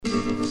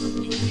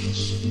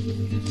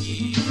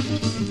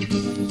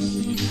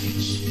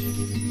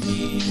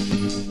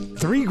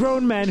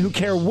grown men who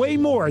care way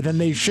more than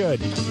they should.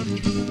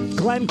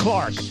 Glenn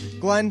Clark.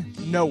 Glenn,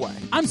 no way.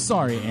 I'm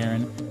sorry,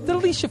 Aaron. Did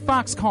Alicia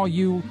Fox call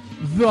you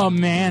the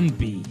Man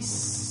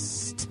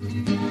Beast?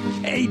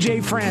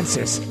 AJ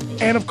Francis.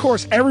 And, of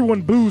course,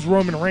 everyone boos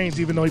Roman Reigns,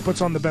 even though he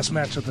puts on the best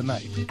match of the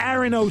night.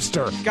 Aaron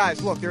Oster.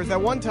 Guys, look, there's that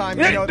one time...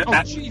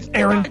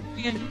 Aaron.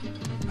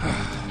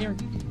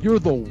 You're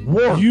the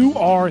worst. You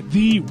are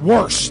the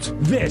worst.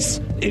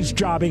 This is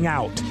Jobbing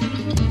Out.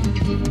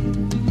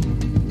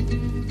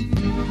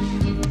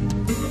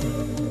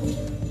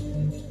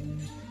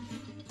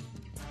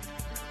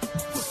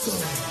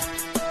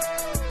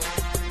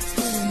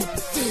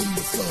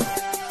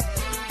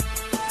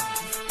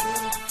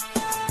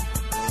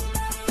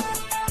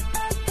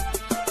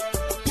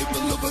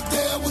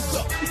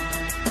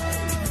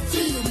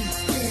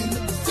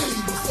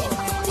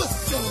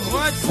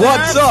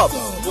 What's up?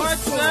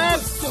 What's up?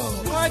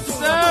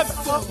 What's up?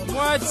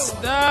 What's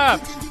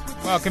up?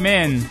 Welcome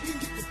in.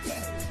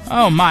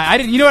 Oh my!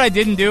 You know what I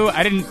didn't do?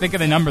 I didn't think of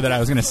the number that I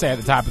was going to say at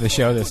the top of the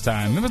show this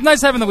time. It was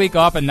nice having the week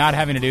off and not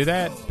having to do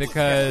that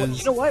because. Well,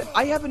 you know what?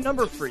 I have a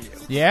number for you.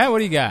 Yeah, what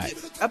do you got?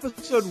 It's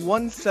episode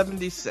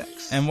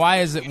 176. And why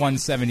is it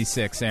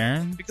 176,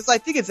 Aaron? Because I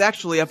think it's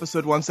actually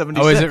episode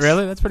 176. Oh, is it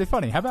really? That's pretty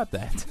funny. How about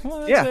that?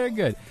 Well, that's very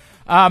good.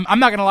 I'm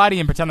not going to lie to you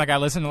and pretend like I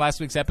listened to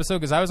last week's episode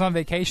because I was on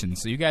vacation,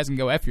 so you guys can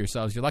go F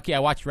yourselves. You're lucky I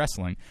watched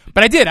wrestling.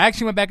 But I did. I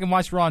actually went back and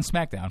watched Raw and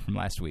SmackDown from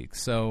last week.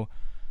 So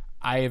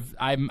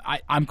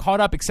I'm caught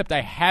up, except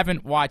I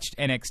haven't watched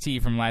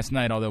NXT from last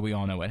night, although we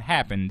all know what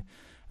happened.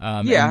 We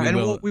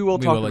will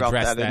talk about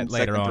address that in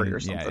later on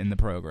in the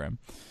program.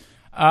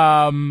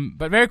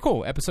 But very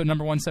cool. Episode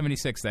number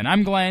 176 then.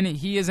 I'm Glenn.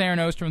 He is Aaron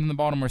Oster from the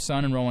Baltimore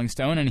Sun and Rolling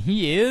Stone, and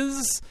he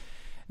is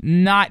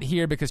not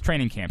here because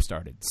training camp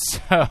started.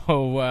 So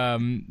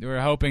we're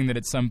hoping that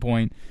at some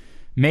point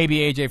maybe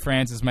AJ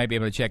Francis might be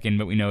able to check in,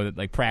 but we know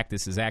that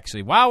practice is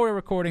actually while we're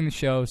recording the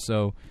show.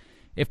 So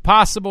if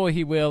possible,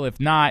 he will. If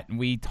not,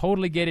 we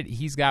totally get it.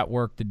 He's got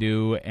work to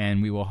do,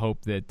 and we will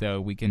hope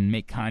that we can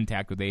make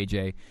contact with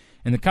AJ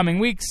in the coming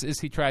weeks as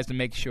he tries to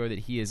make sure that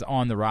he is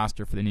on the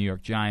roster for the New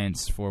York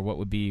Giants for what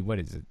would be, what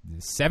is it,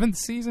 the 7th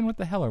season? What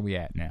the hell are we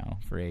at now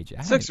for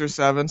AJ? 6 or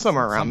 7,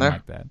 somewhere around there.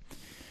 Like that.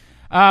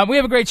 We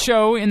have a great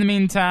show in the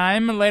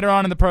meantime. Later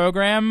on in the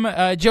program,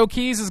 Joe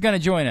Keys is going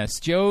to join us.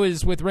 Joe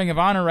is with Ring of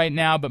Honor right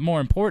now, but more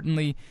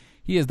importantly,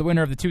 he is the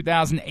winner of the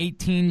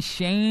 2018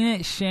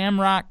 Shane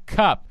Shamrock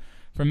Cup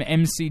from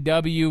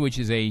MCW, which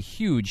is a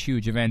huge,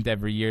 huge event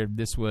every year.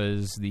 This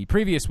was the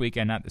previous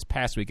weekend, not this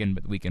past weekend,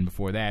 but the weekend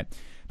before that.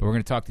 But we're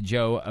going to talk to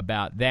Joe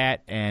about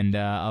that and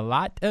a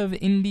lot of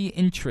indie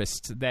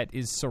interest that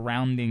is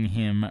surrounding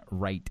him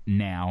right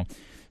now.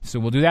 So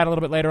we'll do that a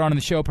little bit later on in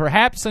the show.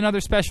 Perhaps another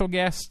special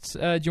guest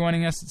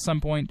joining us at some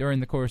point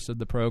during the course of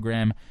the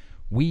program.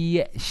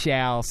 We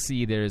shall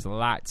see. There's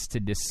lots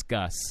to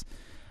discuss.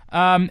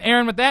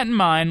 Aaron, with that in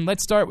mind,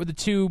 let's start with the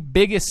two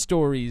biggest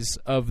stories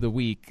of the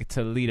week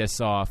to lead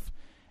us off.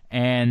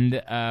 And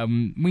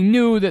we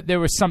knew that there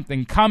was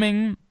something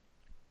coming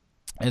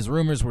as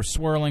rumors were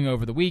swirling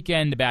over the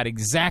weekend about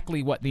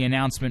exactly what the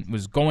announcement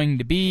was going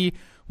to be.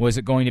 Was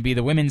it going to be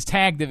the women's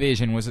tag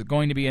division? Was it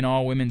going to be an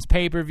all-women's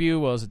pay-per-view?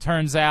 Well, as it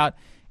turns out,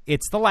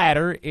 it's the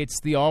latter. It's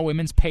the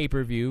all-women's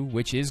pay-per-view,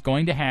 which is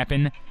going to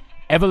happen.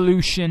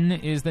 Evolution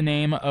is the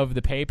name of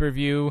the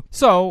pay-per-view.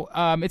 So,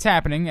 it's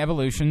happening.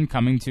 Evolution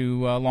coming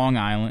to Long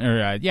Island.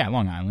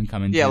 Long Island.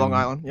 Coming to Long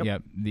Island.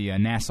 Yep. The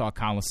Nassau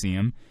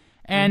Coliseum.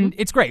 And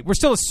it's great. We're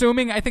still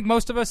assuming, I think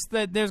most of us,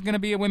 that there's going to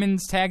be a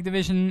women's tag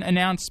division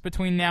announced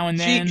between now and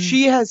then.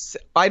 She has,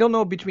 I don't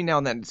know between now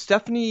and then.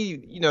 Stephanie,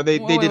 they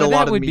did a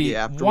lot of media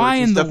afterwards. Why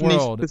in the Stephanie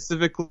world?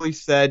 Specifically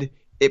said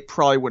it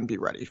probably wouldn't be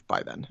ready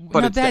by then.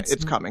 But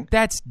it's coming.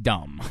 That's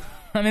dumb.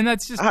 I mean,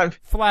 that's just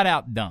flat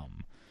out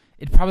dumb.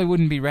 It probably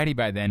wouldn't be ready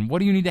by then. What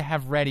do you need to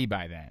have ready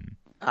by then?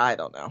 I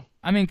don't know.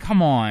 I mean,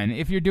 come on.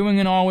 If you're doing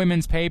an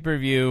all-women's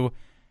pay-per-view,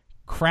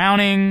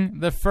 crowning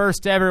the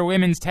first ever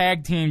women's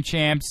tag team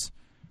champs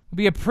would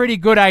be a pretty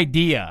good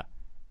idea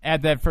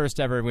at that first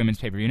ever women's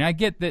pay-per-view. And I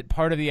get that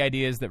part of the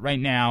idea is that right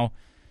now,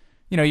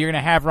 you're going to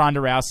have Ronda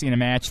Rousey in a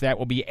match. That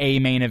will be a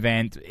main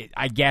event.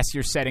 I guess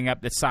you're setting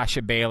up that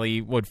Sasha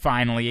Bailey would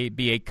finally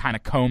be a kind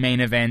of co-main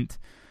event.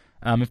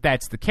 If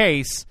that's the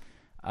case,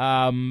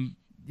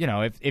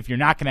 if you're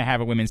not going to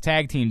have a women's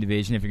tag team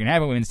division, if you're going to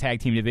have a women's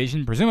tag team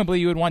division, presumably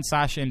you would want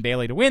Sasha and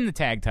Bailey to win the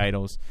tag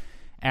titles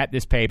at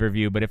this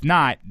pay-per-view. But if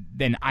not,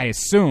 then I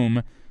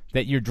assume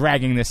that you're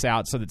dragging this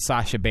out so that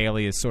Sasha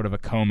Bailey is sort of a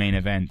co-main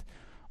event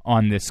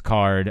on this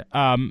card.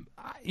 The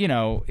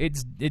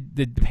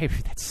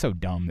pay-per-view, that's so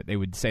dumb that they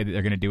would say that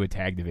they're going to do a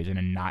tag division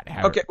and not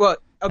have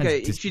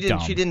She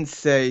didn't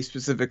say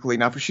specifically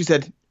enough. She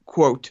said,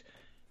 quote,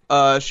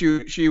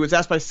 she was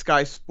asked by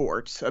Sky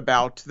Sports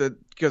about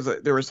because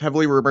there was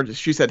heavily rumored.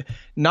 She said,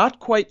 not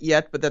quite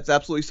yet, but that's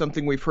absolutely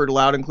something we've heard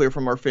loud and clear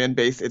from our fan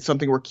base. It's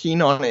something we're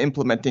keen on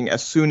implementing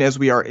as soon as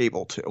we are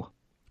able to.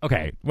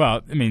 Okay,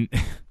 well, I mean,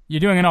 you're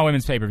doing an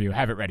all-women's pay-per-view.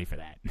 Have it ready for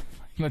that.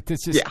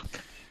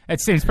 It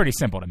seems pretty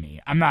simple to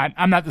me. I'm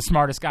not the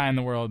smartest guy in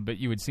the world, but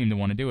you would seem to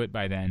want to do it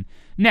by then.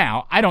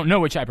 Now, I don't know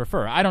which I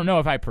prefer. I don't know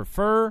if I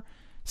prefer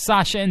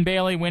Sasha and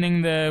Bayley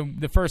winning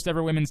the first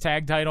ever women's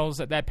tag titles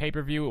at that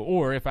pay-per-view,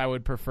 or if I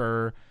would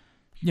prefer,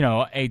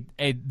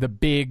 the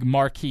big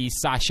marquee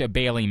Sasha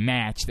Bayley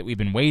match that we've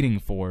been waiting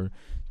for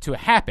to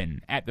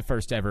happen at the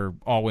first ever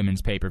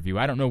all-women's pay-per-view.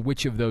 I don't know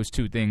which of those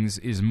two things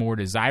is more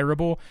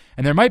desirable,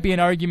 and there might be an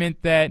argument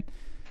that,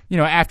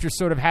 after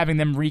sort of having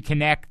them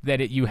reconnect,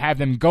 that you have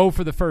them go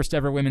for the first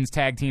ever women's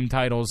tag team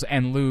titles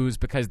and lose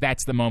because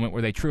that's the moment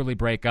where they truly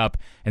break up,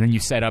 and then you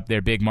set up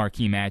their big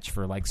marquee match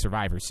for like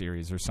Survivor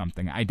Series or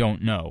something. I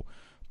don't know.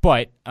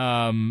 But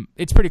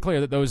it's pretty clear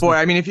that those. Boy,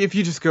 I mean, if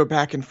you just go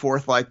back and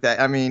forth like that,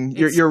 I mean,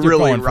 you're really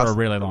going for a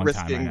really long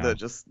risking time.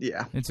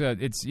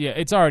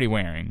 It's already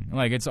wearing.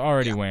 Like, it's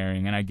already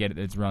wearing, and I get it.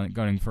 It's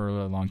going for a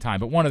really long time.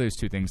 But one of those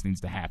two things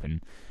needs to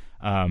happen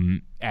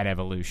at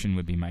Evolution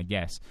would be my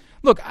guess.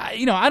 Look,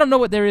 I don't know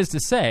what there is to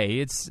say.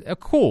 It's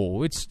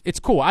cool. It's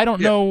cool. I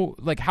don't know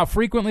like how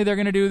frequently they're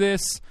going to do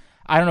this.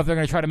 I don't know if they're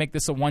going to try to make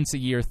this a once a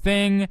year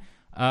thing.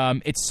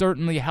 It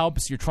certainly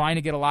helps. You're trying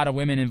to get a lot of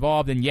women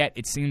involved, and yet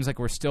it seems like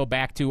we're still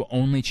back to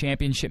only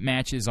championship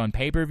matches on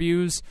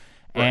pay-per-views.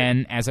 Right.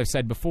 And as I've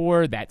said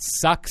before, that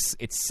sucks.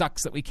 It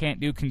sucks that we can't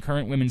do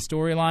concurrent women's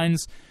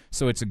storylines,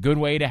 so it's a good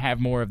way to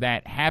have more of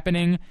that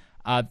happening.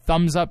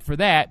 Thumbs up for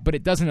that, but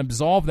it doesn't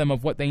absolve them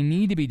of what they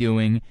need to be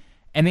doing.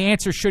 And the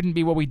answer shouldn't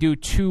be, well, we do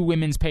 2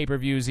 women's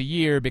pay-per-views a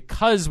year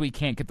because we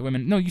can't get the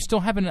women. No, you still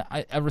have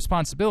a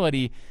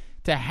responsibility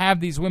to have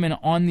these women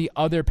on the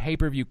other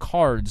pay-per-view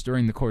cards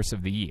during the course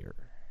of the year.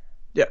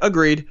 Yeah,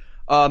 agreed.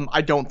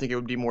 I don't think it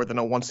would be more than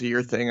a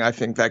once-a-year thing. I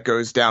think that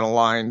goes down a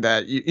line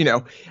that,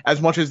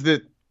 as much as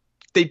they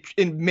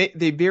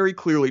very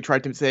clearly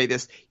tried to say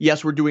this,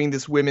 yes, we're doing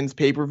this women's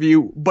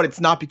pay-per-view, but it's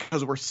not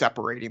because we're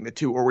separating the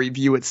two or we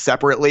view it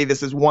separately.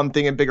 This is one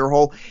thing in bigger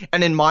whole.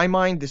 And in my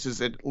mind, this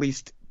is at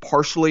least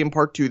partially in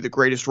part to the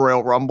Greatest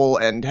Royal Rumble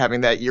and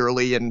having that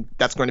yearly, and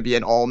that's going to be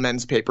an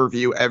all-men's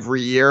pay-per-view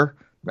every year.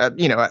 For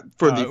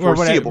the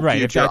foreseeable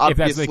future. If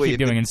that's what they keep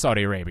doing in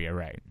Saudi Arabia,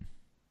 right?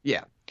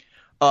 Yeah.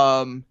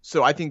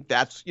 So I think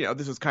that's,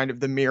 this is kind of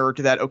the mirror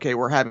to that. Okay,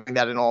 we're having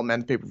that in all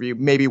men's pay-per-view.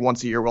 Maybe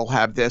once a year we'll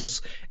have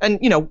this. And,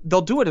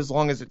 they'll do it as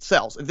long as it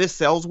sells. If this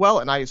sells well,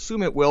 and I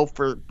assume it will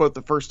for both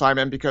the first time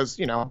and because,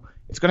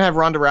 it's going to have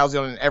Ronda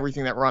Rousey on, and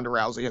everything that Ronda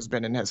Rousey has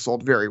been and has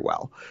sold very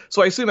well.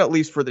 So I assume at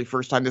least for the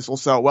first time this will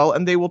sell well,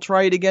 and they will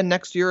try it again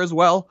next year as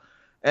well.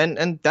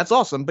 And that's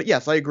awesome. But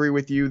yes, I agree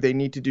with you. They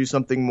need to do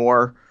something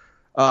more.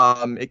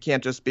 It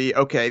can't just be,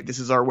 okay, this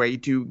is our way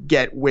to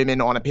get women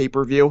on a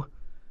pay-per-view.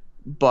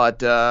 But,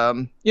 there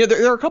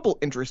are a couple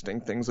interesting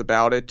things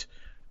about it.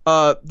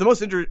 To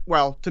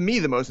me,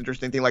 the most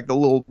interesting thing, like the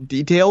little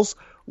details,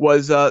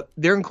 was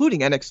they're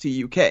including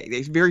NXT UK.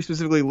 They very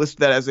specifically list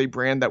that as a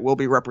brand that will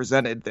be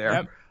represented there.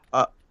 Yep.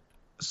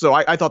 So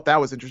I thought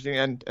that was interesting,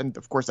 and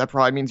of course that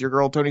probably means your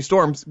girl Toni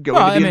Storm's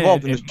going to be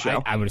involved in this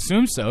show. I would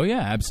assume so,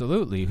 yeah,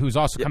 absolutely. Who's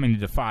also coming to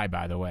Defy,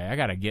 by the way. I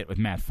got to get with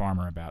Matt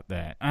Farmer about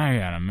that. We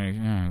got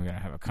to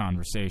have a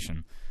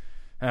conversation.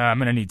 I'm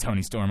going to need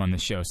Toni Storm on the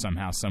show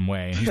somehow, some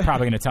way. And he's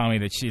probably going to tell me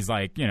that she's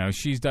like,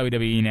 she's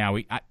WWE now.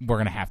 We're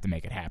going to have to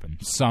make it happen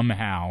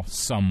somehow,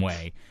 some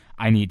way.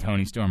 I need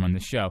Toni Storm on the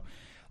show.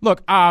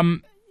 Look, I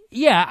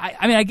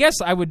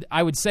guess I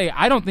would say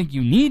I don't think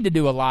you need to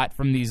do a lot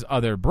from these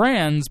other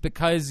brands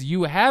because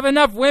you have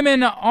enough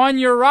women on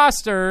your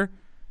roster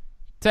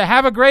to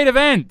have a great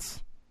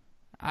event.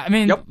 I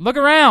mean, Look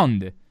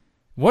around.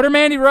 What are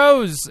Mandy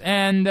Rose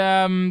and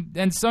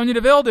Sonya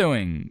Deville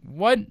doing?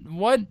 What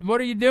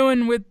are you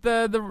doing with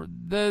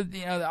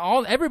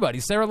everybody?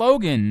 Sarah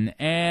Logan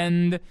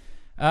and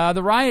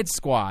the Riot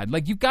Squad.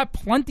 Like, you've got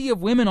plenty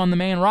of women on the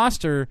main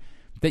roster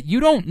that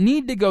you don't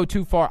need to go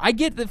too far. I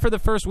get that for the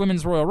first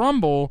Women's Royal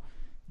Rumble,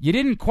 you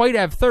didn't quite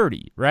have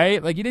 30,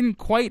 right? Like, you didn't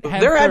quite have 30.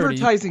 They're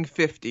advertising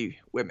 50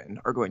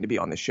 women are going to be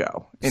on the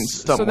show in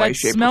some way, shape, or form.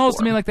 So that smells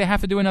to me like they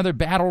have to do another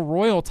Battle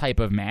Royal type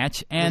of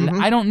match, and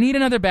I don't need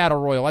another Battle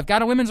Royal. I've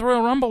got a Women's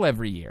Royal Rumble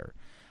every year.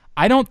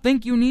 I don't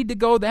think you need to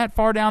go that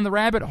far down the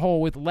rabbit hole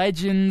with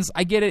Legends.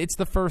 I get it; it's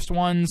the first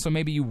one, so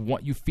maybe you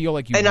feel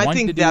like you want to do that. And I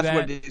think that's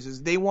what it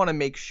is they want to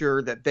make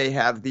sure that they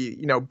have the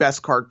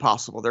best card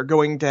possible. They're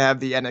going to have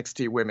the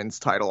NXT Women's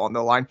title on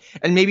the line,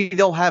 and maybe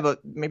they'll have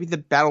maybe the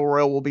Battle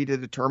Royal will be to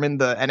determine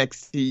the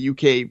NXT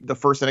UK, the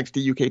first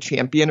NXT UK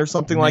champion or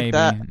something like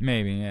that.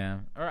 Maybe, yeah.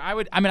 Or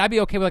I'd be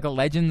okay with like a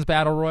Legends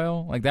Battle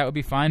Royal, like that would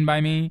be fine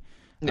by me.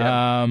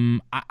 Yeah.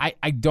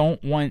 I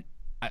don't want.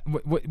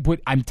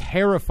 What I'm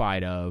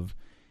terrified of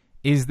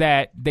is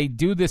that they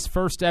do this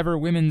first ever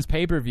women's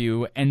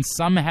pay-per-view and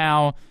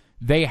somehow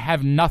they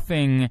have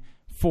nothing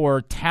for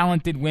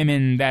talented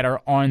women that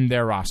are on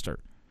their roster.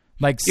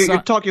 Like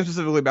you're talking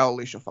specifically about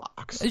Alicia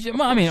Fox.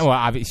 Well,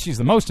 obviously she's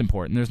the most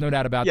important. There's no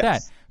doubt about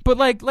that. But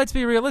like, let's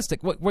be realistic.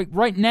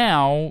 Right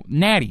now,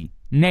 Natty,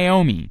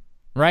 Naomi,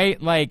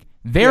 right? Like,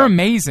 they're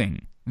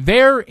amazing.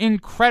 They're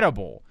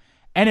incredible.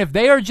 And if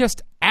they are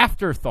just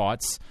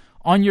afterthoughts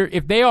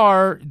if they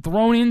are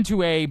thrown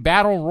into a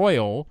battle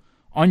royal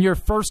on your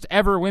first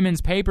ever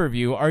women's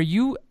pay-per-view. Are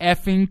you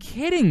effing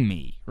kidding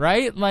me,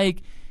 right?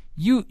 Like,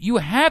 you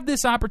have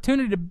this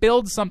opportunity to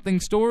build something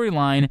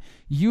storyline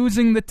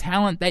using the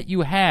talent that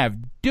you have.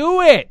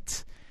 Do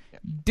it.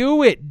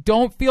 Do it.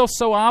 Don't feel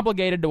so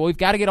obligated to, well, we've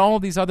got to get all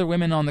of these other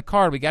women on the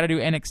card. We got to do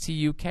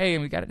NXT UK,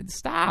 and we got to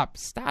stop.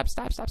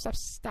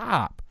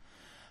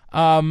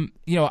 I mean,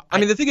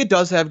 the thing it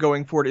does have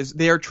going for it is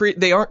they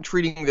aren't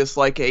treating this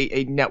like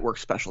a network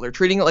special. They're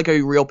treating it like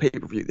a real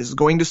pay-per-view. This is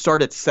going to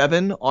start at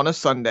 7 on a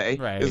Sunday.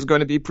 Right. This is going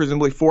to be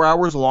presumably 4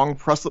 hours long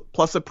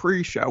plus a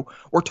pre-show.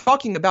 We're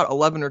talking about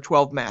 11 or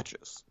 12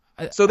 matches.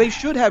 So they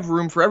should have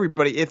room for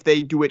everybody if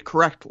they do it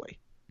correctly.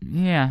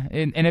 Yeah,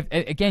 and if,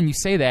 again, you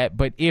say that,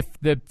 but if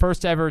the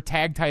first ever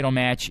tag title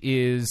match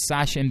is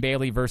Sasha and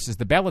Bayley versus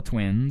the Bella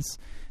Twins,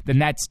 then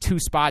that's 2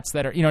 spots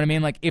that are, you know what I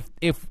mean? Like,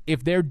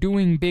 if they're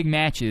doing big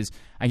matches,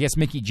 I guess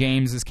Mickie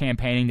James is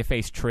campaigning to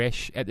face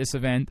Trish at this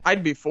event.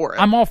 I'd be for it.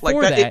 I'm all for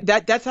that.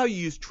 That's how you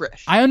use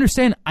Trish. I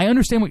understand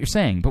what you're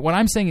saying, but what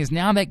I'm saying is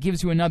now that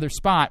gives you another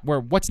spot where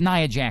what's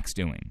Nia Jax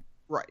doing?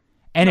 Right.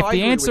 And if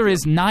the answer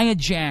is Nia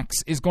Jax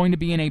is going to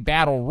be in a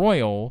battle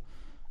royal,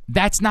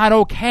 that's not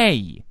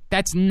okay.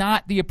 That's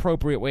not the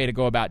appropriate way to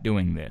go about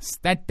doing this.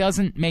 That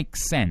doesn't make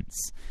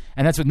sense.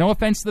 And that's with no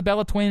offense to the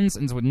Bella Twins,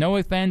 and with no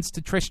offense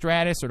to Trish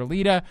Stratus or to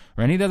Lita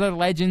or any of the other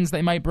legends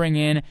they might bring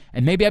in.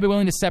 And maybe I'd be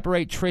willing to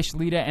separate Trish,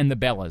 Lita, and the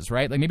Bellas,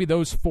 right? Like maybe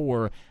those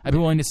 4, I'd be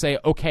willing to say,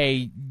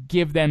 okay,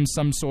 give them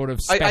some sort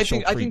of special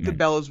treatment. I think the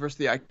Bellas versus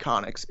the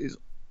Iconics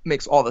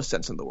makes all the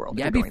sense in the world.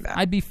 Yeah, that.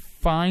 I'd be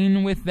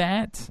fine with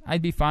that.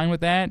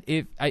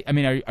 If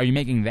are you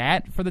making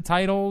that for the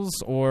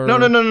titles or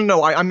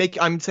No.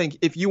 I'm saying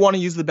if you want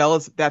to use the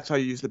Bellas, that's how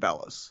you use the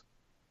Bellas.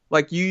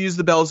 Like you use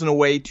the Bellas in a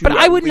way to. But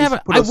I would not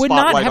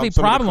have a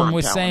problem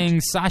with talent.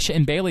 saying Sasha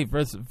and Bayley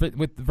versus the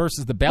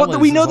Bellas. Well,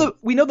 we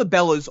know the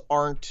Bellas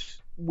aren't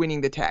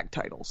winning the tag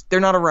titles. They're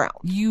not around.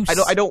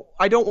 I don't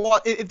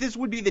want if this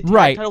would be the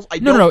tag titles.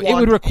 No. It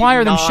would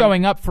require them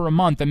showing up for a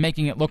month and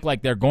making it look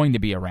like they're going to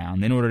be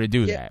around in order to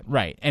do that.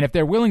 Right. And if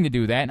they're willing to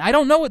do that, and I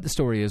don't know what the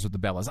story is with the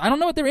Bellas. I don't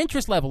know what their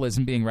interest level is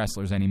in being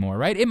wrestlers anymore.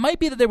 Right. It might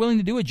be that they're willing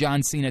to do a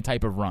John Cena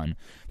type of run.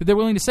 That they're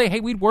willing to say,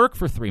 hey, we'd work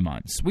for 3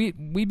 months.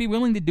 We'd be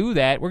willing to do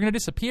that. We're going to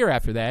disappear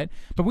after that,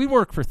 but we'd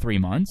work for 3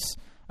 months.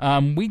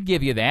 We'd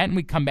give you that, and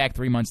we'd come back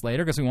 3 months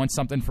later because we want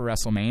something for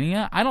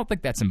WrestleMania. I don't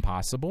think that's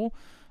impossible.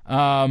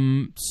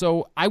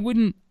 So I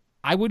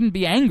wouldn't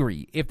be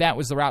angry if that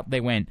was the route they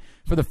went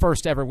for the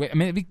first ever. I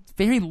mean, it'd be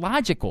very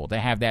logical to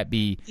have that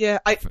be. Yeah,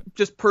 I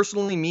just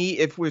personally,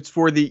 if it's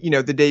for the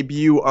the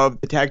debut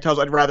of the tag titles,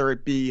 I'd rather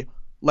it be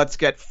let's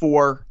get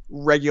 4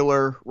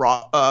 regular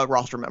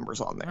roster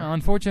members on there. Well,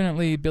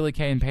 unfortunately, Billie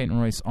Kay and Peyton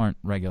Royce aren't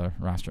regular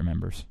roster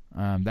members.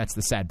 That's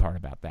the sad part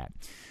about that.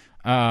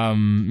 I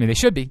mean, they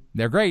should be.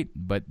 They're great,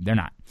 but they're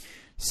not.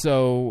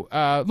 So,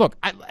 look,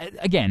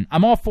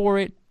 I'm all for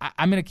it.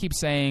 I'm going to keep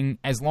saying,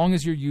 as long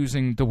as you're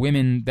using the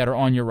women that are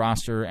on your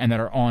roster and that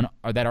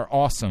are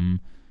awesome,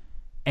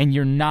 and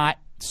you're not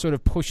sort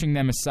of pushing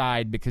them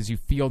aside because you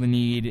feel the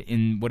need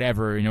in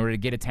order to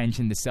get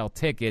attention to sell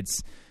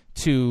tickets,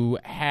 to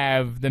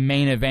have the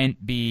main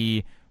event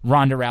be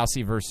Ronda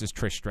Rousey versus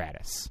Trish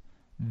Stratus.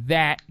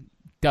 That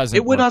doesn't.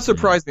 It would not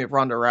surprise me if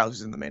Ronda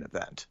Rousey's in the main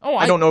event. Oh,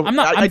 I don't know. I'm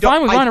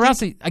fine with Ronda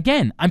Rousey.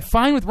 Again, I'm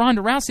fine with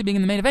Ronda Rousey being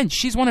in the main event.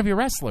 She's one of your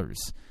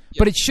wrestlers. Yes.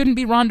 But it shouldn't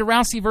be Ronda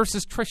Rousey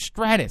versus Trish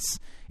Stratus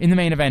in the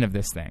main event of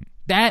this thing.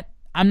 That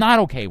I'm not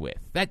okay with.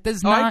 That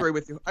does not. I agree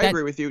with you. I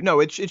agree with you. No,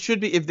 it should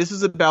be, if this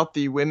is about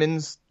the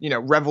women's,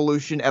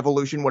 revolution,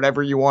 evolution,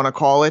 whatever you want to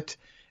call it,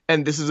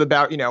 and this is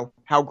about,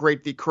 how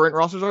great the current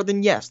rosters are,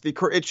 then yes,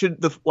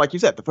 like you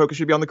said, the focus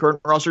should be on the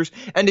current rosters.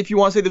 And if you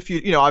want to say the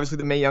future, obviously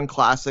the Mae Young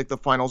Classic, the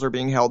finals are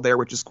being held there,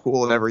 which is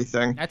cool and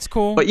everything. That's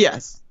cool. But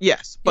yes.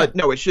 But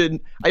no, it should.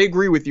 I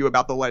agree with you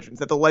about the legends,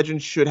 that the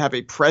legends should have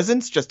a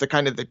presence, just to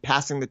kind of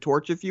passing the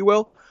torch, if you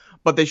will.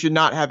 But they should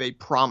not have a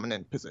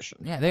prominent position.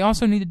 Yeah, they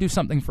also need to do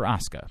something for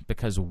Asuka,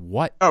 because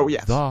what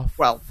the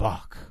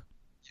fuck?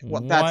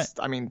 Well, that's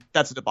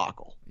a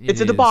debacle.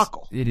 It's a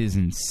debacle. It is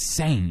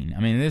insane.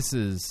 I mean,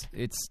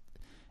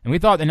 and we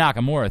thought the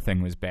Nakamura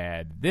thing was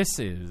bad. This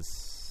is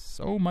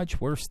so much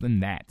worse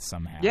than that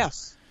somehow.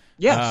 Yes.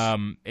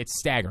 It's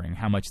staggering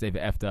how much they've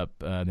effed up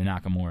the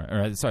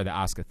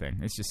Asuka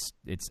thing.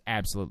 It's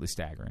absolutely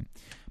staggering.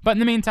 But in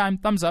the meantime,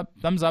 thumbs up.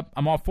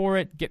 I'm all for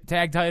it. Get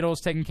tag titles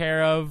taken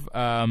care of.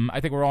 I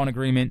think we're all in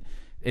agreement.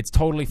 It's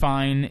totally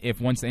fine if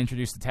once they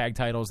introduce the tag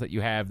titles that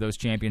you have those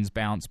champions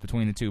bounce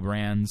between the 2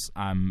 brands.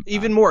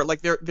 Even more,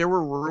 like there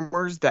were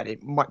rumors that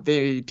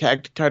the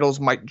tag titles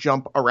might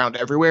jump around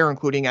everywhere,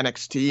 including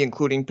NXT,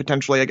 including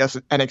potentially, I guess,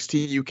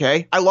 NXT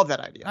UK. I love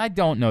that idea. I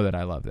don't know that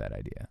I love that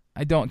idea.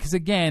 I don't, because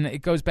again,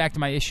 it goes back to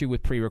my issue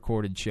with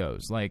pre-recorded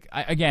shows. Like,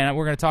 we're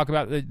going to talk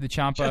about the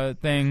Ciampa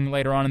thing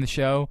later on in the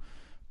show,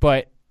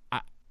 but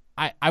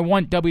I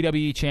want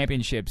WWE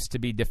championships to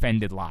be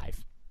defended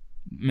live.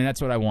 I mean,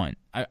 that's what I want.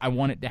 I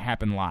want it to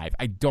happen live.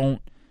 I'm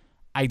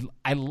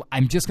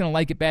just going to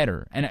like it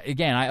better. And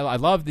again, I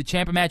love the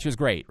Ciampa match was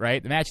great,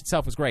 right? The match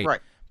itself was great. Right.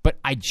 But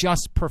I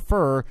just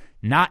prefer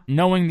not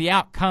knowing the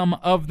outcome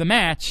of the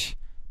match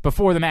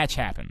before the match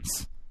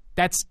happens.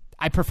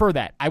 I prefer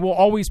that. I will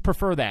always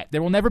prefer that.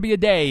 There will never be a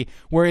day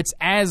where it's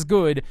as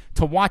good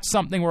to watch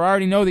something where I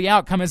already know the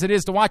outcome as it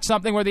is to watch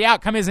something where the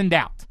outcome is in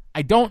doubt.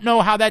 I don't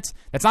know how that's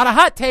not a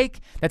hot take.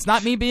 That's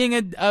not me being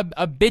a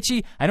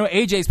bitchy. I know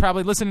AJ's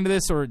probably listening to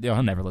this, or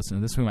he'll never listen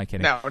to this. Who am I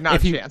kidding? No,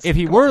 not a chance. If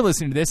he were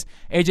listening to this,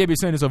 AJ would be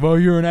saying this, oh,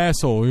 you're an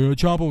asshole.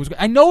 Ciampa was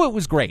great. I know it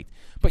was great,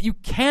 but you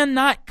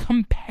cannot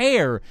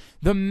compare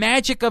the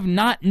magic of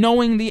not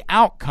knowing the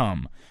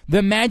outcome,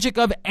 the magic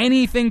of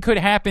anything could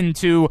happen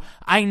to,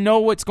 I know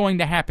what's going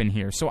to happen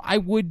here. So I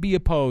would be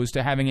opposed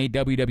to having a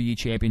WWE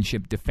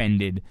championship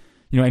defended,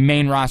 a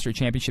main roster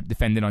championship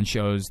defended on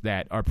shows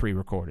that are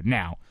pre-recorded.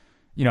 Now,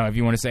 if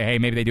you want to say, hey,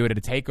 maybe they do it at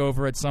a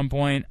takeover at some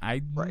point,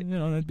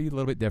 that'd be a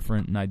little bit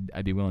different, and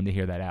I'd be willing to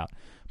hear that out.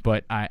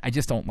 But I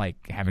just don't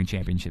like having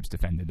championships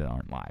defended that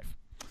aren't live.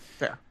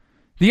 Fair.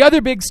 The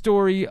other big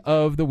story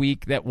of the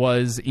week that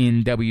was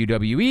in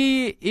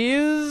WWE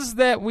is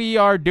that we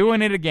are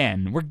doing it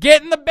again. We're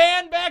getting the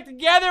band back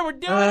together. We're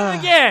doing it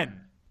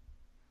again.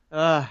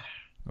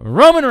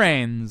 Roman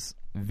Reigns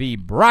v.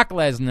 Brock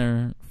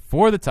Lesnar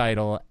for the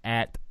title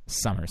at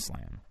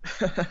SummerSlam.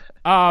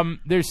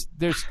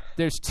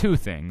 There's two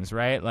things,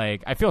 right?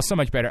 Like, I feel so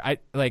much better.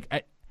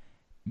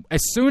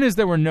 As soon as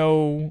there were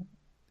no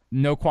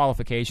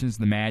qualifications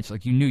in the match,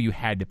 like, you knew you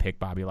had to pick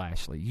Bobby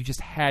Lashley. You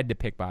just had to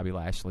pick Bobby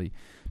Lashley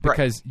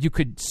because you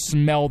could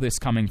smell this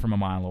coming from a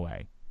mile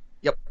away.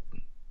 Yep.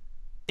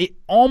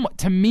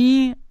 To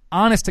me,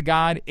 honest to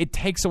God, it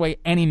takes away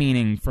any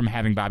meaning from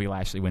having Bobby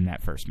Lashley win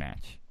that first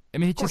match. I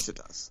mean, of course it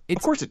does.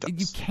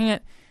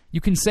 You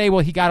can say,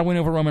 well, he got to win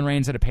over Roman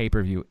Reigns at a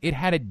pay-per-view. It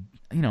had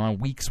a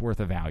week's worth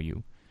of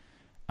value.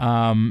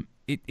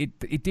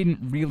 It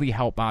didn't really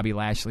help Bobby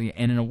Lashley,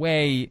 and in a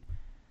way,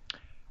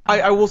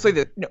 I will say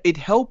that it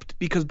helped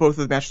because both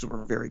of the matches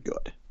were very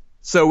good.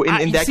 So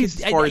in that case,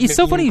 as far as it's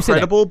so funny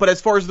incredible, but as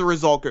far as the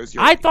result goes,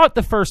 I thought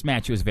the first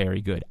match was very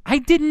good. I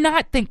did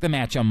not think the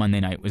match on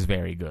Monday night was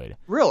very good.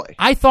 Really?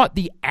 I thought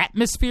the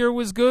atmosphere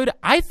was good.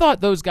 I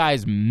thought those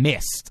guys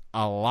missed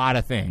a lot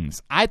of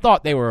things. I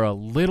thought they were a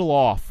little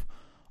off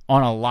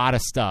on a lot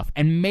of stuff.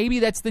 And maybe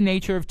that's the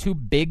nature of two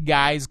big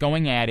guys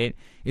going at it,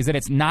 is that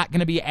it's not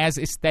going to be as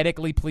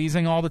aesthetically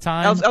pleasing all the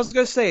time. I was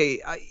going to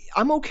say,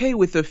 I'm okay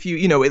with a few,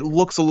 it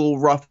looks a little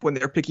rough when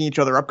they're picking each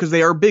other up because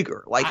they are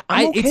bigger. Like,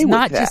 I'm okay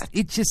with that.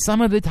 It's just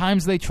some of the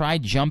times they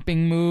tried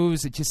jumping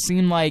moves, it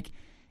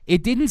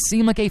didn't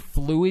seem like a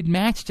fluid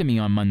match to me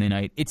on Monday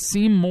night. It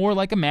seemed more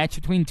like a match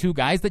between two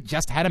guys that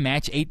just had a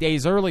match 8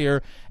 days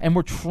earlier and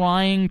were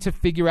trying to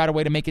figure out a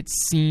way to make it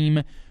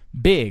seem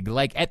big.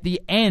 Like, at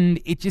the end,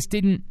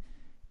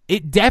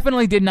 it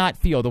definitely did not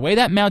feel, the way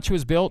that match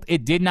was built,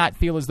 it did not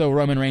feel as though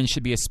Roman Reigns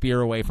should be a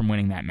spear away from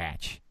winning that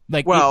match.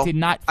 Like, it did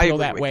not feel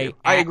that way.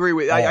 I agree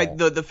with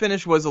you. The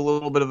finish was a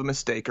little bit of a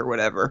mistake or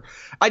whatever.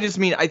 I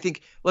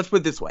think, let's put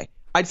it this way.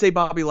 I'd say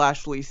Bobby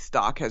Lashley's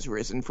stock has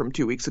risen from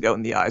 2 weeks ago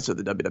in the eyes of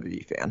the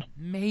WWE fan.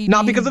 Maybe.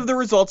 Not because of the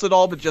results at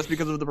all, but just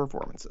because of the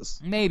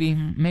performances.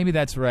 Maybe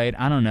that's right.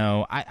 I don't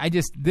know. I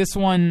just, this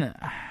one...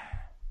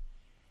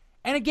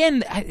 And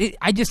again,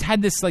 I just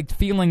had this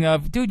feeling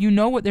of, dude, you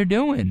know what they're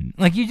doing.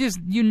 Like,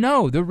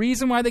 the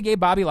reason why they gave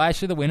Bobby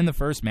Lashley the win in the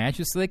first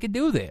match is so they could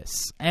do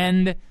this.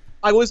 And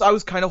I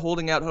was kind of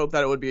holding out hope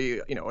that it would be,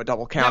 a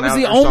double count. That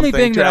was the only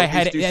thing that I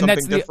had, and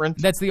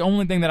that's the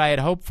only thing that I had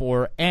hoped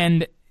for.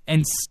 And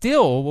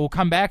still, we'll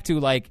come back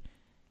to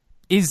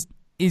is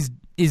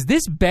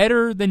this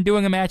better than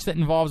doing a match that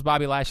involves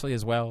Bobby Lashley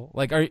as well?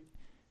 Here's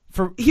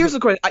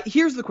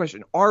the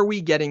question: are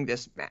we getting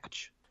this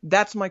match?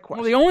 That's my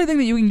question. Well, the only thing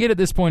that you can get at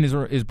this point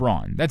is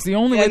Braun. That's the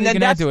only way that you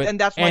can add to it. And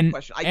that's my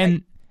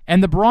question.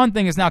 And the Braun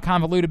thing is now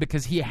convoluted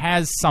because he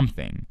has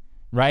something,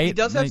 right? He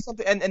does have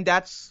something, and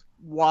that's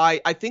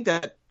why I think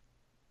that,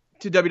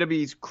 to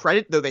WWE's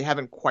credit, though they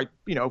haven't quite,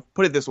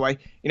 put it this way,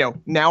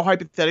 now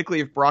hypothetically,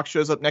 if Brock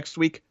shows up next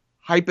week,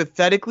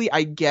 hypothetically,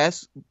 I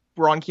guess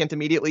Braun can't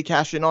immediately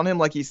cash in on him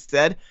like he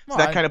said, so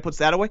that kind of puts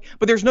that away.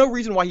 But there's no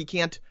reason why he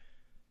can't,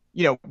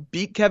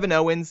 beat Kevin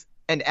Owens.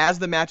 And as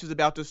the match is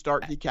about to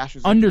start, he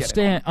cashes in.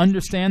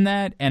 Understand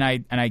that, and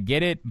I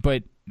get it.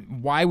 But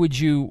why would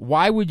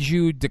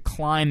you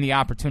decline the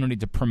opportunity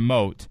to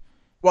promote?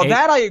 Well,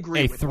 that I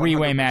agree with. A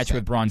three-way match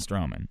with Braun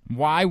Strowman.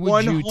 Why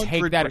would you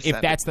take that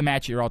if that's the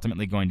match you're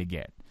ultimately going to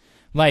get?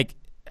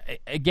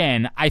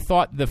 Again, I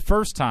thought the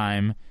first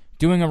time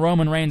doing a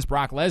Roman Reigns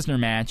Brock Lesnar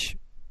match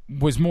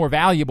was more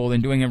valuable than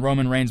doing a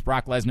Roman Reigns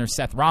Brock Lesnar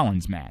Seth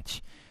Rollins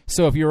match.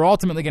 So if you're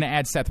ultimately going to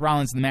add Seth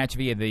Rollins to the match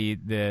via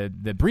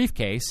the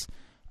briefcase,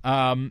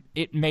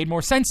 it made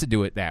more sense to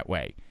do it that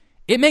way.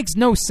 It makes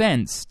no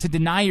sense to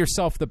deny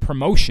yourself the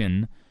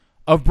promotion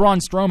of Braun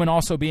Strowman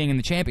also being in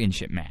the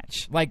championship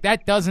match.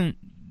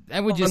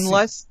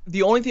 Unless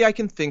the only thing I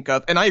can think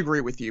of, and I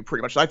agree with you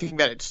pretty much, I think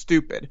that it's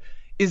stupid,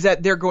 is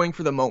that they're going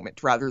for the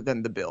moment rather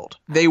than the build.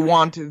 They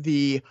want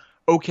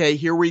okay,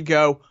 here we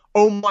go.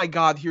 Oh my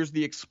God, here's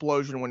the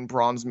explosion when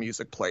Braun's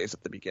music plays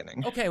at the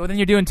beginning. Okay, well then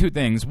you're doing two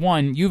things.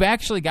 One, you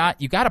got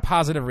a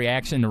positive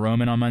reaction to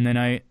Roman on Monday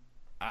night.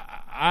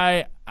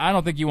 I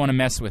don't think you want to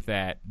mess with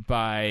that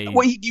by.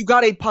 Well, you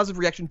got a positive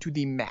reaction to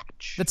the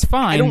match. That's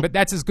fine, but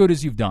that's as good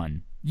as you've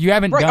done. You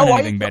haven't done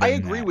anything better. I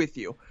than agree that. with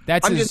you.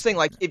 I'm just saying,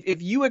 like,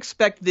 if you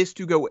expect this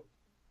to go,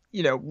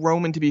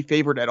 Roman to be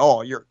favored at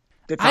all,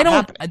 it's not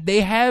happening. They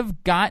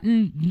have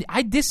gotten.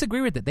 I disagree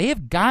with it. They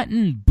have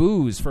gotten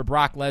boos for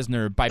Brock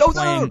Lesnar by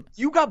playing.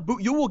 No.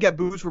 You will get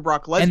boos for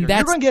Brock Lesnar. And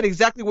you're going to get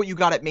exactly what you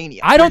got at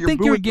Mania. I don't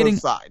think you're getting.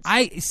 Both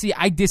sides.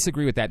 I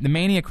disagree with that. The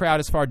Mania crowd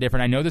is far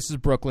different. I know this is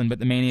Brooklyn, but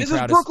the Mania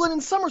crowd is Brooklyn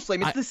and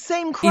SummerSlam. It's the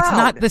same crowd. It's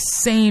not the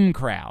same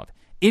crowd.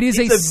 It's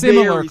a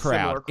similar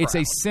crowd. It's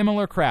a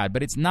similar crowd,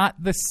 but it's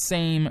not the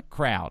same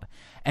crowd.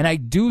 And I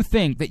do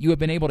think that you have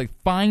been able to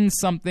find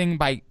something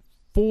by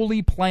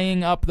fully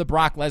playing up the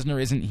Brock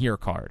Lesnar isn't here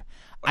card.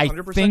 I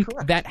think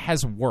correct. that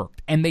has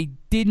worked. And they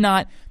did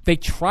not. They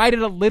tried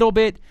it a little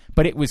bit,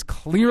 but it was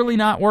clearly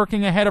not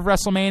working ahead of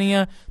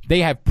WrestleMania. They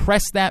have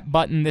pressed that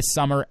button this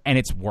summer, and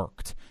it's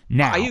worked.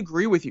 Now, I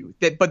agree with you,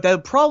 but the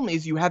problem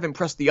is you haven't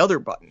pressed the other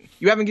button.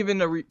 You haven't given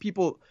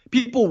people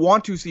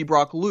want to see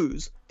Brock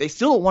lose. They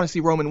still don't want to see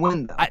Roman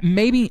win, though.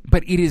 Maybe,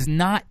 but it is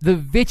not the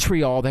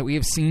vitriol that we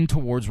have seen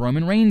towards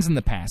Roman Reigns in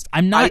the past.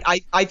 I'm not.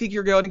 I think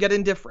you're going to get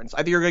indifference. I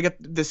think you're going to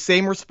get the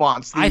same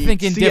response. I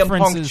think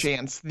indifference CM Punk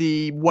chance,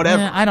 the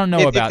whatever. I don't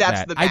know about that's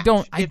that. The match.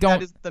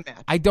 That is the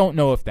match. I don't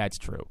know if that's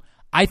true.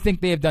 I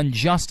think they have done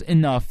just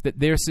enough that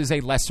this is a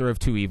lesser of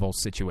two evils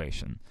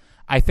situation.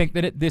 I think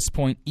that at this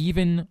point,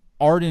 even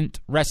ardent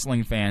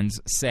wrestling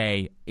fans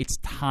say it's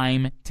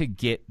time to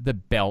get the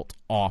belt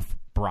off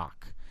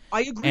Brock.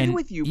 I agree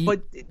with you,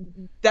 but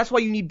that's why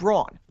you need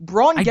Braun.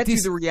 Braun gets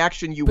you the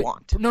reaction you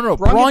want. No,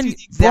 Braun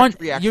gets you the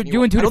exact reaction you're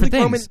doing two different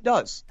things. Roman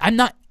does. I'm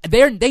not.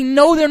 They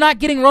know they're not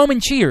getting Roman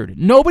cheered.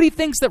 Nobody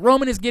thinks that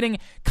Roman is getting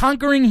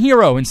conquering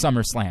hero in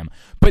SummerSlam.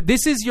 But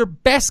this is your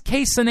best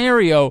case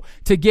scenario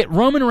to get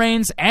Roman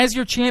Reigns as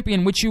your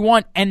champion, which you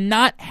want, and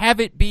not have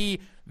it be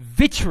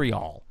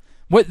vitriol.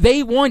 What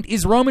they want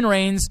is Roman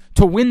Reigns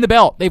to win the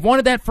belt. They've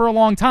wanted that for a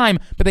long time,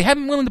 but they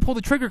haven't been willing to pull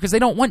the trigger because they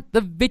don't want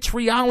the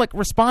vitriolic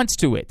response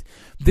to it.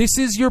 This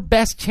is your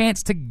best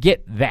chance to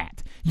get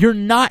that. You're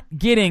not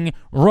getting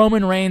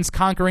Roman Reigns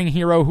conquering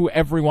hero who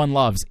everyone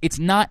loves. It's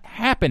not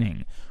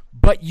happening.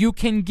 But you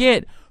can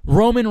get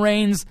Roman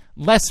Reigns,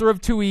 lesser of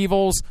two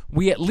evils.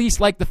 We at least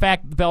like the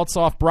fact that the belt's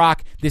off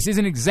Brock. This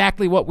isn't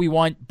exactly what we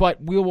want,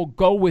 but we will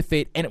go with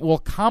it, and it will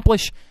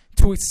accomplish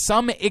to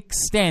some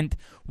extent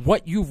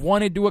what you've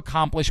wanted to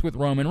accomplish with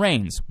Roman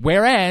Reigns.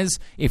 Whereas,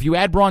 if you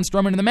add Braun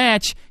Strowman in the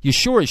match, you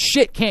sure as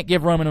shit can't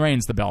give Roman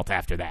Reigns the belt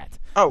after that.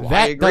 Oh, that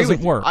I agree doesn't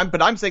with work. You.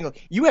 But I'm saying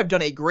you have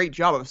done a great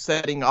job of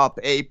setting up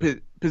a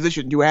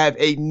position to have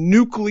a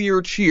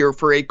nuclear cheer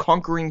for a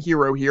conquering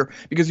hero here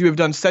because you have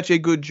done such a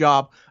good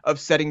job of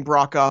setting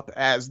Brock up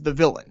as the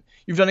villain.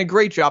 You've done a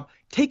great job.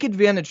 Take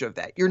advantage of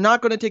that. You're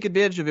not going to take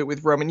advantage of it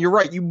with Roman. You're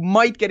right. You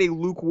might get a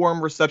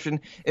lukewarm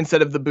reception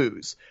instead of the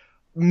boos.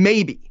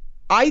 Maybe.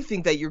 I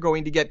think that you're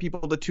going to get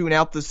people to tune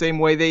out the same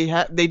way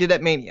they did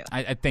at Mania.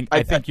 I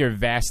think you're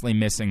vastly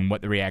missing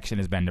what the reaction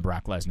has been to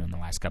Brock Lesnar in the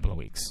last couple of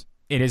weeks.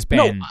 It has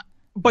been. No,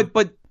 but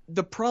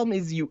the problem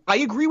is I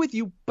agree with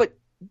you, but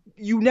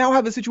you now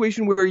have a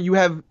situation where you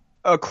have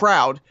a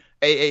crowd,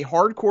 a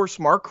hardcore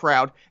smart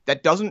crowd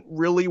that doesn't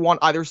really want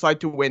either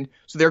side to win,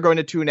 so they're going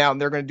to tune out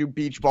and they're going to do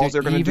beach balls.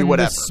 They're going to do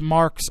whatever. Even the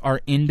smarks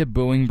are into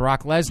booing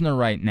Brock Lesnar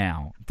right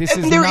now.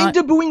 They're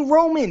into booing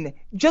Roman.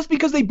 Just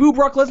because they boo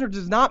Brock Lesnar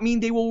does not mean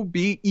they will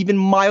be even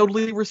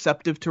mildly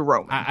receptive to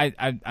Roman.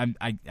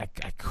 I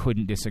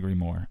couldn't disagree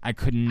more. I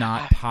could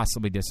not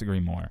possibly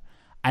disagree more.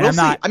 And we'll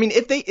see. I mean,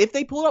 if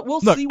they pull it up, we'll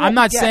see what I'm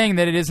not we get. saying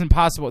that it isn't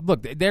possible.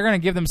 Look, they're going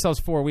to give themselves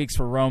 4 weeks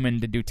for Roman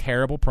to do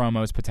terrible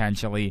promos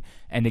potentially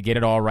and to get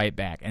it all right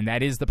back. And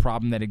that is the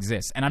problem that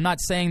exists. And I'm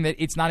not saying that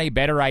it's not a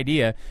better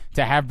idea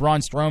to have Braun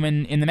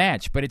Strowman in the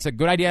match, but it's a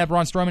good idea to have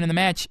Braun Strowman in the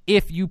match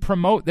if you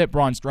promote that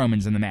Braun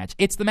Strowman's in the match.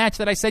 It's the match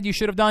that I said you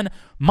should have done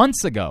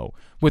months ago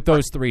with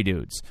those three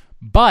dudes.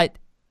 But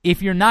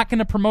if you're not going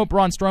to promote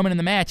Braun Strowman in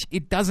the match,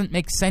 it doesn't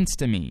make sense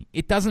to me.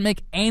 It doesn't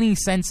make any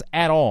sense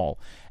at all.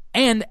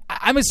 And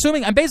I'm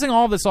basing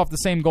all of this off the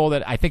same goal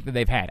that I think that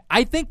they've had.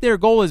 I think their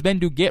goal has been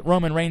to get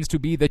Roman Reigns to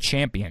be the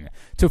champion,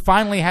 to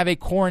finally have a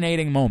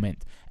coronating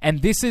moment.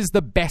 And this is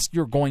the best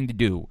you're going to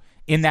do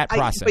in that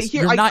process. But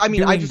here, you're not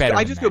doing better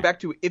I just go back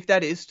to, if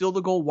that is still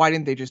the goal, why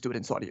didn't they just do it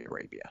in Saudi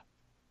Arabia?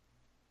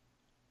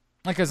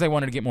 Because they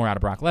wanted to get more out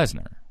of Brock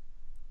Lesnar.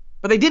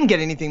 But they didn't get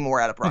anything more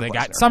out of Brock Lesnar. They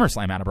got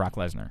SummerSlam out of Brock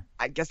Lesnar.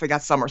 I guess they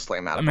got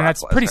SummerSlam out of Brock Lesnar. I mean,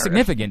 that's pretty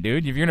significant,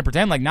 dude. If you're going to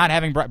pretend like not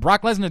having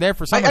Brock Lesnar there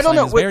for SummerSlam I don't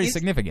know. is very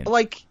significant.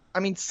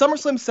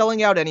 SummerSlam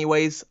selling out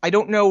anyways. I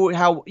don't know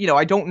how,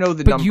 I don't know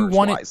the numbers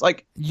wise.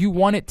 You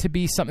want it to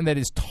be something that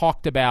is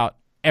talked about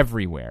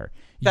everywhere.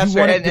 That's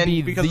fair,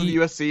 and because of the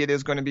UFC, it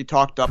is going to be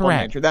talked up on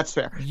the internet. That's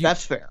fair.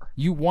 That's fair.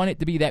 You want it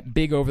to be that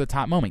big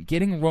over-the-top moment.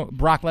 Getting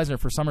Brock Lesnar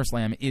for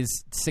SummerSlam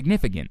is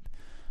significant,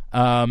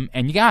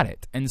 and you got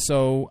it. And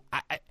so,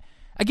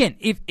 again,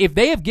 if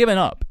they have given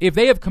up, if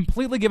they have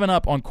completely given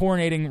up on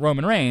coronating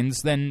Roman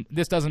Reigns, then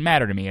this doesn't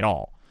matter to me at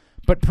all.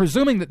 But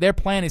presuming that their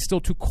plan is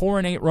still to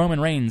coronate Roman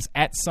Reigns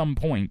at some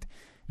point,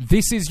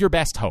 this is your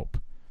best hope.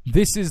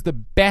 This is the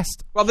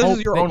best Well, this hope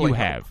is your that only you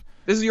hope. have.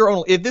 This is your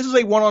only. If this is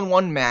a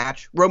one-on-one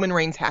match, Roman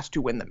Reigns has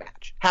to win the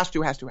match. Has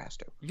to.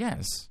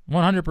 Yes,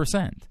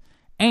 100%.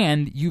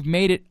 And you've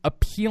made it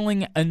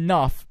appealing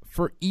enough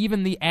for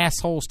even the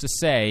assholes to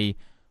say,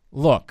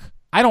 look,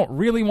 I don't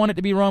really want it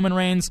to be Roman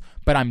Reigns,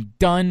 but I'm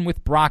done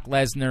with Brock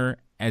Lesnar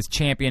as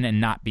champion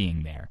and not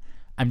being there.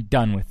 I'm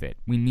done with it.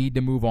 We need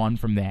to move on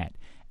from that.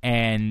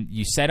 And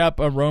you set up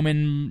a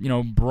Roman,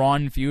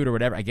 Braun feud or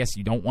whatever. I guess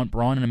you don't want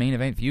Braun in a main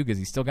event feud because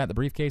he's still got the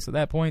briefcase at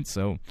that point.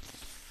 So,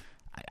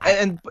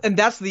 and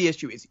that's the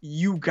issue is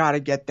you got to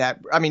get that.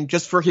 I mean,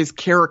 just for his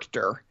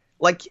character,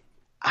 like.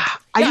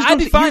 I'd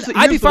be fine.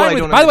 I'd be fine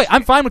with. By the way,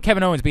 I'm fine with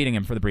Kevin Owens beating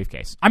him for the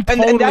briefcase. I'm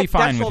totally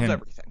fine with him.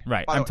 Everything,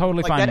 right, I'm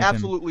totally fine with him. That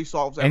absolutely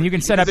solves everything. And you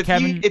can set up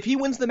Kevin. If he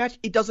wins the match,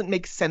 it doesn't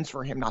make sense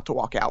for him not to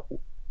walk out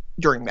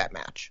during that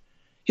match.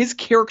 His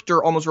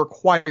character almost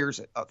requires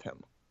it of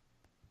him.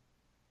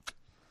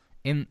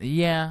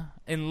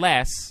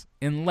 Unless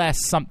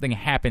something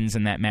happens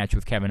in that match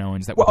with Kevin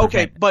Owens that.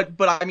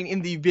 But I mean,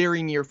 in the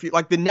very near future,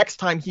 like the next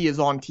time he is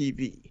on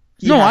TV,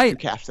 he has to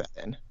cash that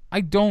in. I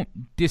don't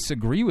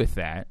disagree with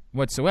that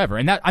whatsoever,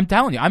 and that I'm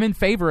telling you, I'm in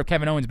favor of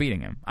Kevin Owens beating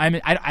him. I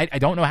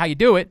don't know how you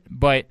do it,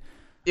 but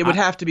it would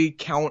have to be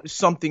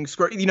something.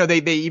 They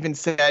even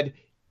said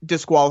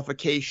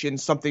disqualification,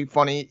 something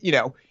funny.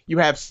 You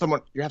have someone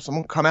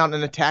come out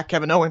and attack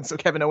Kevin Owens, so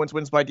Kevin Owens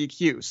wins by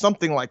DQ,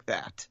 something like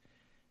that.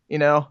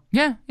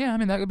 Yeah. I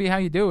mean, that would be how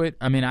you do it.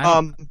 I mean,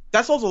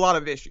 that solves a lot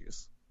of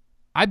issues.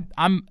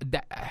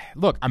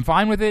 Look, I'm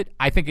fine with it.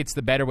 I think it's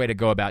the better way to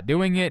go about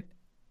doing it.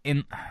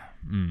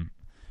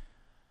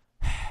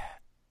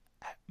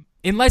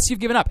 Unless you've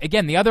given up.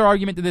 Again, the other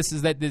argument to this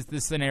is that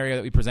this scenario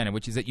that we presented,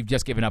 which is that you've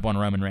just given up on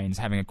Roman Reigns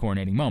having a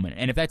coronating moment.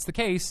 And if that's the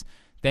case,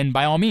 then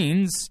by all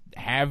means,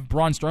 have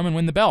Braun Strowman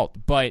win the belt.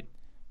 But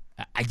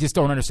I just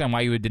don't understand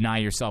why you would deny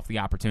yourself the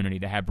opportunity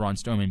to have Braun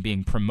Strowman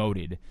being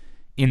promoted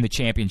in the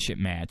championship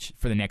match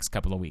for the next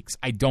couple of weeks.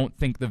 I don't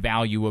think the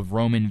value of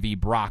Roman v.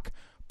 Brock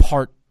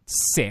Part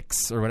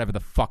 6 or whatever the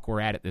fuck we're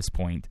at this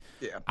point.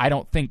 Yeah. I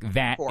don't think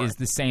that is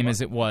the same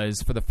as it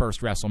was for the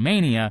first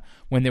WrestleMania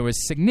when there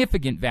was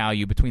significant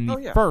value between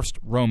the first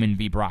Roman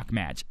v. Brock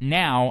match.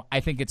 Now, I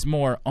think it's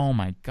more, oh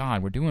my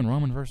God, we're doing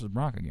Roman versus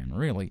Brock again,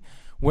 really?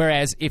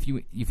 Whereas if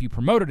you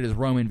promoted it as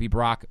Roman v.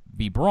 Brock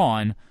v.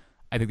 Braun,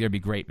 I think there'd be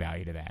great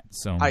value to that.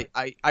 So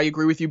I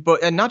agree with you,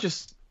 and not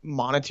just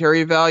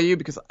monetary value,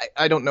 because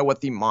I don't know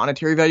what the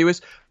monetary value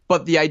is,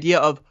 but the idea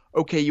of,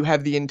 okay, you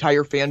have the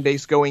entire fan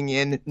base going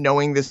in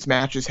knowing this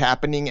match is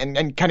happening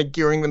and kind of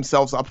gearing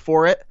themselves up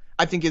for it,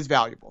 I think is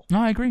valuable. No,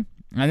 I agree.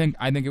 I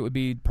think it would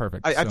be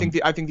perfect. I think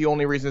the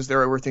only reason is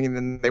they're overthinking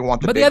and they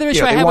want the But big, the other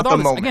issue I have with all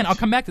this, again, I'll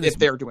come back to this. If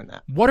they're doing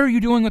that. What are you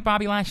doing with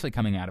Bobby Lashley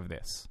coming out of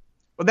this?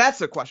 Well, that's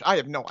the question. I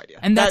have no idea.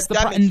 And that's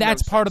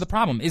part of the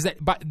problem is that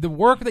the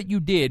work that you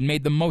did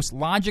made the most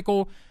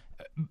logical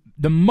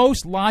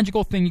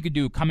thing you could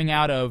do coming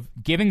out of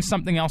giving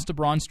something else to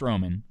Braun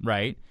Strowman,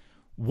 right,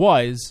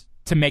 was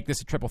to make this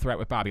a triple threat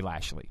with Bobby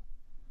Lashley.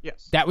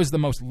 Yes. That was the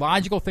most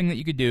logical thing that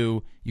you could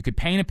do. You could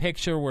paint a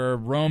picture where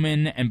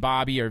Roman and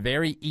Bobby are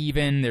very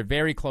even. They're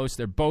very close.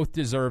 They're both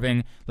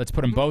deserving. Let's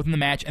put them both in the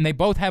match. And they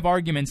both have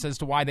arguments as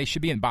to why they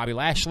should be in. Bobby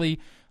Lashley,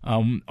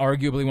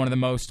 arguably one of the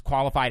most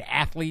qualified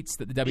athletes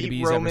that the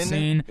WWE's ever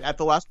seen. At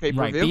the last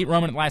pay-per-view. Right, beat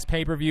Roman at the last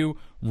pay-per-view.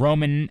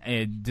 Roman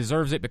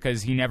deserves it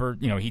because he never,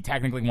 he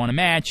technically won a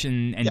match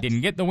and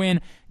didn't get the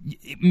win.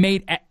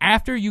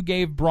 After you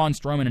gave Braun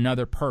Strowman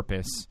another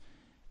purpose,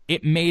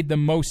 it made the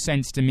most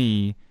sense to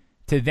me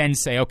to then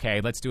say, okay,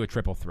 let's do a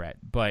triple threat.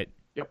 But,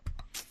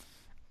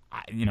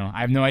 I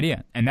have no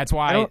idea. And that's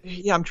why...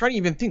 I'm trying to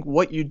even think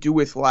what you do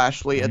with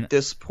Lashley at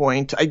this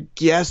point. I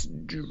guess...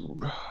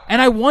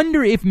 And I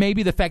wonder if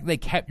maybe the fact they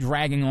kept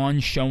dragging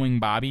on showing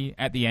Bobby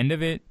at the end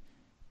of it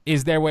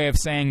is their way of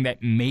saying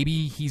that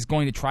maybe he's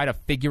going to try to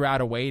figure out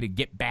a way to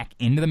get back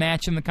into the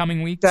match in the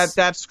coming weeks.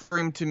 That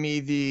screamed to me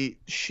the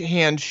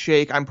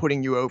handshake, I'm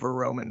putting you over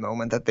Roman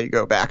moment that they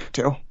go back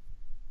to.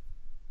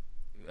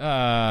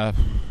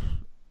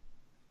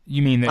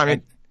 You mean that?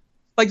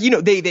 I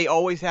mean, they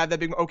always have that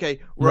big. Okay,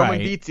 Roman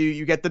beats you,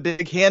 you get the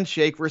big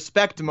handshake,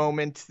 respect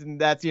moment, and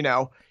that's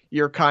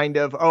you're kind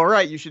of all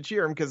right. You should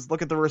cheer him because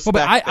look at the respect.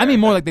 Well, but I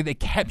mean more like they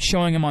kept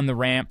showing him on the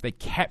ramp. They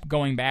kept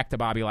going back to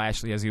Bobby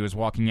Lashley as he was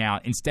walking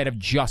out instead of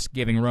just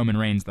giving Roman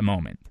Reigns the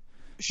moment.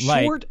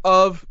 Short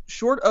of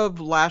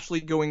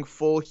Lashley going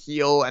full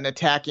heel and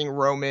attacking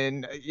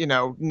Roman,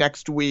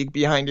 next week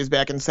behind his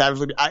back and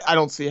savagely, I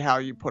don't see how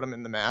you put him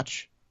in the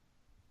match.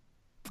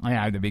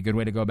 Yeah, that'd be a good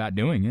way to go about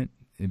doing it.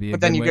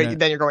 But then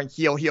you're going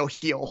heel, heel,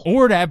 heel.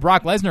 Or to have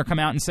Brock Lesnar come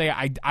out and say,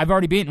 I've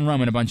already beaten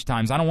Roman a bunch of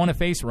times. I don't want to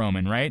face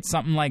Roman, right?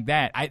 Something like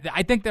that.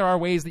 I think there are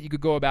ways that you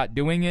could go about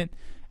doing it.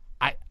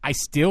 I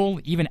still,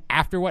 even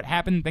after what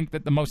happened, think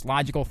that the most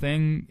logical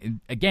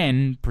thing,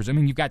 again,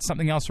 presuming you've got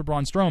something else for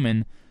Braun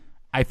Strowman,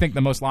 I think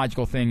the most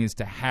logical thing is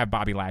to have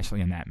Bobby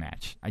Lashley in that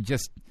match.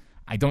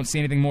 I don't see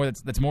anything more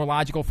that's more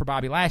logical for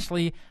Bobby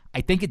Lashley.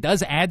 I think it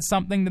does add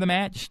something to the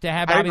match to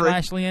have Bobby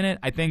Lashley in it.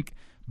 I think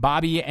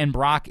Bobby and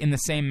Brock in the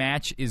same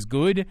match is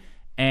good,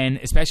 And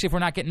especially if we're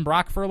not getting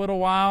Brock for a little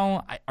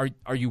while,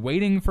 are you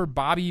waiting for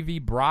Bobby v.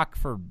 Brock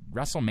for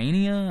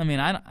WrestleMania? I mean,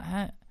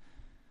 I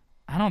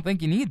don't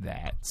think you need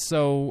that.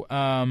 So,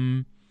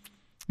 that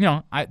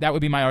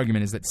would be my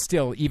argument, is that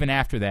still, even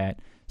after that,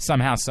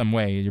 somehow, some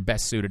way, you're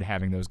best suited to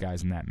having those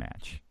guys in that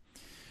match.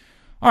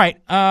 All right,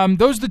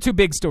 those are the two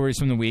big stories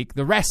from the week.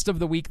 The rest of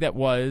the week that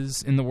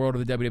was in the world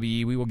of the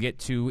WWE, we will get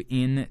to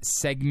in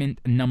segment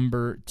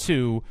number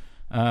 2.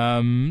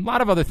 A lot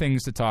of other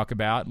things to talk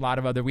about.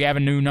 We have a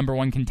new number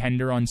 1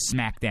 contender on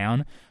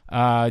SmackDown.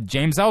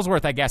 James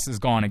Ellsworth, I guess, is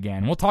gone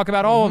again. We'll talk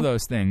about all of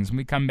those things when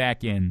we come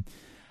back in.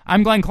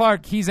 I'm Glenn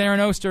Clark. He's Aaron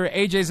Oster.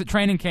 AJ's at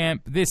training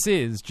camp. This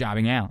is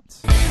Jobbing Out.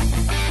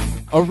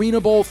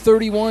 Arena Bowl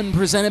 31,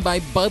 presented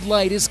by Bud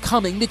Light, is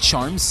coming to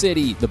Charm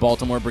City. The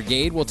Baltimore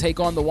Brigade will take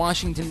on the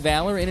Washington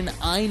Valor in an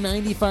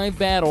I-95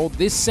 battle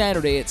this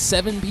Saturday at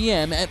 7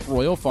 p.m. at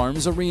Royal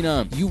Farms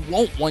Arena. You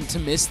won't want to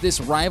miss this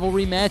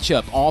rivalry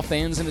matchup. All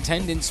fans in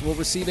attendance will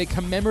receive a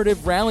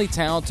commemorative rally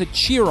towel to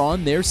cheer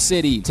on their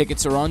city.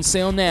 Tickets are on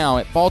sale now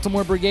at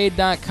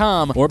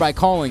BaltimoreBrigade.com or by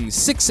calling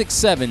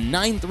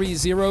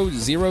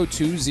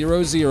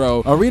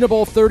 667-930-0200. Arena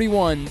Bowl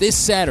 31 this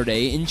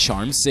Saturday in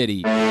Charm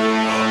City.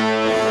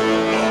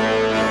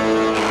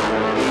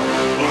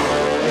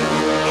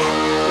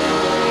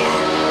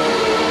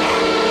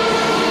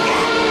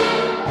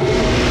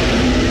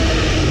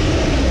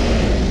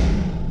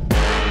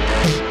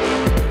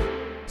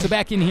 So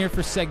back in here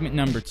for segment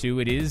number 2.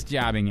 It is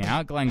Jobbing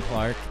Out. Glenn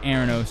Clark,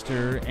 Aaron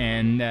Oster,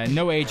 and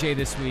no AJ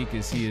this week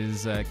as he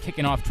is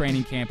kicking off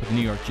training camp with the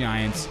New York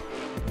Giants.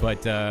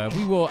 But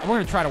we're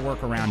going to try to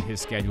work around his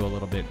schedule a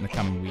little bit in the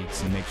coming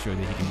weeks and make sure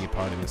that he can be a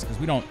part of this, because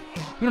we don't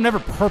ever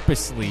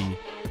purposely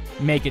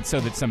make it so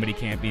that somebody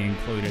can't be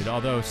included.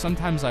 Although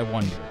sometimes I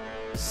wonder.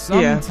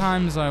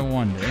 I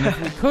wonder. And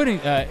if we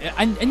couldn't,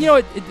 and you know,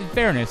 in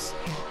fairness,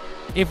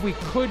 if we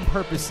could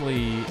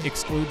purposely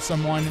exclude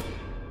someone,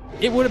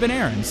 it would have been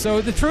Aaron.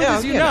 So the truth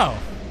is, know.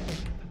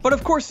 But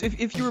of course,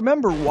 if you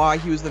remember why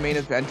he was the main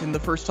event in the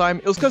first time,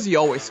 it was because he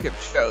always skipped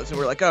shows, and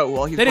we're like, oh,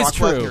 well, he's Brock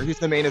Lesnar, he's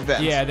the main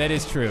event. Yeah, that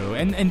is true.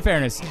 And in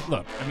fairness,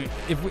 look, I mean,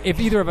 if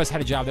either of us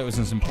had a job that was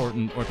as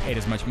important or paid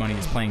as much money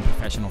as playing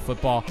professional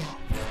football,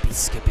 we'd be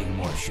skipping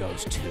more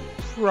shows too.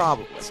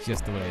 Probably. It's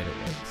just the way it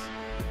works.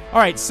 All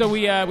right, so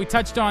we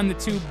touched on the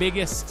two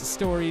biggest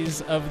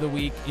stories of the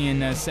week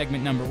in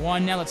segment number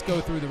 1. Now let's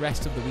go through the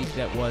rest of the week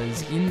that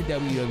was in the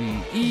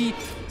WWE,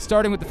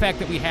 starting with the fact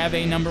that we have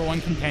a number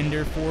 1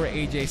 contender for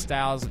AJ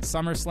Styles at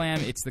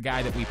SummerSlam. It's the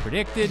guy that we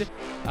predicted.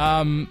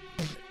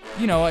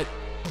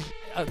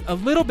 A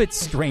little bit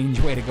strange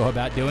way to go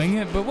about doing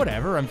it, but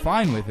whatever, I'm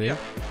fine with it.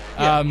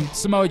 Yeah.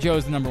 Samoa Joe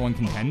is the number 1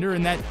 contender,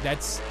 and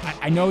that's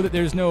I know that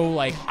there's no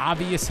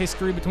obvious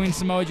history between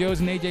Samoa Joe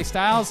and AJ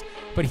Styles,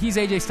 but he's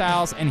AJ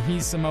Styles and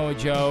he's Samoa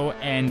Joe,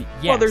 and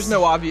yes, well, there's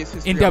no obvious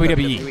history in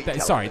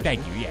WWE. Sorry,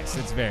 thank you. Yes,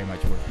 it's very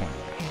much worth pointing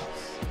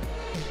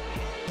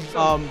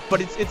out. But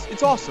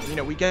it's awesome. You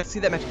know, we get to see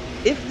that match.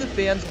 If the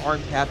fans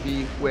aren't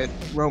happy with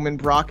Roman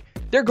Brock,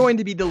 they're going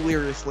to be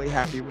deliriously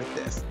happy with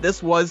this.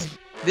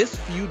 This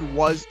feud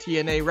was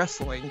TNA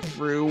wrestling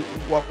through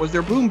what was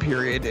their boom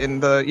period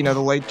in the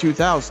late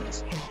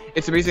 2000s.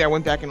 It's amazing. I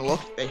went back and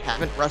looked. They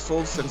haven't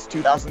wrestled since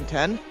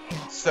 2010.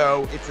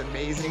 So it's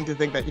amazing to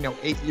think that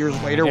 8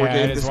 years later we're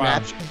getting this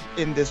match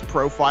in this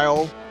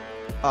profile.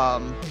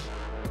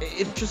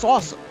 It's just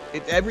awesome.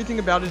 Everything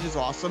about it is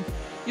awesome.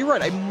 You're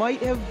right. I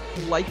might have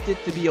liked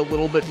it to be a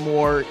little bit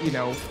more,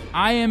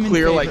 I am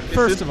clear. In favor.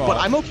 First of all, but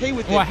I'm okay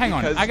with it. Well, hang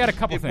on. I got a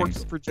couple things. It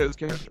works for Joe's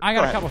character. I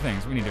got a couple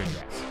things we need to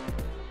address.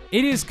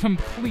 It is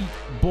complete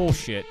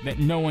bullshit that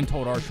no one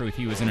told R-Truth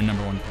he was in a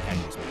number 1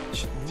 contenders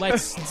match.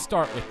 Let's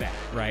start with that,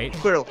 right?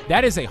 Clearly.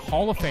 That is a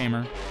Hall of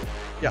Famer.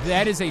 Yes.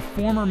 That is a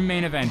former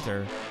main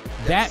eventer.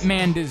 Yes. That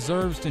man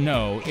deserves to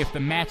know if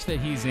the match that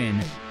he's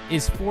in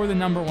is for the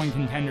number 1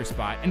 contender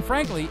spot. And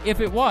frankly,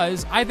 if it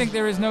was, I think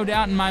there is no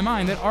doubt in my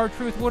mind that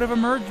R-Truth would have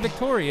emerged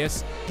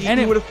victorious. He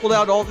would have pulled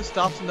out all the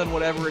stops and done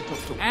whatever it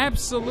took to win.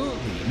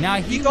 Absolutely.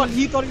 Now he thought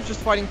he was just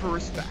fighting for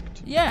respect.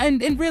 Yeah,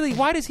 and really,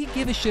 why does he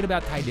give a shit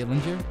about Ty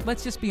Dillinger?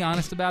 Let's just be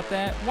honest about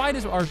that. Why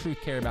does R-Truth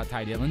care about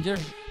Ty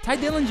Dillinger? Ty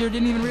Dillinger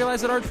didn't even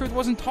realize that R-Truth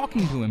wasn't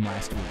talking to him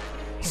last week.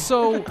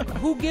 So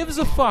who gives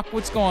a fuck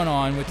what's going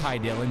on with Ty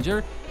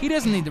Dillinger? He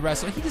doesn't need to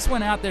wrestle. He just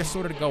went out there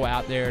sort of to go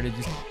out there to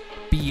just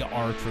be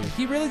R-Truth.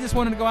 He really just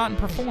wanted to go out and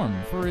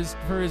perform for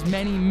his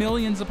many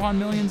millions upon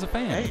millions of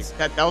fans.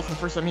 Hey, that was the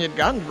first time he had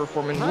gotten to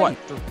perform in, what,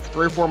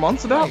 3 or 4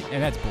 months ago? Right.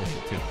 And that's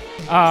bullshit, too.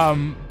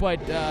 But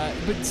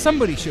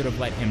somebody should have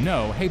let him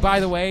know, hey, by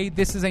the way,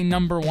 this is a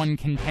number 1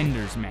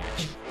 contenders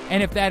match.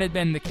 And if that had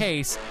been the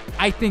case,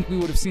 I think we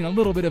would have seen a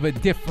little bit of a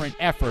different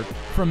effort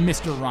from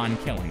Mr. Ron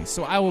Killings.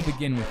 So I will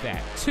begin with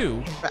that.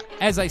 2,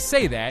 as I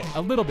say that,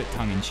 a little bit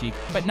tongue-in-cheek,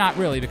 but not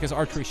really, because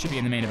R-Truth should be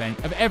in the main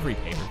event of every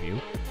pay-per-view.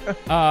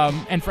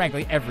 And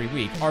frankly, every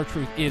week.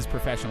 R-Truth is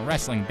professional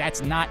wrestling.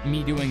 That's not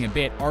me doing a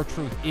bit.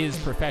 R-Truth is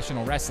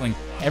professional wrestling.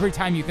 Every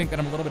time you think that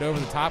I'm a little bit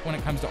over the top when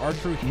it comes to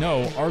R-Truth,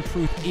 no,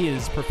 R-Truth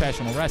is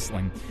professional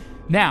wrestling.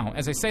 Now,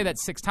 as I say that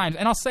 6 times,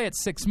 and I'll say it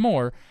 6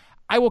 more,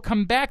 I will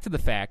come back to the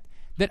fact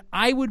that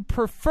I would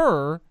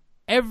prefer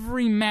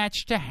every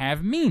match to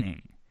have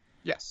meaning.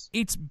 Yes.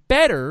 It's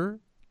better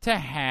to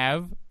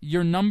have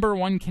your number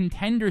one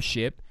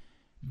contendership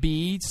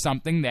be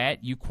something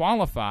that you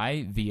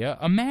qualify via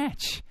a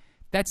match.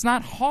 That's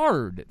not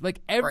hard.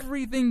 Like,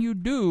 everything you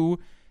do,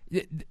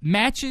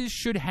 matches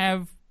should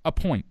have a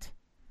point.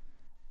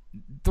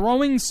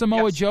 Throwing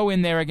Samoa Joe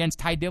in there against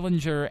Ty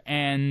Dillinger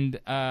and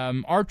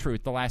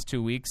R-Truth the last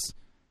 2 weeks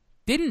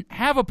didn't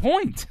have a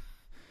point.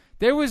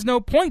 There was no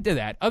point to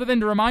that, other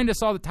than to remind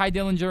us all that Ty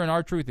Dillinger and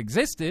R-Truth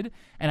existed,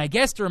 and I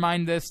guess to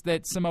remind us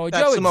that Samoa Joe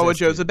existed. Samoa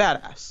Joe's a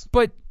badass.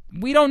 But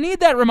we don't need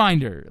that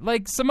reminder.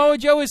 Like, Samoa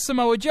Joe is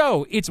Samoa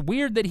Joe. It's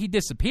weird that he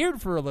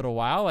disappeared for a little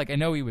while. Like, I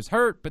know he was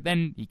hurt, but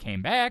then he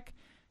came back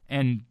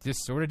and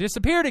just sort of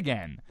disappeared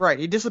again. Right,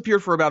 he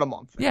disappeared for about a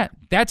month. Yeah,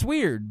 that's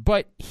weird,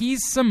 but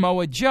he's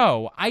Samoa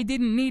Joe. I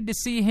didn't need to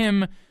see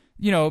him,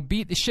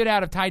 beat the shit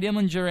out of Ty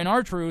Dillinger and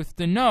R-Truth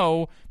to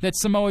know that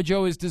Samoa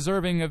Joe is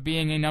deserving of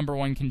being a number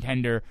one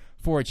contender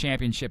for a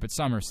championship at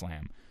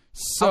SummerSlam.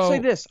 So, I'll say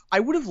this. I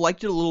would have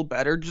liked it a little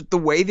better, just the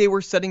way they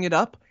were setting it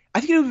up. I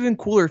think it would have been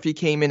cooler if he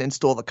came in and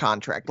stole the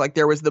contract. Like,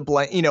 there was the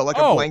blank, a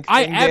blank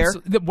thing there.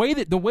 The way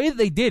that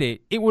they did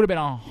it, it would have been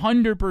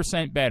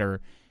 100%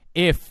 better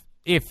if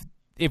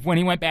when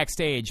he went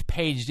backstage,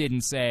 Paige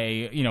didn't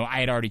say, I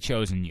had already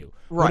chosen you.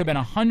 Right. Would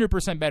have been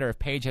 100% better if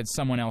Paige had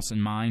someone else in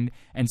mind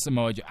and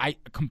Samoa Joe. I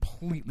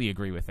completely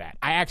agree with that.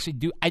 I actually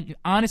do.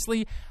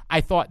 Honestly,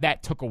 I thought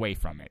that took away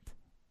from it.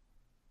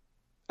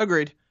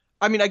 Agreed.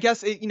 I mean, I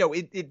guess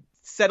it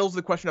settles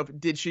the question of,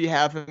 did she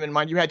have him in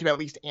mind? You had to at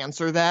least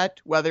answer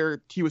that,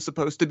 whether he was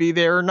supposed to be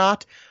there or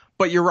not.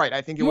 But you're right.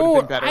 I think it would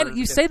have been better.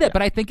 You say that,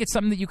 but I think it's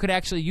something that you could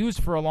actually use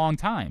for a long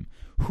time.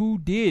 Who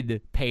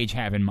did Paige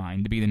have in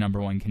mind to be the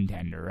number one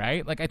contender,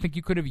 right? Like, I think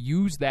you could have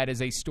used that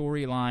as a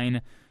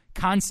storyline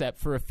concept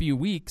for a few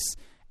weeks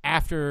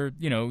after,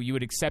 you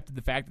had accepted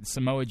the fact that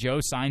Samoa Joe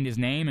signed his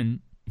name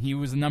and he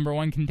was the number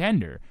one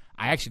contender.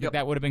 I actually think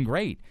that would have been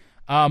great.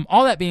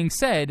 All that being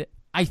said,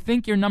 I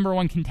think your number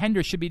one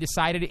contender should be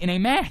decided in a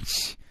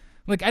match.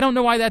 Like, I don't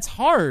know why that's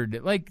hard.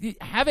 Like,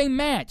 have a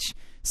match.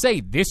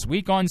 Say, this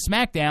week on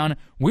SmackDown,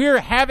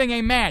 we're having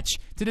a match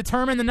to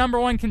determine the number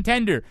one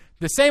contender.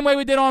 The same way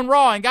we did on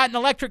Raw and got an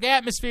electric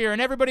atmosphere and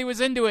everybody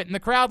was into it and the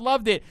crowd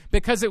loved it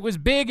because it was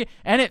big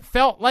and it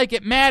felt like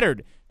it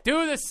mattered.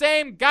 Do the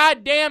same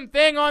goddamn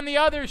thing on the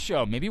other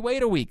show. Maybe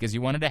wait a week because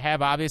you wanted to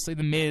have, obviously,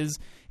 The Miz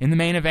in the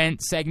main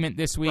event segment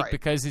this week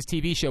because his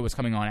TV show was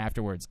coming on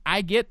afterwards.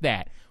 I get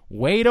that.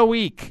 Wait a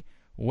week.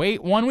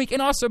 Wait 1 week,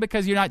 and also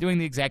because you're not doing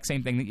the exact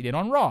same thing that you did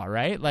on Raw,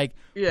 right? Like,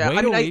 yeah,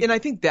 I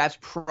think that's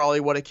probably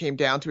what it came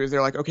down to. Is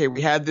they're like, okay, we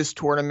had this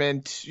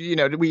tournament,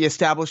 we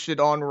established it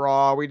on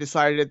Raw, we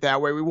decided it that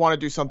way. We want to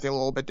do something a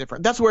little bit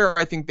different. That's where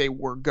I think they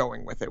were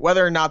going with it.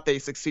 Whether or not they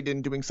succeeded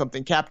in doing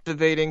something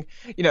captivating,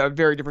 a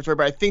very different story.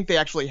 But I think they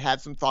actually had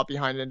some thought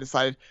behind it and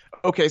decided,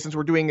 okay, since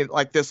we're doing it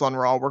like this on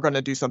Raw, we're going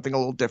to do something a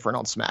little different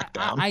on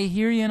SmackDown. I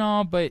hear you and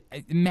all, but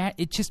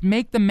it just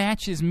make the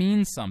matches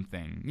mean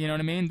something. You know what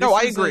I mean?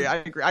 I agree.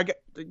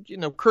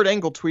 Kurt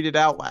Angle tweeted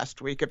out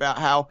last week about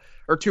how,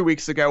 or 2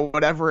 weeks ago,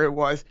 whatever it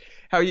was,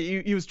 how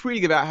he was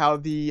tweeting about how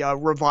the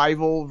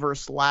Revival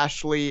versus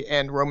Lashley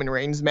and Roman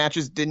Reigns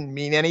matches didn't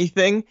mean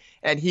anything,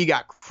 and he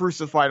got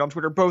crucified on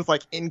Twitter, both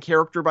like in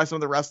character by some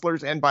of the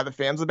wrestlers and by the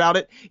fans about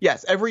it.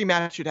 Yes, every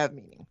match should have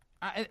meaning.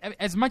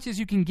 As much as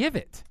you can give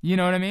it. You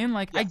know what I mean?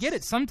 Like, yes. I get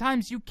it.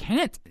 Sometimes you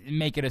can't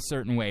make it a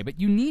certain way, but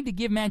you need to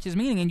give matches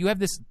meaning, and you have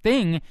this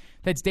thing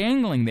that's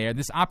dangling there,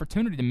 this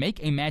opportunity to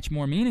make a match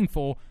more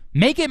meaningful.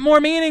 Make it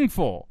more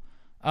meaningful.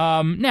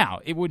 Now,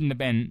 it wouldn't have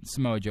been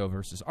Samoa Joe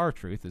versus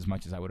R-Truth as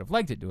much as I would have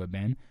liked it to have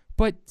been,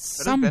 but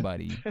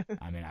somebody,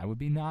 I would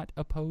be not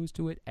opposed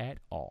to it at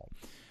all.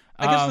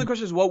 I guess the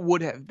question is, what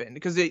would have been?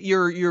 Because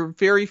you're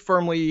very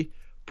firmly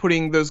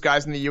putting those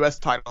guys in the U.S.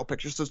 title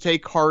picture. So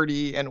take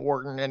Hardy and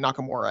Orton and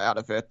Nakamura out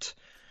of it.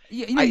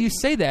 You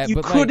say that, you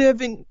but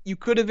you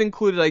could have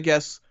included, I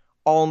guess,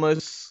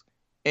 Almas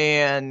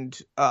and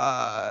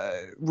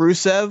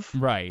Rusev,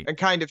 right? And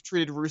kind of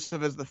treated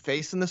Rusev as the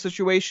face in the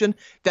situation.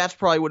 That's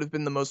probably would have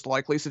been the most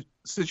likely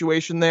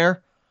situation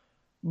there.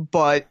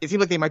 But it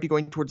seems like they might be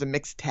going towards a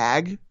mixed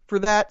tag for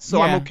that.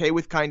 So I'm okay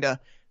with kind of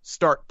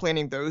start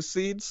planting those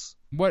seeds.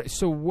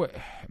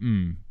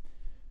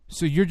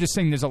 So you're just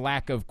saying there's a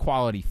lack of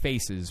quality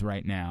faces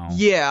right now?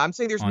 Yeah, I'm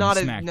saying there's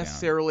not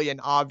necessarily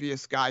an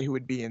obvious guy who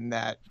would be in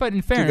that. But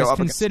in fairness,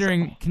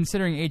 considering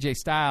AJ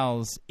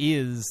Styles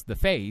is the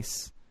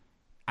face,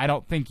 I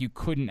don't think you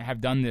couldn't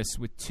have done this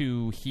with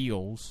two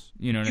heels.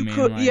 You know what I mean?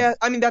 Could, yeah,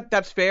 I mean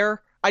that's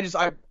fair.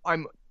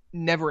 I'm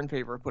never in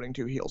favor of putting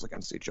two heels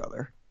against each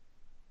other.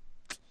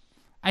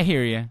 I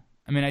hear you.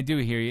 I mean, I do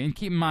hear you. And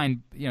keep in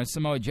mind,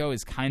 Samoa Joe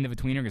is kind of a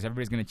tweener because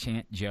everybody's going to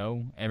chant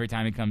Joe every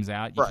time he comes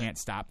out. You can't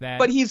stop that.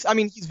 But he's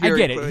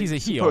very I get it. He's a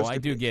heel. I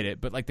do get it.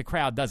 But, the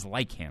crowd does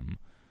like him.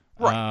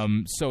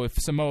 Right. So if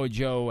Samoa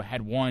Joe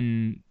had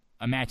won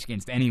a match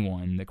against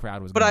anyone, the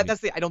crowd was But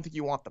that's I don't think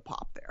you want the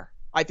pop there.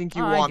 I think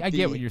you want. I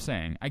get what you're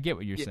saying.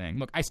 Saying.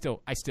 Look, I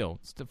still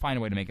find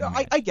a way to make it.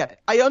 I get it.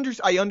 I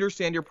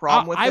understand your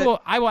problem with it.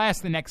 I will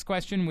ask the next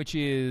question, which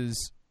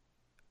is,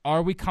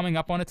 are we coming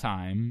up on a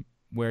time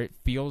where it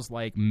feels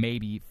like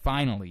maybe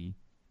finally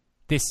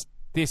this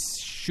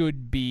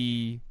should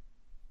be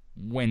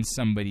when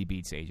somebody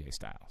beats AJ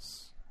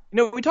Styles?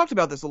 We talked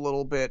about this a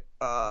little bit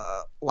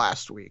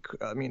last week.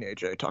 Me and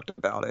AJ talked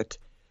about it,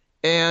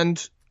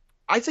 and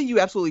I say you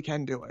absolutely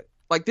can do it.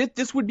 Like,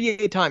 this would be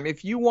a time,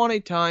 if you want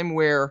a time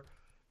where,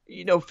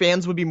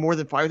 fans would be more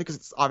than fine with it, because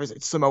it's obviously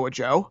it's Samoa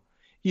Joe.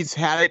 He's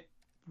had it,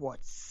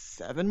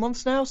 7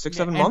 months now?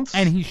 7 months?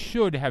 And he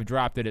should have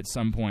dropped it at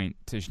some point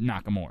to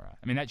Nakamura.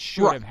 I mean, that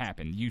should have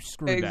happened. You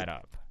screwed that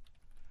up.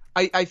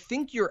 I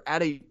think you're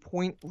at a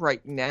point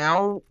right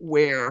now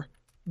where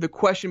the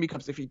question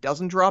becomes, if he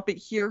doesn't drop it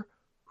here,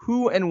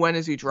 who and when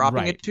is he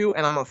dropping it to?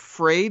 And I'm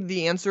afraid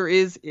the answer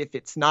is, if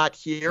it's not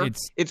here,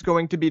 it's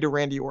going to be to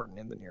Randy Orton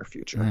in the near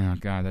future. Oh,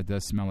 God, that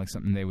does smell like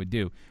something they would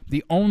do.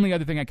 The only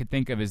other thing I could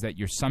think of is that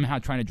you're somehow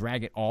trying to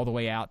drag it all the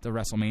way out to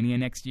WrestleMania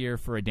next year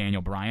for a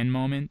Daniel Bryan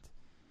moment.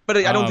 But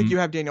I don't think you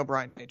have Daniel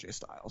Bryan and AJ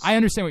Styles. I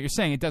understand what you're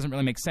saying. It doesn't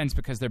really make sense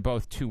because they're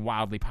both two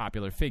wildly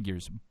popular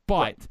figures.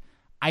 But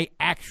I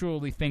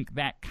actually think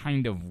that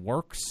kind of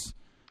works.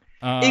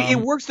 It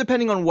works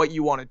depending on what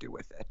you want to do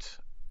with it.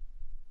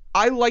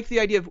 I like the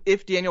idea of,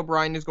 if Daniel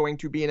Bryan is going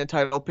to be in a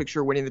title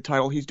picture winning the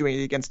title, he's doing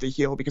it against a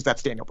heel because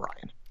that's Daniel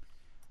Bryan.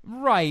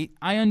 Right,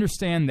 I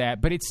understand that,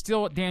 but it's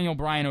still Daniel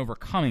Bryan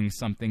overcoming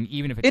something,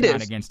 even if it's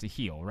not against a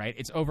heel, right?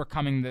 It's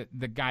overcoming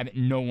the guy that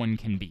no one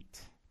can beat.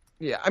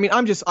 Yeah, I mean,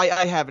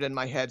 I have it in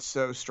my head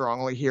so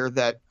strongly here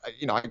that,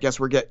 I guess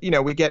we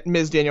get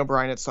Miz Daniel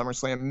Bryan at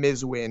SummerSlam,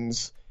 Miz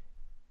wins,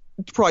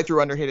 probably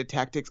through underhanded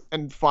tactics,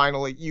 and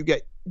finally you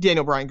get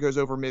Daniel Bryan goes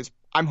over Miz.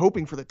 I'm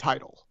hoping for the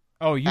title.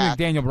 Oh, you think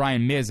Daniel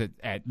Bryan Miz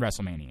at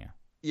WrestleMania?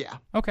 Yeah.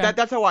 Okay.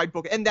 That's how I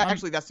book it. And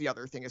that's the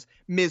other thing is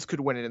Miz could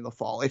win it in the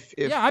fall if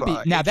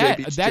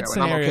that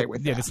scenario, I'm okay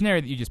with that. The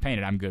scenario that you just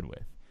painted, I'm good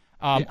with.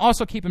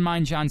 Also, keep in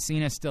mind John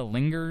Cena still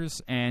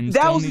lingers, and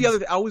that was the other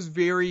thing. I was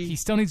very. He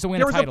still needs to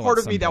win a title. There was a part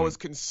of me that was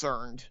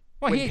concerned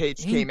when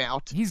Paige came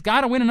out. He's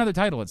got to win another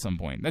title at some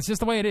point. That's just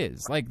the way it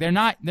is. Like they're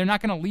not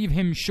going to leave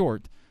him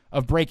short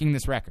of breaking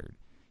this record.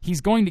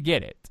 He's going to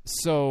get it.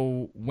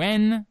 So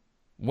when,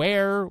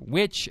 where,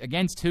 which,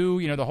 against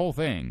who, the whole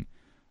thing.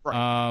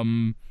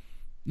 Right.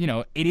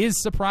 It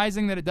is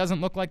surprising that it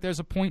doesn't look like there's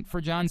a point for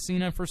John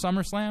Cena for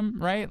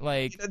SummerSlam, right?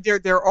 Like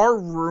there are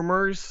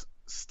rumors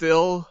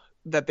still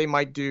that they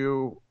might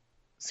do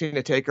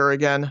Cena Taker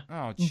again.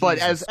 Oh, Jesus but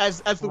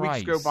as the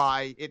weeks Christ. go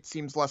by, it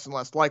seems less and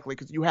less likely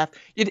because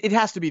it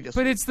has to be this.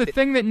 But week. It's the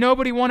thing that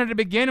nobody wanted to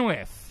begin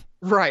with.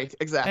 Right,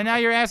 exactly. And now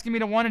you're asking me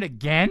to want it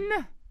again?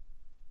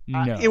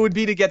 No. It would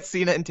be to get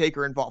Cena and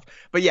Taker involved.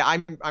 But yeah,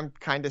 I'm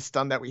kind of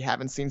stunned that we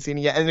haven't seen Cena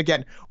yet. And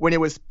again, when it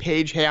was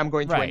Paige, hey, I'm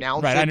going to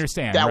announce it. I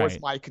understand. That was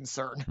my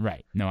concern.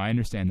 Right. No, I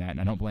understand that, and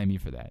I don't blame you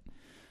for that.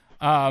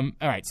 All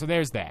right, so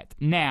there's that.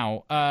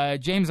 Now,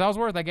 James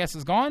Ellsworth, I guess,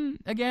 is gone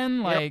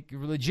again,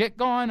 legit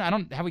gone.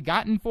 Have we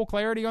gotten full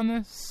clarity on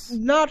this?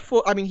 Not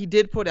full. I mean, he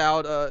did put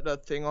out a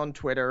thing on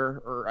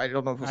Twitter, or I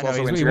don't know if it was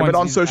also Instagram, but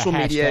on social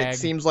media, it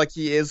seems like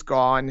he is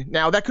gone.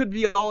 Now, that could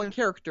be all in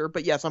character,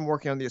 but yes, I'm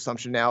working on the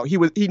assumption now.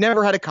 He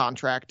never had a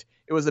contract.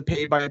 It was a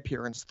paid by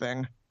appearance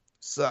thing.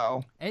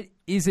 So,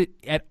 is it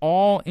at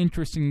all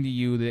interesting to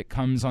you that it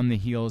comes on the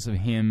heels of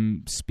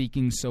him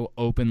speaking so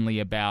openly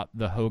about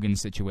the Hogan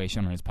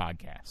situation on his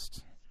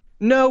podcast?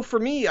 No, for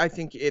me, I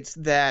think it's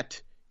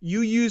that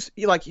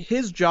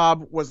his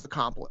job was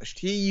accomplished.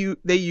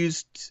 They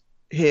used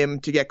him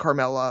to get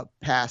Carmella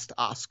past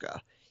Asuka.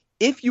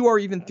 If you are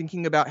even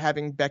thinking about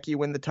having Becky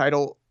win the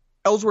title,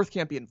 Ellsworth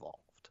can't be involved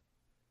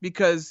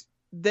because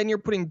then you're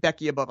putting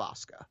Becky above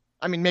Asuka.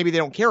 I mean, maybe they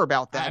don't care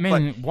about that. I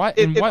mean, what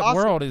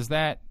world is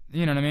that?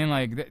 You know what I mean?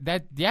 Like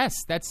that.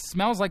 Yes, that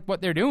smells like what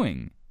they're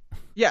doing.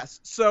 Yes.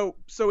 So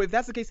if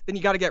that's the case, then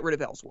you got to get rid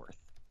of Ellsworth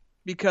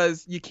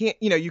because you can't.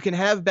 You can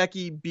have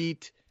Becky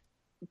beat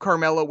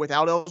Carmella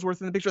without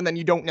Ellsworth in the picture, and then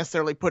you don't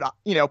necessarily put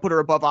her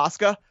above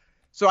Asuka.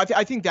 So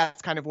I think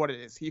that's kind of what it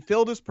is. He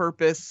filled his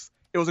purpose.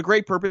 It was a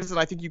great purpose, and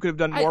I think you could have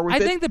done more with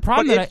it. I think the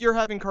problem if you're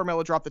having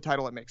Carmella drop the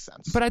title, it makes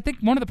sense. But I think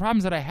one of the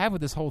problems that I have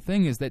with this whole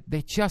thing is that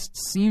they just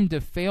seem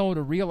to fail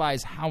to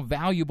realize how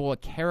valuable a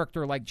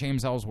character like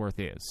James Ellsworth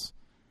is.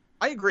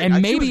 I agree.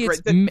 And maybe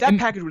that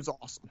package was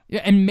awesome. Yeah,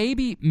 and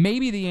maybe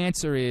the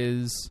answer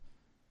is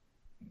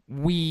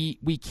we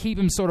keep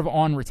him sort of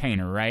on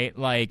retainer, right?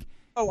 Like,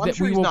 I'm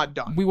sure he's not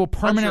done. We will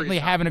permanently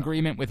have an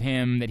agreement with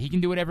him that he can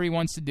do whatever he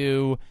wants to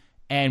do,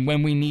 and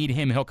when we need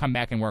him, he'll come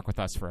back and work with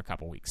us for a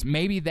couple weeks.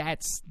 Maybe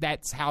that's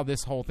how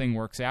this whole thing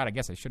works out. I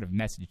guess I should have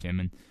messaged him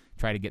and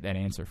tried to get that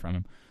answer from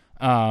him.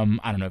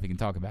 I don't know if he can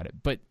talk about it,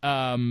 but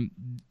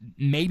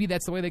maybe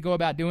that's the way they go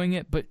about doing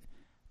it. But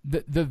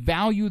the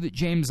value that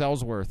James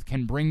Ellsworth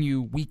can bring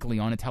you weekly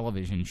on a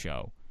television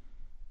show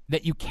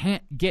that you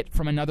can't get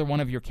from another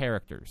one of your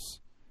characters.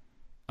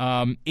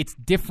 It's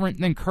different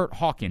than Kurt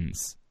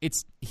Hawkins.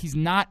 He's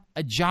not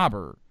a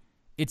jobber.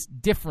 It's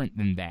different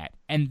than that.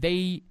 And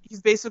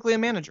he's basically a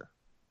manager.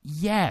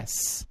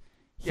 Yes.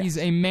 He's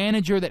a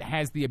manager that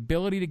has the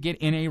ability to get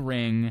in a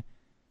ring.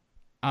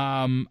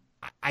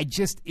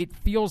 It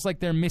feels like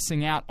they're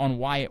missing out on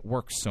why it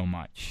works so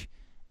much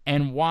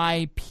and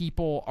why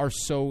people are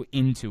so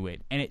into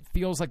it. And it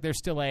feels like they're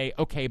still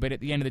okay, but at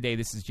the end of the day,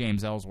 this is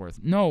James Ellsworth.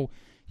 No,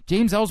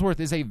 James Ellsworth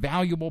is a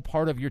valuable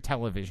part of your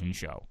television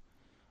show.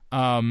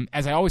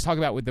 As I always talk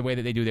about with the way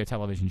that they do their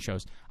television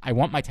shows, I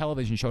want my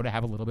television show to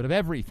have a little bit of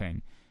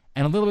everything.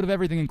 And a little bit of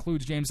everything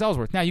includes James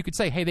Ellsworth. Now, you could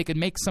say, hey, they could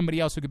make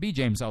somebody else who could be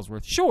James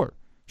Ellsworth.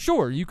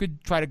 Sure, you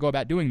could try to go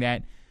about doing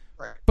that.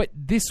 Right. But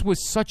this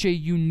was such a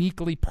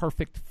uniquely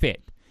perfect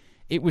fit.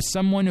 It was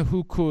someone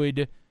who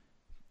could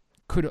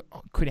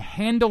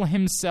handle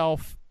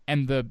himself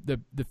and the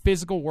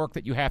physical work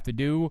that you have to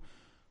do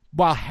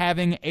while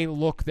having a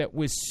look that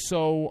was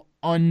so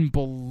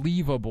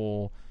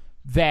unbelievable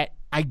that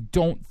I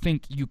don't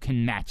think you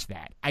can match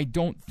that. I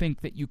don't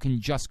think that you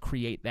can just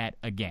create that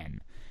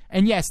again.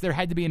 And yes, there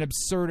had to be an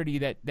absurdity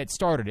that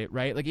started it,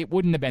 right? Like, it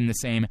wouldn't have been the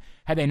same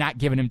had they not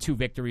given him 2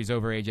 victories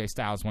over AJ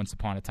Styles once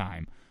upon a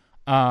time.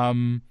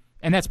 And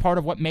that's part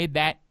of what made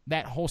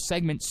that whole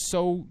segment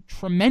so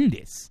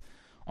tremendous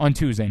on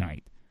Tuesday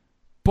night.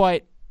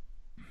 But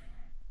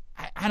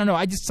I don't know.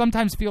 I just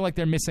sometimes feel like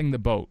they're missing the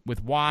boat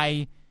with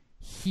why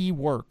he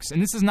works.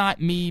 And this is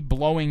not me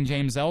blowing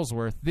James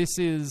Ellsworth. This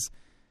is,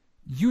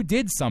 you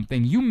did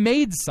something. You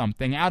made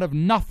something out of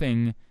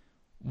nothing.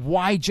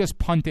 Why just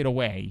punt it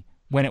away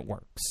when it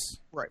works?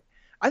 Right.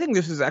 I think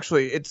this is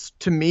actually, it's,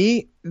 to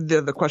me,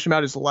 the question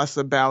about is less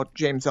about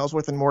James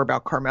Ellsworth and more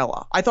about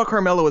Carmella. I thought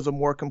Carmella was a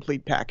more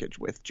complete package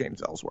with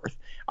James Ellsworth.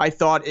 I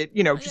thought it,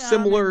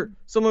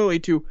 similarly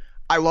to,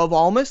 I love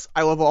Almas.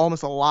 I love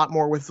Almas a lot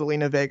more with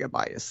Zelina Vega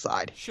by his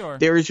side. Sure.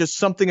 There is just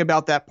something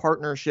about that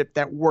partnership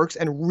that works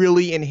and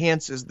really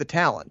enhances the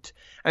talent.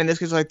 And in this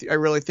case, I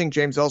really think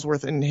James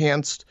Ellsworth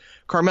enhanced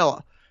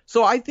Carmella.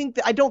 So I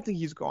don't think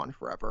he's gone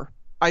forever.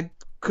 I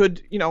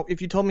could,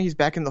 if you told me he's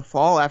back in the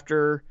fall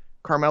after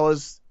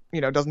Carmella's,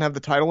 doesn't have the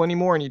title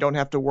anymore and you don't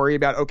have to worry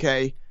about,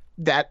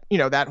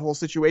 that whole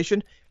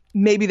situation,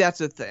 maybe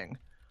that's a thing.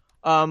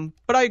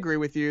 But I agree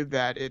with you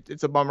that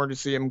it's a bummer to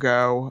see him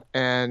go,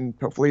 and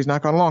hopefully he's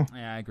not gone long.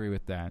 Yeah, I agree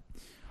with that.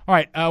 All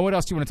right, what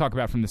else do you want to talk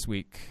about from this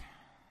week?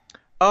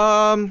 We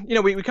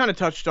kind of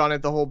touched on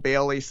it, the whole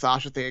Bayley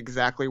Sasha thing,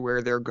 exactly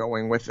where they're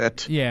going with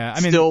it. Yeah, I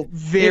mean, still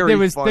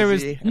very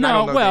fuzzy.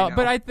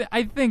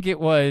 I think it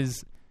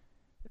was.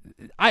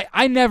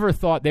 I never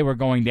thought they were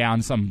going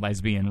down some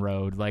lesbian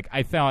road. Like,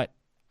 I thought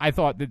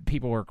that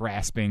people were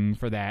grasping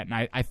for that, and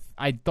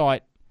I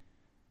thought,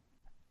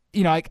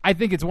 I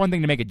think it's one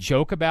thing to make a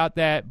joke about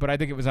that, but I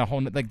think it was a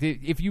whole,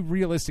 if you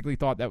realistically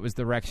thought that was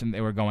the direction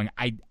they were going,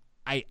 I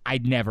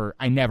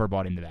never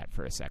bought into that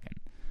for a second.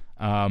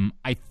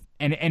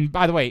 And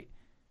by the way,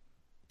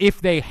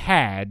 if they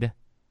had,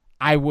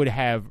 I would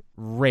have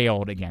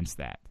railed against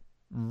that.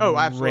 Oh,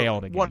 absolutely.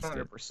 Railed against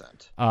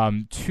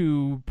 100%.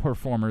 2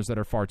 performers that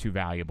are far too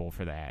valuable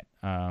for that.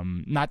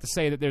 Not to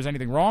say that there's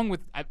anything wrong with.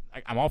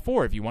 I'm all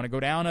for it. If you want to go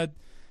down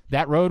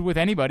that road with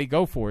anybody,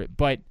 go for it.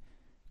 But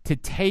to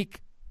take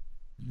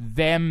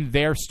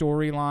their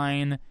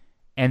storyline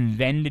and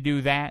then to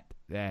do that,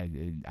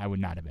 I would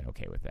not have been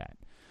okay with that.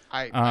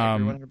 I agree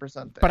 100%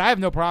 there. But I have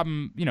no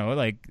problem.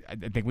 I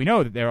think we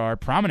know that there are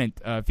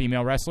prominent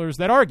female wrestlers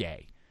that are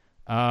gay.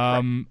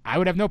 Right. I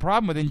would have no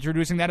problem with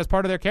introducing that as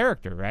part of their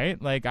character, right?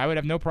 Like, I would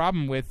have no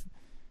problem with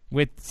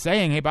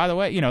saying, hey, by the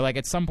way,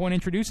 at some point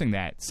introducing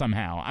that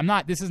somehow.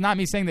 This is not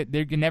me saying that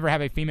they can never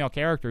have a female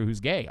character who's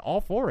gay.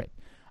 All for it.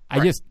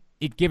 Right.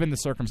 Given the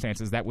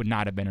circumstances, that would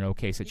not have been an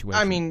okay situation.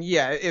 I mean,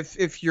 yeah,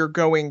 if you're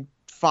going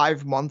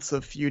 5 months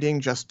of feuding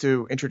just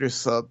to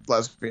introduce a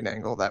lesbian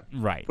angle, that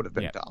would have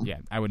been dumb. Yeah,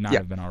 I would not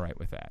have been all right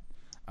with that.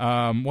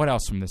 What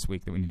else from this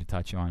week that we need to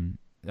touch on?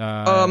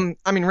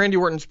 Randy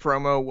Orton's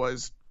promo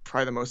was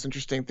probably the most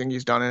interesting thing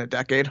he's done in a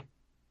decade.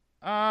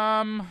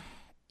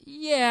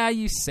 Yeah,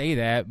 you say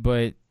that,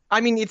 but I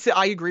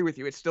agree with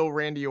you. It's still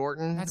Randy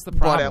Orton. That's the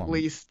problem. But at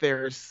least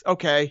there's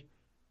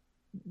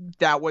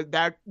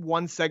that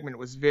one segment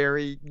was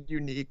very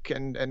unique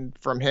and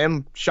from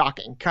him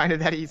shocking, kind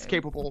of that he's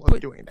capable of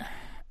doing that.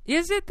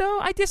 Is it though?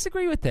 I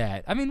disagree with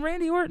that.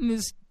 Randy Orton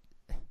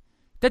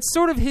that's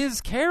sort of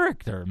his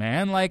character,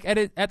 man. Like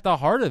at the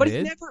heart of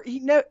it.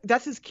 But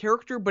that's his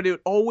character, but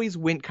it always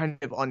went kind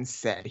of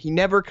unsaid. He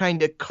never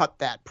kind of cut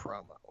that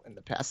promo in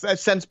the past. That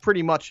sense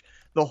pretty much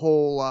the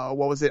whole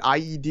what was it,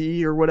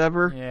 IED or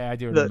whatever? Yeah, I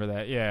do remember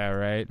that. Yeah,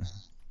 right.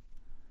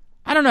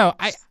 I don't know.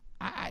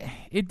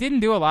 It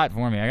didn't do a lot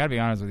for me. I got to be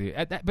honest with you.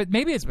 But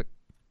maybe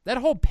that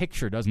whole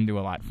picture doesn't do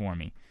a lot for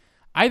me.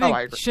 I think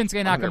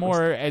Shinsuke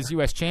Nakamura 100%. As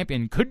U.S.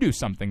 champion could do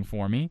something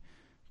for me,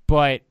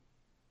 but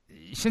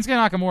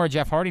Shinsuke Nakamura,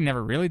 Jeff Hardy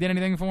never really did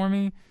anything for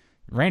me.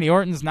 Randy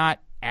Orton's not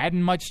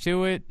adding much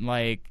to it.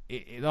 Like,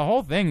 the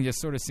whole thing just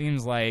sort of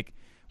seems like,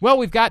 well,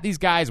 we've got these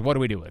guys. What do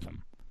we do with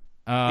them?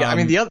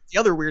 The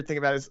other weird thing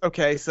about it is,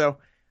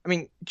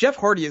 Jeff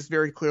Hardy is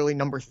very clearly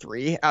number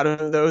 3 out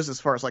of those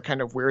as far as like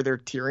kind of where they're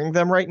tiering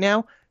them right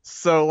now.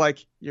 So,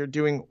 like, you're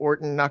doing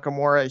Orton,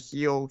 Nakamura,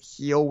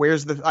 heel.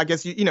 Where's the? I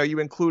guess you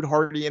include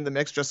Hardy in the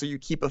mix just so you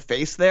keep a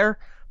face there,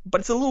 but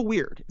it's a little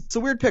weird. It's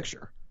a weird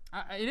picture.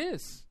 It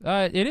is.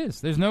 It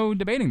is. There's no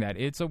debating that.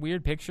 It's a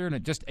weird picture,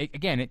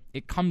 and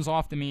it comes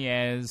off to me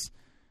as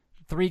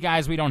three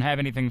guys we don't have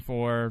anything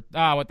for.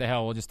 What the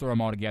hell? We'll just throw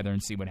them all together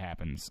and see what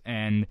happens.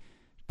 And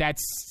that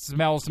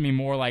smells to me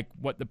more like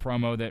what the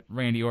promo that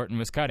Randy Orton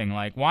was cutting.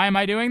 Like, why am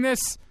I doing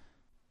this?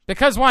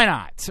 Because why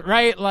not,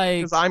 right? Like,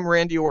 because I'm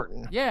Randy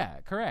Orton. Yeah,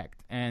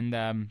 correct. And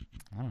I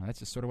don't know. That's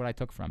just sort of what I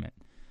took from it.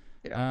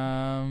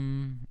 Yeah.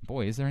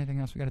 Boy, is there anything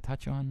else we got to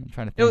touch on? I'm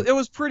trying to think. It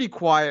was pretty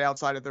quiet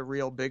outside of the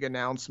real big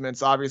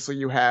announcements. Obviously,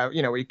 you have,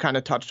 we kind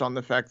of touched on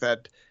the fact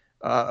that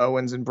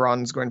Owens and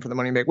Braun's going for the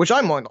Money in the Bank, which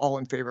I'm all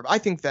in favor of. I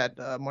think that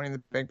Money in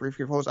the Bank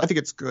briefcase, I think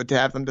it's good to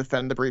have them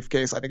defend the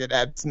briefcase. I think it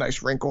adds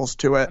nice wrinkles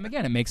to it. And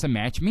again, it makes a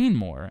match mean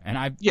more, and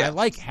I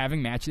like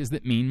having matches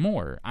that mean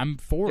more. I'm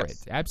for it,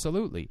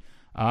 absolutely.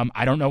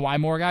 I don't know why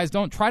more guys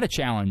don't try to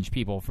challenge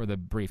people for the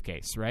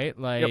briefcase, right?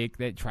 Like,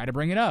 they try to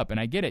bring it up, and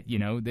I get it.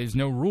 There's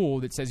no rule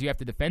that says you have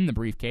to defend the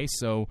briefcase,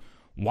 so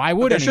why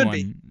would anyone? Should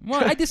be.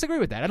 Well, I disagree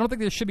with that. I don't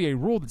think there should be a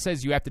rule that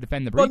says you have to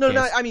defend the briefcase. Well,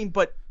 no, I mean,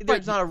 but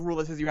there's not a rule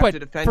that says you have to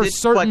defend it.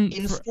 But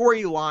in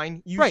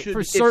storyline, you should.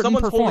 For if certain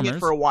someone's performers, holding it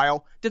for a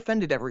while,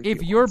 defend it every.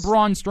 If you're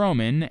Braun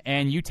Strowman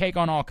and you take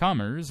on all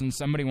comers, and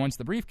somebody wants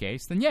the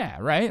briefcase, then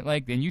right,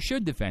 like then you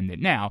should defend it.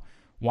 Now,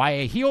 why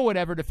a heel would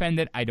ever defend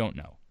it, I don't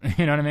know.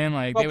 You know what I mean?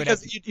 Like, well,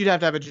 because you'd have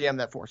to have a GM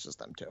that forces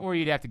them to, or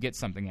you'd have to get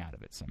something out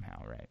of it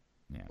somehow, right?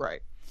 Yeah.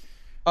 Right.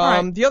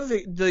 The other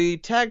thing, the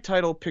tag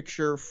title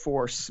picture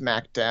for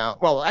SmackDown.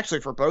 Well,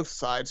 actually, for both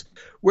sides,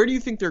 where do you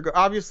think they're?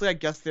 Obviously, I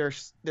guess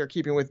they're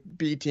keeping with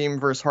B Team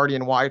versus Hardy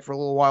and Wyatt for a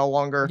little while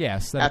longer.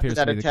 Yes, that appears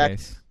to be the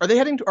case. Are they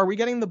heading? Are we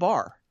getting the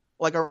Bar?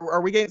 Like,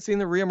 are we seeing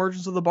the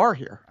reemergence of the Bar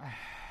here?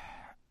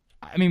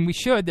 I mean, we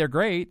should. They're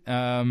great,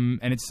 and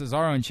it's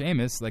Cesaro and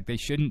Sheamus. Like, they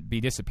shouldn't be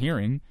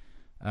disappearing.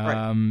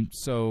 Right.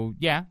 So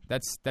yeah,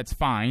 that's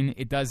fine.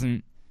 It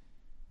doesn't.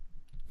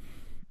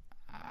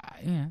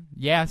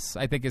 Yes,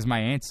 I think is my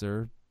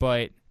answer,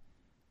 but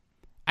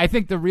I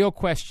think the real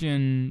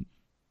question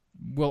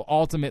will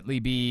ultimately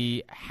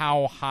be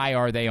how high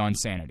are they on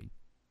sanity?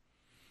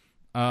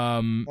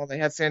 Well, they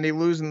had Sandy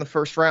lose in the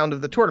first round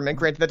of the tournament.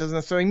 Granted, that doesn't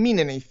necessarily mean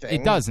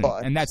anything. It doesn't,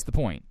 but and that's the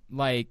point.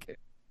 Like,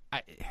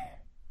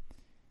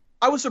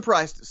 I was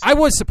surprised to see. I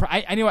was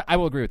surprised. I knew I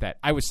will agree with that.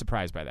 I was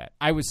surprised by that.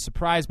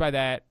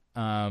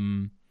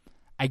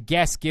 I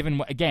guess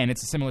given again,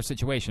 it's a similar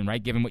situation,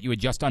 right? Given what you had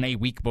just done a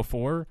week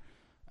before,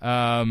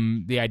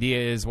 the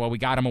idea is, well, we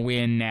got him a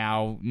win.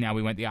 Now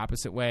we went the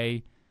opposite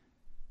way.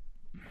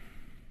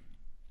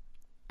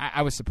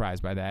 I was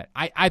surprised by that.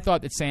 I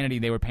thought that Sanity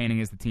they were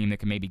painting as the team that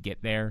can maybe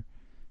get there,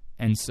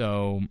 and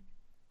so.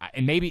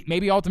 And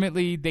maybe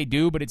ultimately they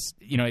do, but it's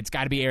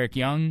got to be Eric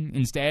Young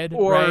instead,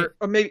 right?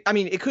 Or maybe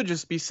it could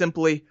just be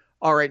simply,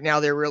 all right, now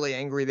they're really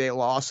angry they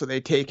lost, so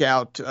they take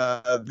out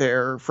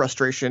their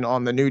frustration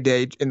on the New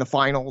Day in the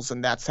finals,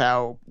 and that's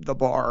how the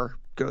Bar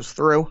goes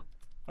through.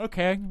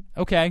 Okay,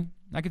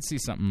 I could see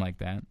something like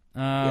that.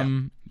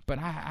 But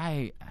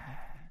I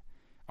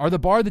are the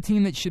Bar the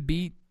team that should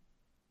beat?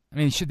 I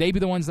mean, should they be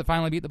the ones that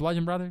finally beat the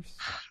Bludgeon Brothers?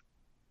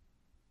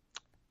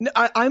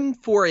 I'm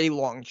for a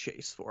long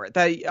chase for it.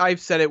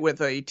 I've said it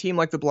with a team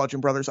like the Bludgeon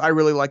Brothers. I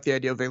really like the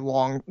idea of a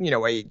long, a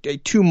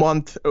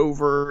 2-month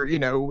over,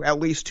 at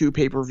least 2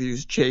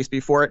 pay-per-views chase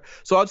before it.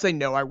 So I'd say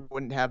no, I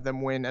wouldn't have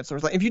them win at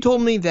SummerSlam. If you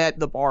told me that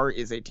the Bar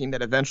is a team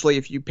that eventually,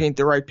 if you paint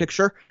the right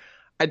picture,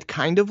 I'd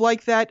kind of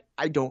like that.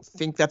 I don't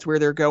think that's where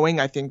they're going.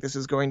 I think this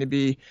is going to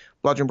be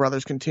Bludgeon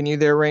Brothers continue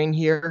their reign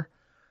here.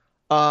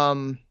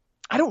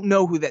 I don't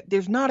know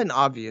there's not an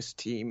obvious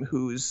team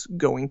who's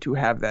going to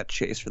have that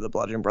chase for the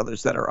Bludgeon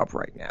Brothers that are up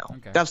right now.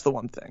 Okay. That's the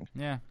one thing.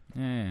 Yeah.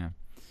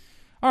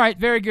 All right,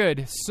 very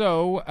good.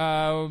 So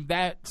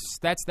that's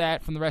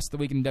that from the rest of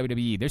the week in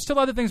WWE. There's still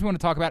other things we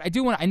want to talk about.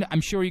 I'm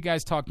sure you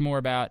guys talked more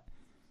about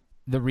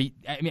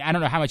I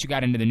don't know how much you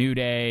got into the New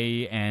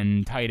Day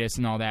and Titus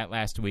and all that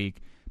last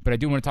week, but I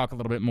do want to talk a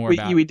little bit more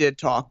about. We did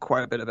talk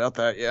quite a bit about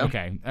that, yeah.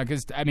 Okay,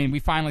 because we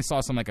finally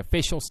saw some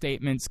official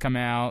statements come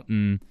out,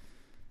 and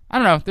I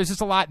don't know. There's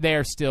just a lot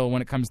there still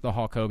when it comes to the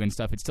Hulk Hogan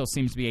stuff. It still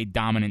seems to be a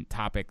dominant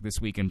topic this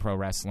week in pro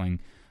wrestling.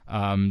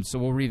 So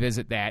we'll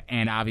revisit that.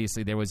 And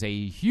obviously there was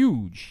a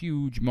huge,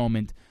 huge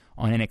moment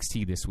on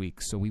NXT this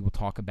week. So we will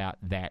talk about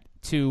that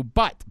too.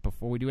 But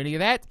before we do any of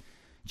that,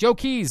 Joe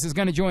Keys is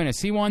going to join us.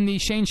 He won the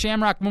Shane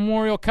Shamrock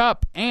Memorial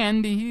Cup,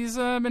 and he's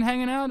been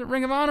hanging out at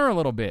Ring of Honor a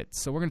little bit.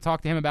 So we're going to talk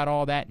to him about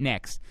all that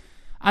next.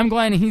 I'm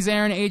Glenn. He's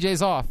Aaron.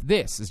 AJ's off.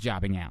 This is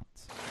Jobbing Out.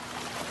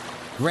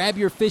 Grab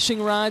your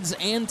fishing rods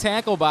and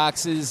tackle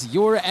boxes.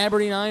 Your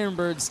Aberdeen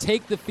Ironbirds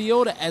take the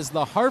field as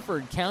the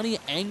Harford County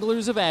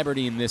Anglers of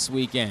Aberdeen this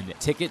weekend.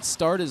 Tickets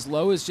start as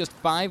low as just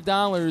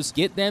 $5.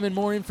 Get them and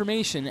more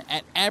information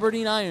at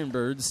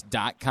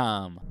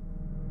AberdeenIronbirds.com.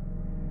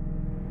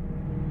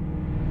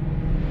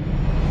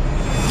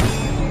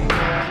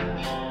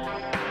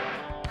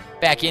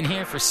 Back in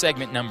here for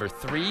segment number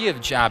 3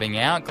 of Jobbing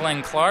Out.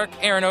 Glenn Clark,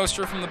 Aaron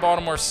Oster from the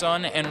Baltimore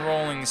Sun and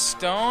Rolling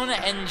Stone,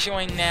 and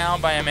joined now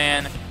by a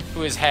man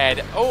who has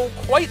had,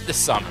 quite the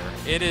summer.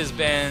 It has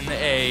been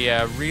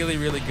a really,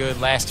 really good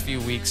last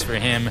few weeks for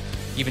him.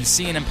 You've been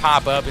seeing him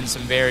pop up in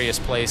some various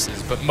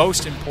places, but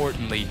most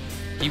importantly,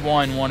 he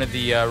won one of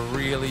the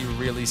really,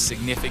 really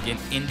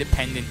significant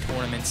independent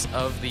tournaments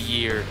of the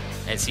year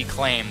as he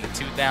claimed the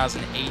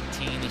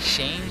 2018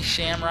 Shane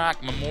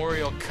Shamrock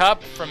Memorial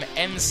Cup from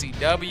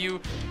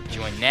MCW.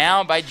 Joined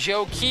now by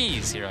Joe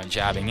Keys here on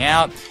Jobbing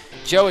Out.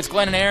 Joe, it's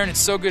Glenn and Aaron. It's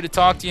so good to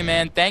talk to you,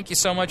 man. Thank you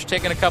so much for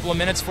taking a couple of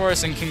minutes for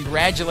us, and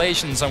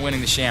congratulations on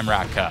winning the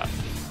Shamrock Cup.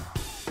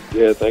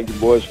 Yeah, thank you,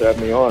 boys, for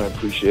having me on. I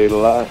appreciate it a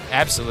lot.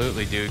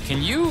 Absolutely, dude.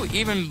 Can you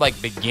even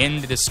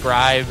begin to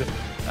describe,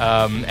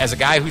 as a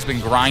guy who's been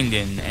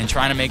grinding and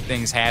trying to make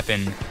things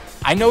happen,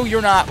 I know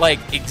you're not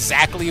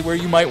exactly where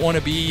you might want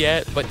to be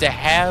yet, but to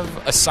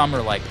have a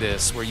summer like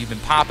this where you've been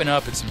popping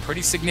up at some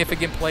pretty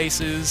significant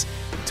places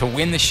to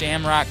win the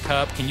Shamrock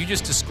Cup, can you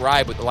just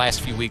describe what the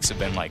last few weeks have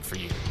been like for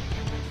you?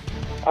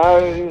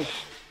 It's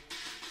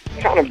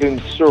kind of been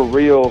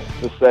surreal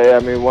to say. I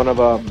mean, one of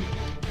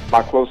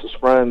my closest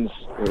friends,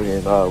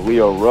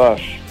 Leo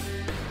Rush,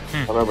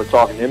 I remember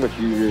talking to him a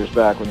few years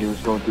back when he was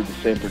going through the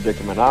same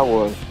predicament I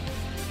was,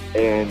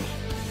 and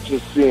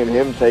just seeing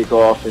him take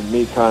off and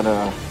me kind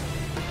of,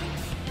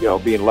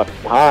 being left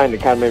behind,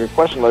 it kind of made me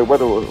question,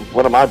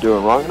 what am I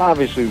doing wrong? And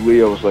obviously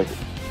Leo's a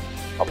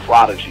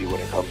prodigy when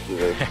it comes to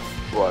this,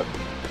 but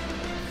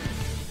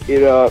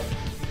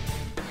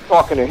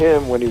talking to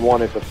him when he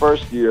won it the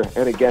first year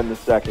and again the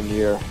second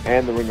year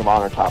and the Ring of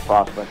Honor Top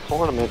Prospect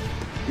tournament,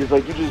 he was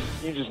like, you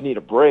just need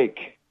a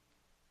break.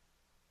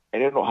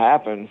 And it'll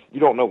happen.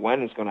 You don't know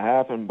when it's going to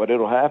happen, but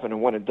it'll happen.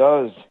 And when it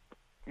does,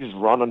 you just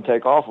run and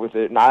take off with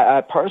it. And I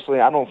personally,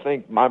 I don't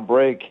think my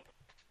break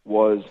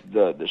was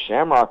the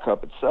Shamrock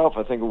Cup itself.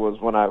 I think it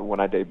was when I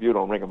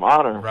debuted on Ring of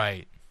Honor.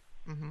 Right.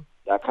 Mm-hmm.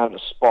 That kind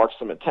of sparked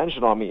some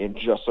attention on me. And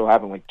just so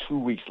happened, 2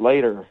 weeks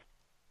later,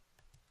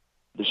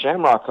 the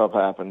Shamrock Cup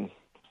happened.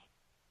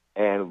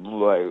 And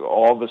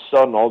all of a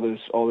sudden, all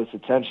this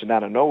attention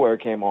out of nowhere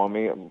came on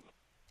me, and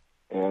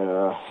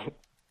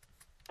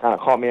kind of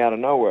caught me out of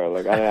nowhere.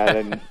 I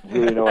didn't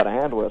really know how to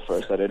handle it at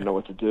first. I didn't know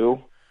what to do.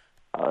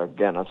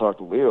 Again, I talked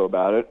to Leo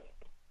about it.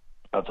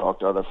 I talked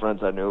to other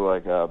friends I knew,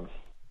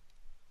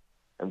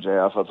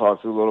 MJF. I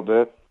talked to a little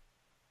bit.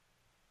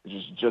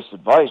 Just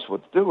advice,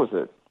 what to do with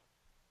it.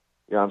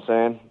 You know what I'm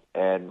saying?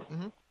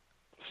 And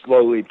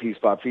slowly, piece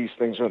by piece,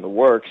 things are in the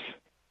works,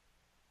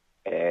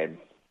 and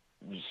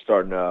just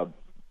starting to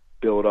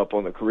build up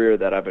on the career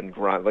that I've been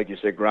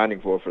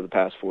grinding for the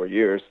past 4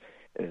 years,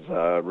 is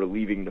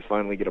relieving to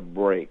finally get a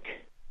break.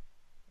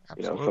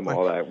 Absolutely. Some of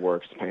all that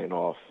work's paying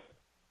off.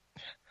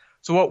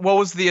 So what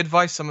was the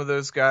advice some of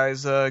those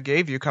guys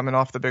gave you coming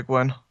off the big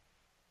win?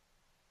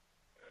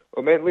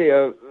 Well, mainly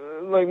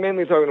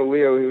talking to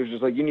Leo, he was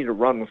just you need to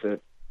run with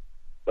it.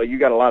 You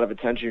got a lot of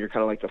attention. You're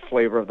kind of the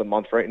flavor of the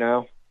month right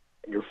now,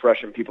 and you're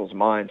fresh in people's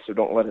minds, so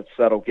don't let it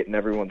settle, get in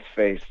everyone's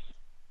face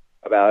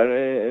about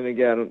it. And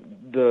again,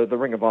 the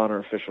Ring of Honor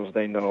officials,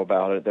 they know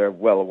about it. They're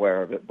well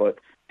aware of it, but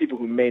people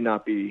who may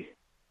not be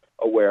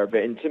aware of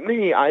it. And to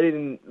me, I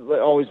didn't,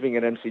 always being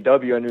at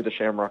MCW, I knew the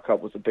Shamrock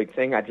Cup was a big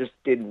thing. I just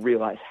didn't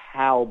realize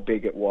how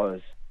big it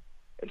was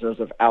in terms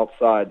of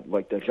outside,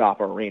 the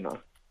Joppa Arena.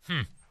 You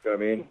know what I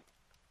mean?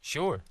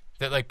 Sure.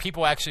 That,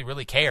 people actually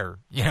really care.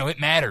 It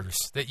matters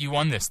that you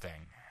won this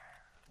thing.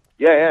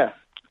 Yeah.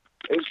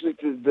 It's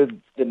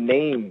the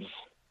names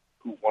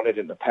who won it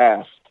in the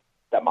past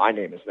that my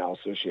name is now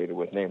associated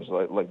with, names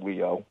like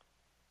Leo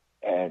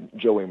and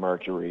Joey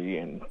Mercury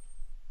and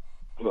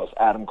who else?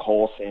 Adam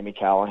Cole, Sami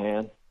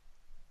Callihan.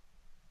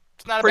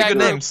 It's not pretty a bad good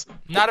group. names.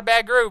 Not a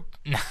bad group.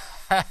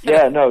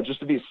 Yeah, no, just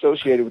to be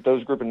associated with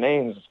those group of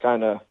names, it's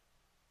kind of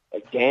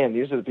damn,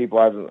 these are the people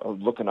I've been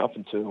looking up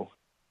into.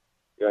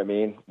 You know what I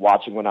mean?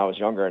 Watching when I was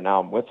younger, and now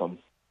I'm with them.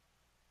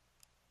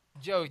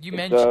 Joe, you it's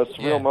mentioned a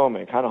surreal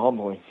moment, kind of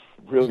humbling,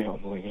 really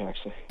humbling,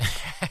 actually.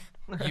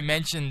 You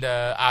mentioned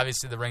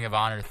obviously the Ring of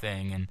Honor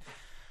thing,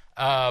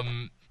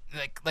 and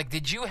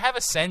did you have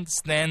a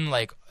sense then,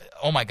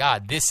 oh my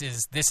God, this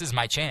is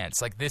my chance,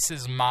 this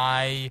is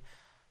my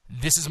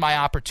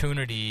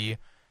opportunity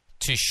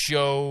to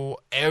show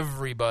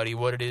everybody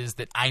what it is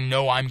that I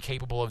know I'm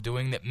capable of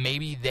doing that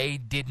maybe they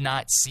did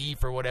not see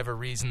for whatever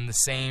reason the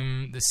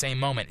same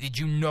moment? Did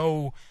you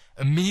know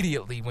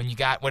immediately when you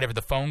got whatever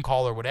the phone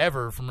call or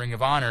whatever from Ring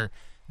of Honor,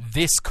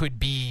 this could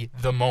be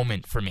the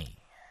moment for me?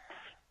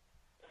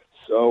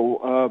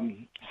 So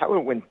how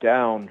it went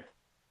down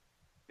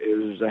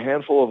is a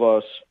handful of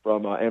us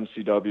from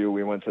MCW.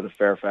 We went to the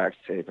Fairfax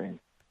taping,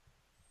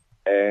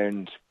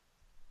 and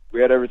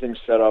we had everything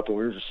set up, and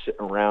we were just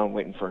sitting around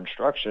waiting for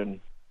instruction.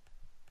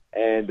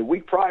 And the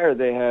week prior,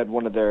 they had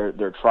one of their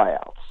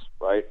tryouts,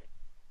 right?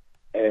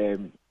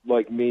 And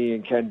me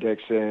and Ken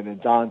Dixon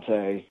and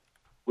Dante,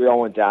 we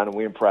all went down and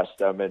we impressed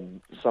them.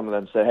 And some of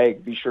them said, hey,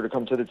 be sure to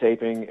come to the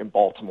taping in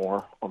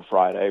Baltimore on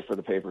Friday for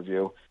the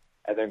pay-per-view,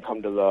 and then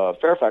come to the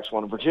Fairfax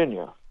one in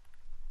Virginia.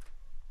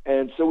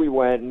 And so we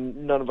went,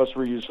 and none of us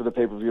were used for the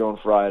pay-per-view on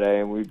Friday,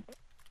 and we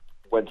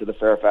went to the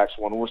Fairfax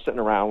one. We're sitting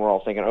around, we're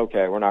all thinking,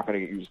 okay, we're not going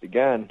to get used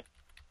again.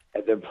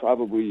 And then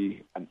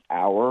probably an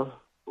hour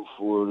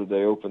before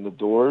they opened the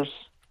doors,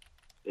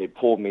 they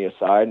pulled me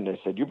aside and they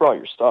said, "You brought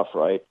your stuff,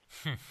 right?"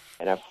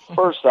 And at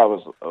first I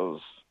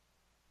was,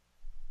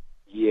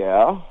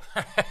 yeah,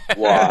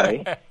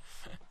 why?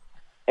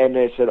 And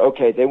they said,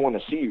 "Okay, they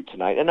want to see you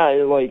tonight." And I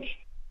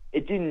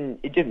it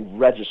didn't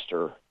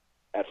register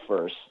at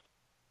first.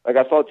 Like,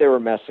 I thought they were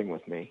messing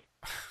with me.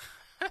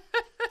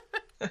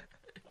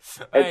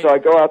 And so I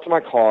go out to my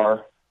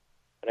car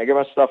and I get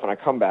my stuff and I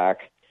come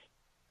back,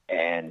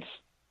 and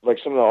like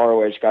some of the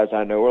ROH guys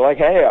I know were like,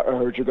 "Hey, I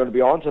heard you're going to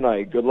be on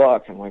tonight. Good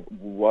luck." I'm like,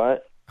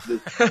 "What?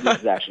 This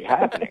is actually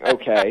happening."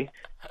 Okay.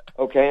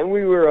 And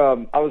we were,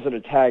 I was in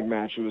a tag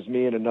match. It was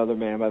me and another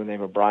man by the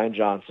name of Brian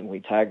Johnson. We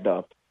tagged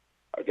up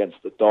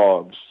against the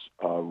Dogs,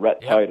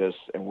 Rhett Titus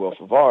and Will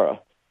Favara.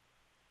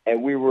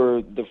 And we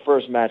were the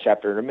first match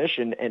after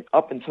intermission. And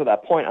up until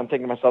that point, I'm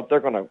thinking to myself, they're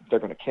gonna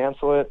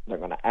cancel it. They're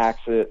gonna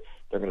axe it.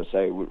 They're gonna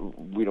say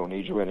we don't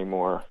need you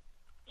anymore.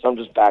 So I'm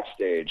just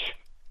backstage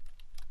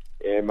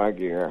in my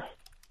gear,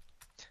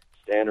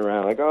 standing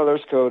around like, "Oh,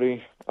 there's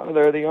Cody. Oh,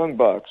 they're the Young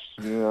Bucks.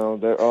 You know,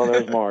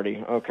 there's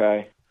Marty.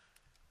 Okay.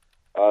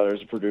 Oh,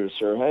 there's a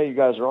producer. Hey, you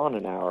guys are on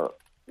an hour.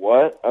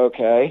 What?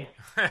 Okay.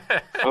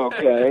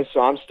 Okay."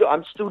 So I'm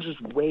still just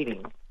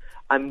waiting.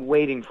 I'm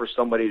waiting for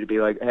somebody to be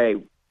like, "Hey,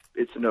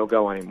 it's a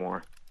no-go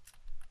anymore."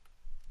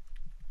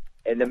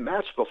 And the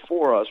match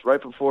before us,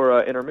 right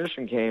before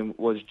intermission came,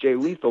 was Jay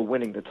Lethal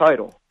winning the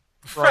title.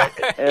 Right.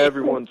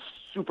 Everyone's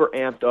super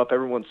amped up.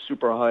 Everyone's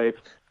super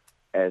hyped.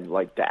 And,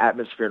 like, the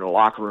atmosphere in the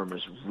locker room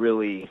is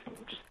really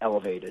just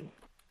elevated.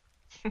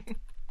 And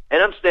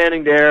I'm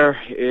standing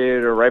there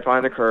right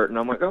behind the curtain.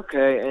 I'm like,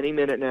 okay, any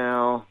minute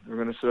now, they're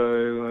going to say,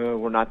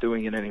 we're not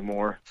doing it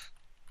anymore.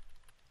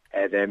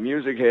 And then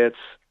music hits,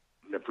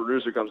 and the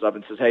producer comes up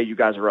and says, "Hey, you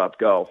guys are up,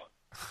 go."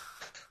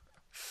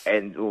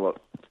 And look,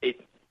 it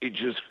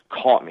just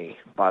caught me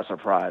by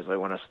surprise. Like,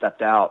 when I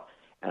stepped out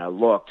and I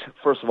looked,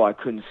 first of all, I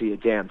couldn't see a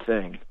damn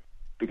thing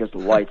because the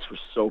lights were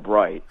so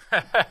bright.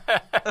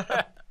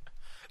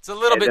 It's a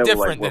little bit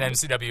different than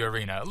MCW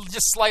Arena.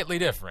 Just slightly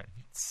different.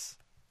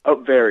 Oh,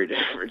 very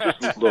different.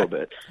 Just a little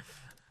bit.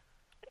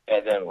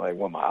 And then, like,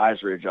 when my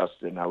eyes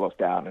readjusted and I looked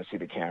down and I see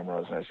the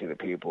cameras and I see the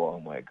people,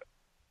 I'm like,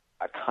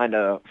 I kind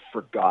of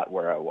forgot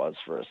where I was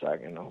for a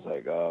second. I was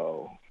like,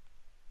 oh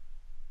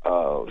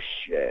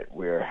shit,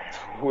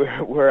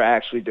 we're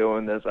actually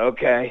doing this.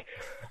 Okay.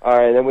 All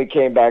right, then we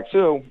came back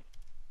too.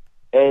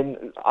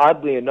 And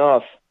oddly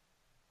enough,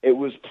 it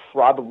was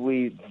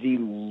probably the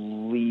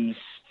least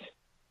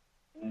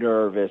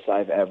nervous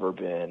I've ever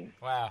been.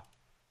 Wow.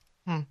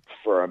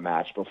 For a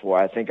match before.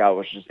 I think I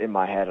was just in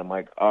my head, I'm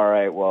like, all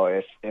right,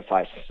 well, if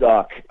I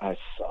suck, I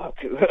suck.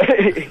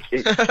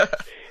 It's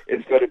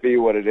going to be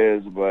what it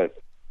is, but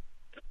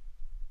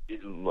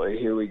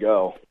here we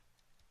go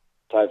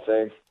type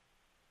thing.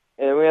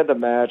 And we had the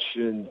match,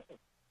 and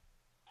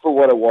for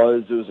what it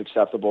was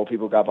acceptable.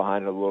 People got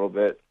behind it a little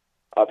bit.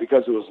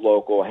 Because it was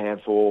local, a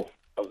handful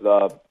of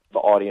the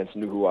audience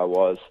knew who I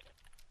was.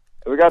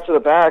 And we got to the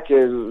back,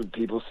 and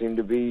people seemed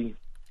to be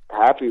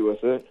happy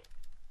with it.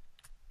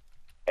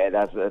 And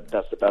that's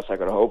the best I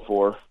could hope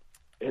for,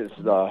 is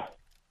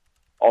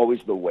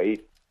always the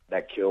wait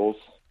that kills.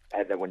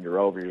 And then when you're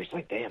over, you're just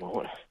like, damn,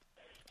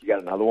 you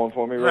got another one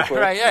for me real quick?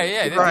 Right,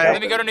 yeah. Right.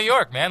 Let me go to New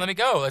York, man. Let me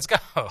go. Let's go.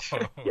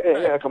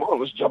 yeah, come on.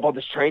 Let's jump on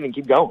this train and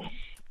keep going.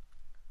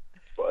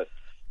 But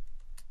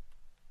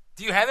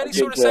do you have any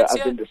sort of sense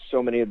yet? I've been to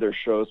so many of their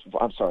shows.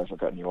 I'm sorry for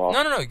cutting you off.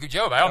 No, good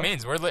job. By all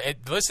means.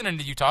 Listening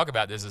to you talk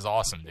about this is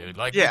awesome, dude.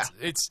 Like, yeah.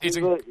 It's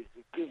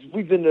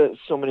we've been to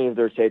so many of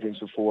their tapings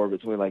before,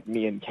 between like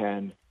me and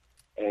Ken,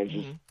 and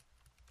just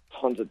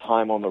tons of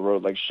time on the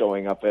road, like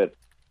showing up at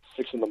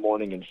 6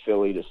 a.m. in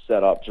Philly to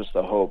set up just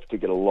to hope to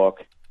get a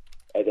look,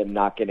 and then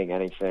not getting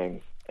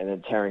anything, and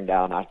then tearing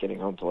down, not getting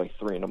home till like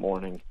 3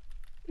 a.m.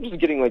 Just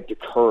getting like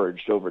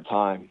discouraged over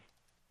time,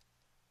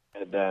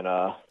 and then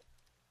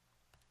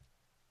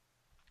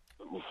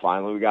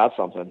finally we got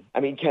something.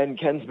 I mean,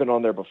 Ken's been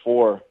on there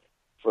before.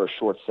 For a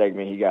short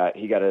segment, he got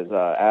his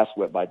ass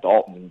whipped by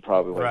Dalton in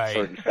probably like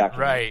 30 seconds.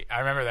 Right, I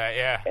remember that.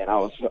 Yeah. And I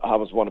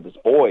was one of his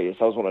boys.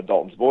 I was one of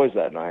Dalton's boys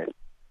that night.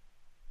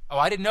 Oh,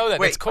 I didn't know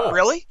that. Wait, that's cool.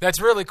 Really? That's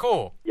really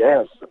cool.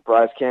 Yeah,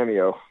 surprise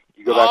cameo.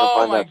 You go back and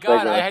find that segment. Oh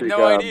my God, I had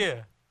no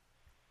idea.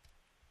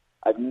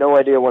 I have no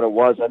idea what it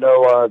was. I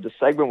know the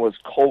segment was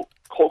Colt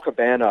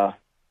Cabana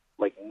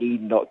like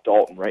kneed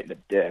Dalton right in the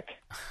dick.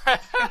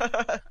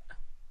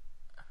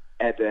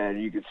 And then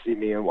you could see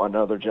me and one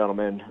other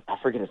gentleman, I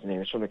forget his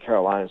name, it's from the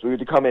Carolinas. We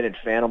would come in and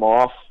fan him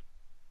off,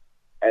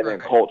 and then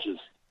Colt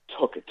just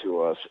took it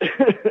to us.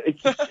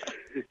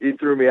 He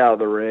threw me out of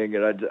the ring,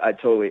 and I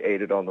totally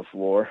ate it on the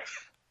floor.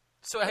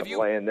 So have you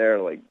laying there,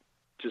 like,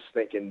 just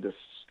thinking this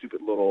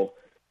stupid little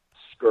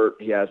skirt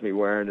he has me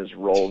wearing is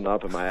rolling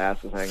up and my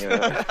ass is hanging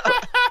out.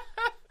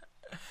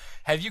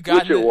 Have you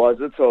gotten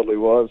Which it totally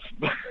was.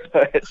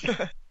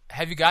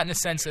 have you gotten a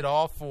sense at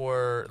all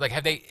for, like,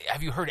 have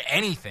you heard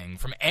anything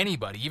from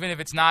anybody, even if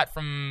it's not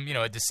from,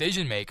 a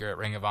decision maker at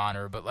Ring of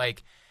Honor, but,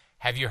 like,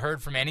 have you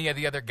heard from any of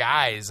the other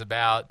guys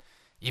about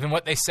even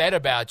what they said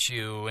about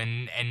you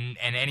and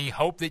any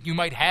hope that you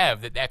might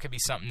have that could be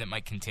something that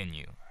might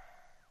continue?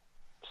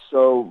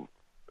 So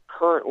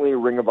currently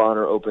Ring of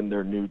Honor opened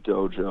their new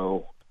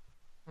dojo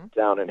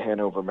down in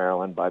Hanover,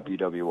 Maryland by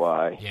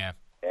BWI. Yeah.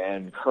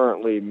 And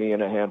currently me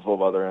and a handful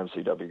of other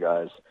MCW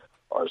guys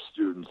are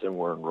students and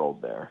we're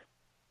enrolled there.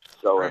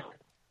 So if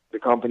the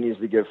companies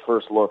that give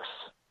first looks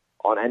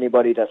on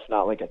anybody that's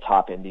not like a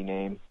top indie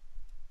name,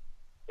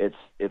 it's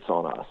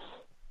on us.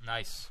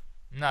 Nice.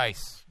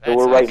 So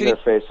we're right in their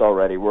face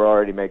already. We're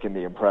already making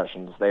the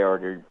impressions. They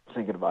already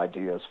thinking of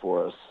ideas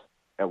for us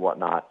and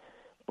whatnot.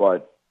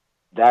 But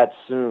that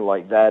soon,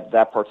 like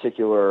that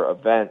particular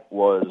event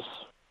was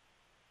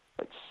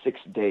like 6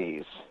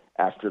 days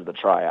after the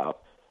tryout.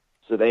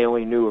 So they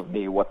only knew of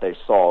me what they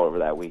saw over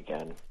that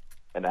weekend.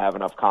 And to have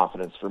enough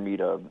confidence for me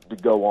to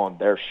go on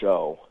their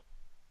show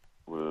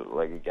was,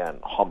 like, again,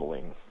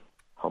 humbling.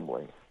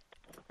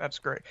 That's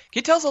great. Can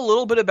you tell us a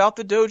little bit about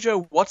the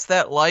dojo? What's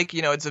that like?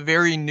 It's a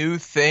very new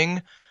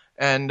thing,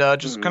 and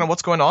just kind of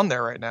what's going on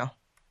there right now.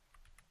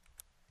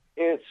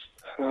 It's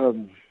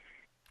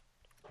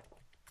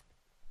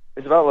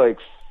about like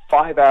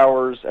 5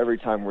 hours every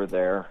time we're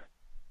there,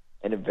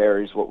 and it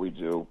varies what we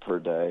do per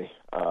day.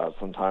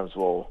 Sometimes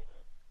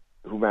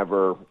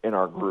whomever in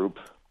our group,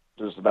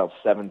 there's about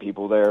 7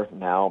 people there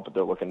now, but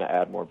they're looking to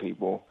add more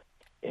people.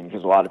 And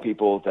because a lot of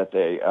people that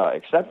they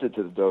accepted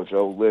to the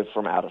dojo live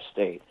from out of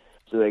state.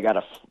 So they got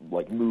to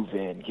move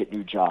in, get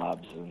new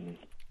jobs, and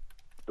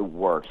the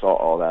works,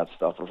 all that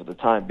stuff. But for the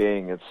time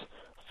being, it's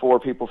 4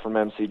 people from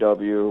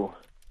MCW,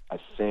 I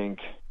think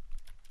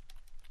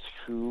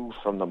 2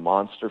 from the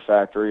Monster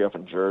Factory up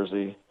in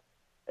Jersey,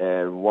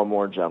 and 1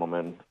 more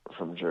gentleman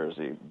from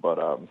Jersey.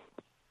 But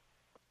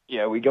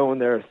yeah, we go in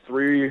there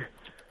 3-4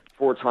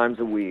 times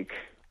a week,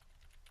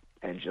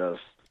 and just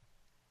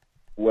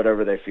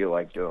whatever they feel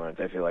like doing. If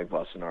they feel like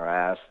busting our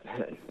ass,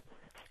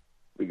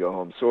 we go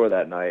home sore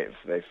that night. If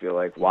they feel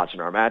like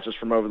watching our matches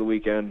from over the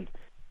weekend,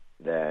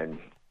 then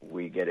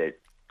we get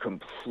it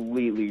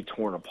completely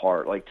torn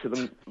apart. Like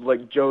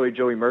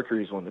Joey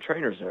Mercury is one of the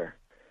trainers there.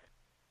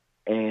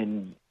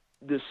 And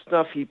the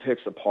stuff he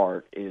picks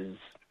apart is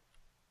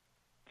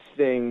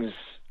things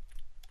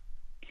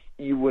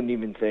you wouldn't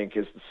even think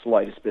is the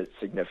slightest bit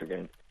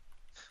significant,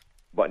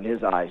 but in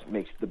his eyes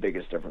makes the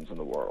biggest difference in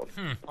the world.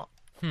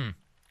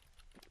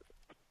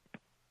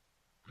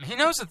 He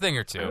knows a thing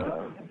or two.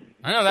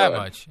 I know that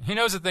much. He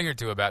knows a thing or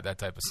two about that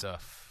type of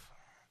stuff.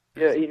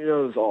 Yeah, he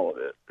knows all of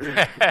it.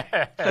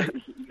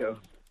 He knows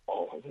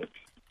all of it.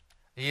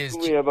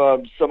 We have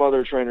some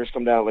other trainers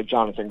come down, like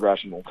Jonathan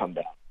Gresham will come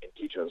down and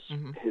teach us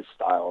his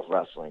style of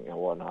wrestling and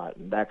whatnot.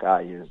 And that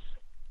guy is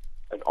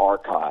an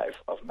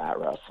archive of mat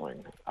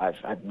wrestling.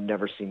 I've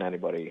never seen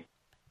anybody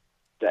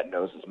that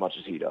knows as much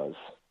as he does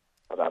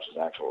about just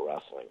actual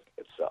wrestling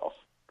itself.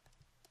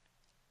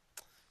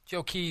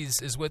 Joe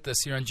Keys is with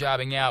us here on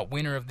Jobbing Out,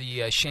 winner of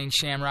the Shane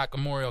Shamrock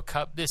Memorial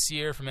Cup this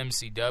year from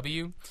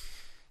MCW.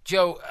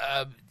 Joe,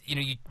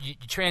 you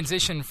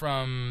transitioned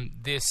from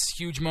this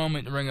huge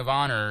moment in Ring of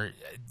Honor.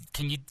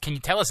 Can you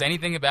tell us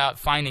anything about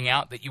finding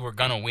out that you were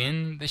going to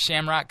win the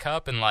Shamrock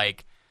Cup and,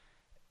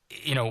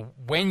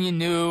 when you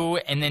knew,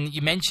 and then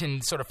you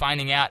mentioned sort of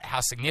finding out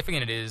how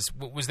significant it is.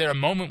 Was there a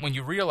moment when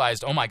you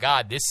realized, oh my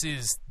God, this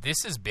is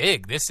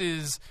big. This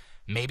is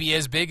maybe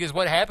as big as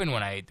what happened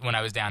when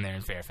I was down there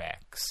in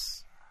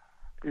Fairfax?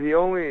 The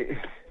only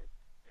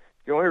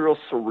real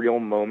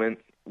surreal moment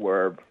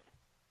where,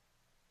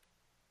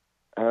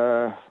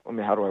 how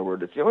do I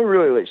word it? The only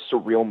really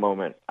surreal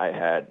moment I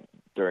had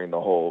during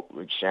the whole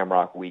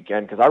Shamrock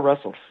weekend, because I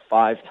wrestled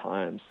 5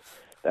 times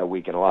that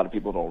weekend. A lot of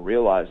people don't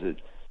realize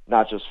it,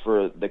 not just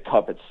for the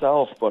cup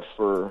itself, but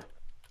for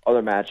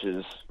other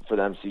matches for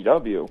the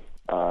MCW.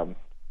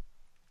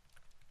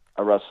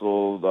 I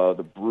wrestled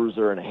the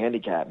Bruiser in a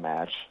handicap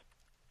match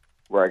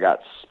where I got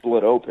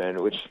split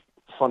open, which,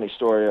 funny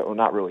story, well,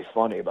 not really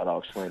funny, but I'll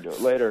explain to it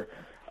later.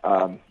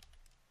 The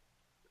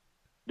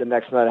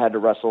next night I had to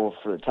wrestle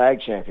for the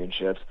tag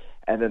championships,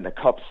 and then the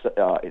cup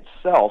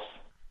itself.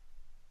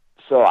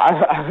 So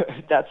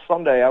that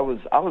Sunday I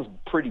was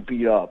pretty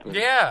beat up. And,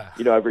 yeah.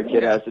 Every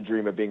kid has the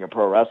dream of being a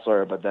pro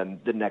wrestler, but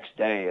then the next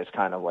day it's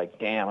kind of like,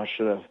 damn,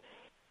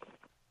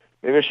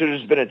 maybe I should have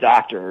just been a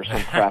doctor or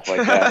some crap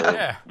like that, or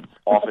an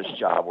office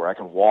job where I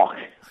can walk.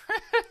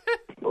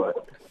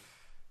 But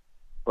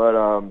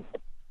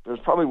there was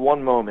probably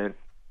one moment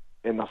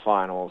in the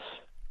finals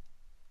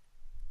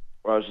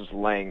where I was just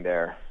laying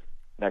there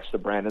next to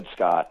Brandon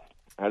Scott.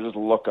 And I just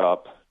look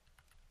up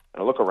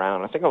and I look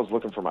around. I think I was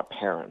looking for my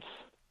parents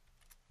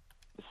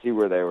to see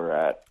where they were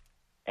at,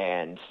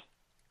 and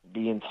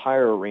the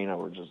entire arena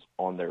were just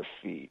on their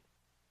feet,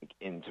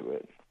 into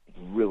it,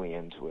 really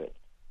into it.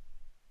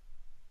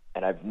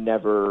 And I've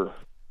never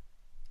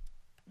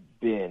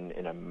been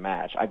in a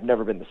match. I've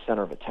never been the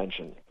center of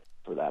attention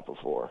for that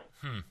before.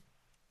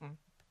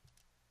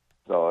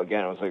 So So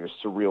again, it was like a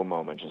surreal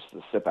moment just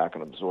to sit back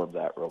and absorb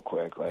that real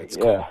quick. Like, That's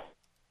yeah,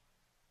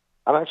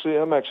 cool. I'm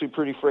actually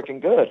pretty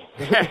freaking good.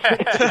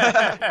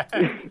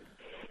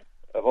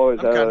 I've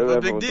always had, kind of a big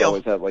everyone's deal.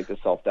 always had like the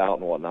self-doubt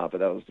and whatnot, but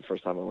that was the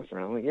first time I looked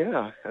around. I'm like,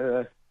 yeah,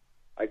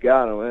 I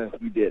got him.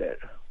 We did it.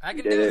 I can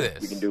We do did this.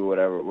 it. We can do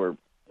whatever. We're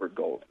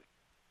gold.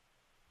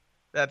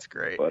 That's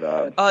great.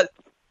 But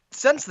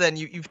Since then,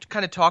 you've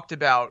kind of talked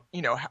about,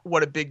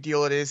 what a big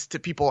deal it is to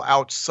people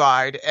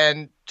outside,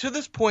 and to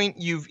this point,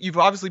 you've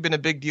obviously been a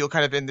big deal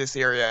kind of in this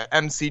area.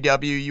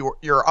 MCW,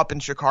 you're up in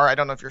Shakara. I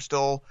don't know if you're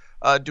still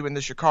doing the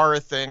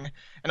Shakara thing,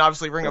 and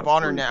obviously Ring of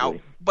Honor now.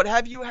 But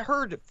have you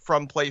heard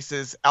from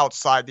places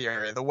outside the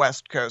area, the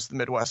West Coast, the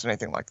Midwest,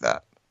 anything like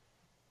that?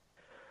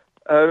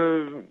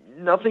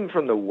 nothing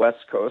from the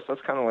West Coast.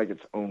 That's kind of like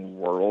its own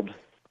world,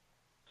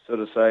 so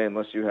to say,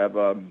 unless you have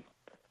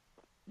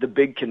the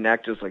big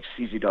connect is like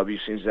CZW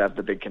seems to have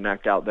the big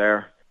connect out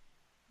there.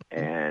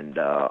 And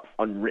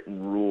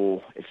unwritten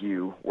rule, if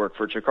you work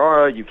for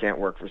Chikara, you can't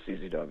work for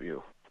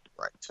CZW.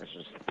 Right. That's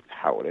just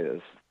how it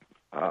is.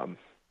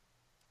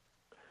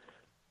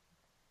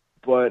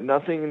 But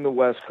nothing in the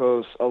West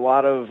Coast. A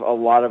lot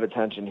of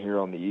attention here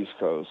on the East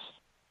Coast.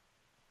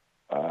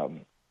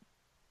 From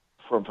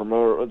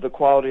the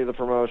quality of the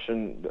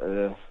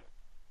promotion,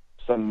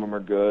 some of them are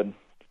good.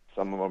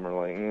 Some of them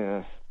are like,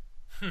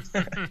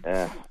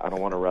 I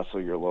don't want to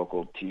wrestle your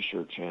local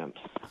T-shirt champ.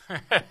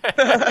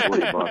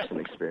 $40 an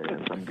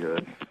experience. I'm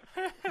good.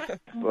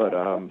 But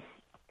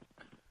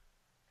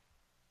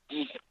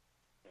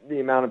the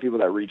amount of people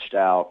that reached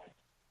out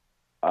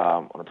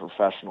on a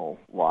professional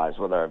wise,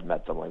 whether I've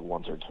met them like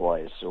once or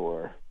twice,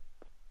 or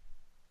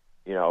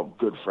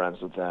good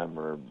friends with them,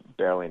 or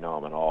barely know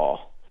them at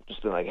all,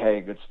 just been like,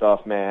 hey, good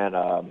stuff,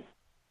 man.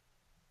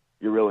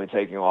 You're really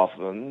taking off.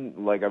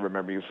 And like I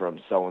remember you from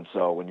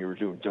so-and-so when you were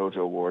doing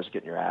Dojo Wars,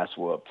 getting your ass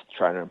whooped,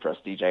 trying to impress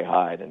DJ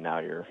Hyde, and now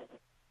you're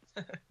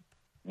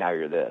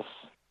this.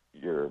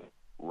 You're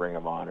Ring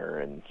of Honor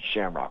and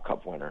Shamrock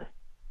Cup winner.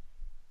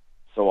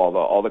 So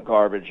all the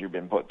garbage you've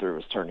been put through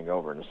is turning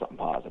over into something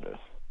positive.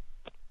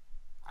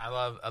 I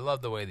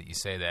love the way that you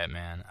say that,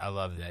 man. I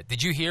love that.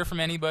 Did you hear from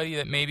anybody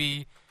that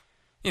maybe,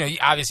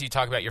 obviously you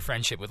talk about your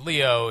friendship with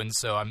Leo, and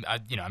so I'm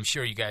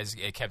sure you guys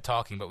kept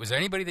talking, but was there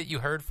anybody that you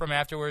heard from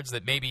afterwards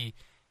that maybe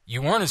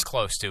you weren't as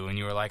close to, and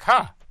you were like,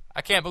 I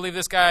can't believe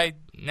this guy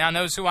now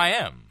knows who I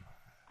am?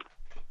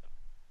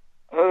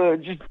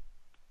 Just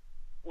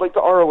like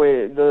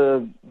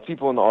the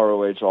people in the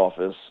ROH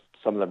office,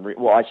 some of them,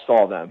 I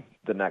saw them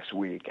the next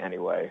week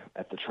anyway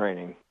at the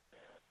training,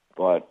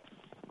 but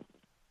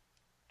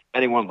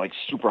anyone like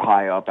super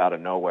high up out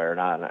of nowhere,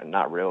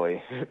 not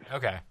really.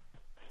 Okay.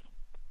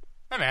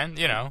 Hey, man,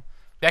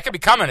 that could be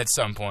coming at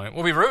some point.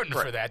 We'll be rooting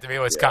for that to be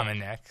what's coming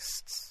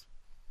next.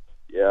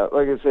 Yeah,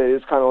 like I say,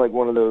 it's kind of like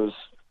one of those,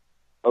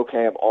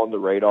 okay, I'm on the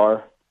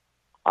radar.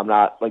 I'm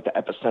not like the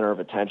epicenter of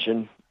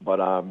attention,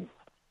 but I'm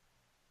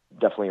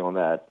definitely on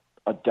a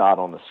dot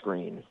on the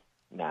screen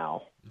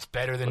now. It's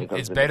better than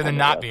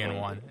not being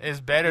one. It's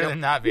better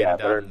than not being a dot.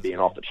 Better than being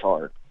off the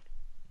chart.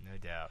 No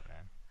doubt,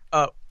 man.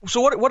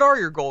 So what are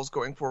your goals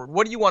going forward?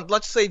 What do you want?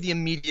 Let's say the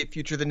immediate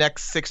future, the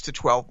next 6 to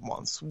 12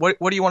 months. What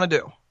do you want to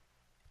do?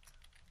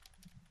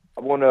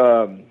 I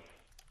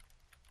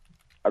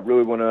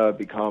really want to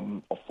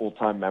become a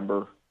full-time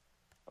member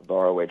of the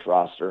ROH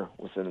roster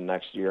within the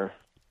next year.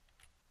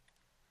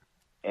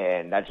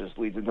 And that just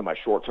leads into my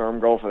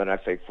short-term goal for the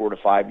next 4 to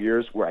 5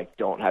 years, where I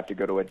don't have to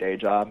go to a day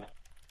job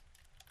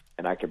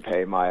and I can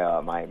pay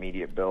my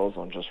immediate bills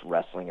on just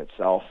wrestling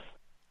itself.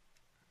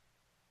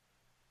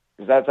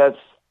 Because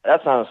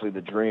that's honestly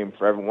the dream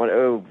for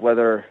everyone.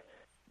 Whether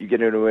you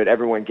get into it,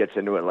 everyone gets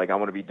into it. Like, I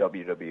want to be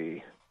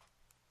WWE.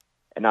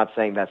 And not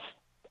saying that's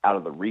out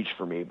of the reach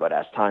for me, but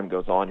as time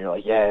goes on, you're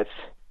like, it's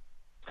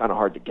kind of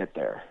hard to get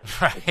there.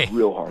 Right. It's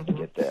real hard to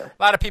get there.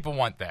 A lot of people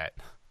want that.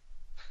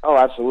 Oh,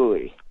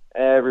 absolutely.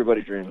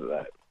 Everybody dreams of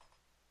that.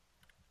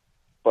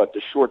 But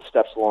the short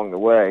steps along the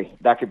way,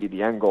 that could be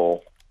the end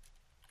goal.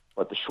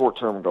 But the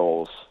short-term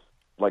goals,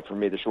 like for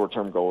me, the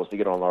short-term goal is to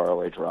get on the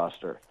ROH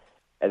roster,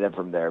 and then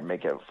from there,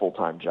 make it a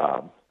full-time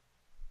job.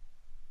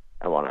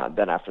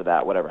 Then after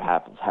that, whatever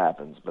happens,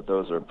 happens. But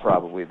those are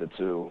probably the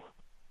two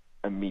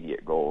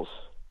immediate goals.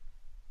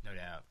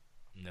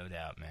 No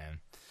doubt, man.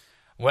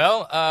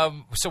 Well,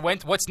 so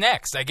what's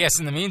next? I guess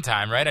in the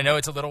meantime, right? I know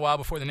it's a little while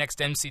before the next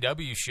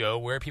MCW show.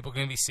 Where are people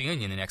going to be seeing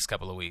you in the next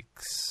couple of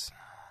weeks?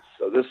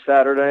 So this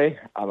Saturday,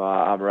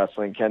 I'm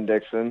wrestling Ken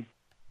Dixon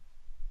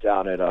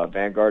down at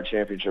Vanguard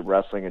Championship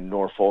Wrestling in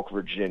Norfolk,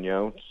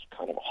 Virginia. It's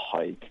kind of a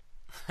hike.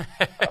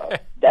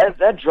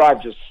 That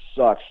drive just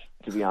sucks,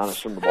 to be honest,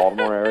 from the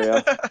Baltimore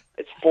area.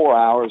 It's 4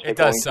 hours. It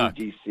does going suck.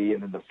 through D.C.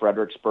 and then the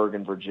Fredericksburg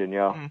in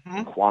Virginia,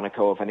 and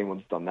Quantico. If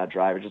anyone's done that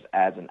drive, it just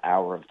adds an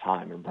hour of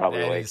time and probably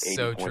That like is 80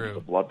 so points true.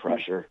 of blood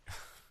pressure.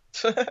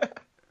 You're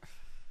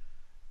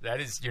But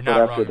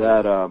not after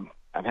wrong. that,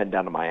 I'm heading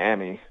down to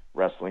Miami,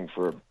 wrestling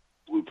for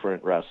Blue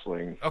Blueprint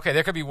Wrestling. Okay,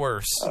 there could be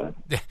worse.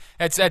 It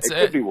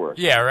could be worse.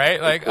 Yeah,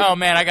 right? Like, oh,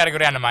 man, I got to go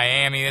down to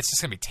Miami. It's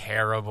just going to be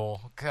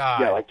terrible.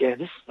 God. Yeah,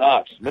 this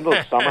sucks. Middle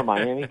of summer,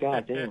 Miami,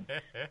 god damn.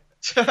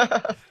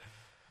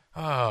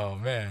 Oh,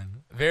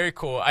 man. Very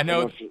cool. I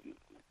know.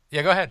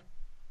 Yeah, go ahead.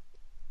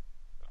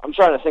 I'm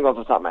trying to think off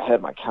the top of my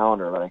head, my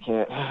calendar, but I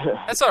can't.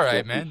 That's all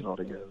right, man.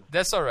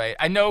 That's all right.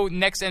 I know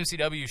next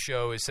MCW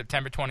show is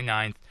September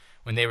 29th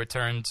when they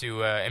return to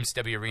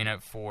MCW Arena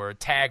for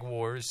Tag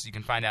Wars. You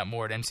can find out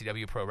more at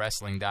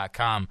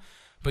mcwprowrestling.com.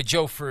 But,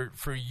 Joe, for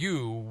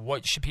you,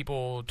 what should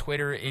people,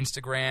 Twitter,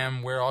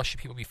 Instagram, where else should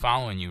people be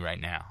following you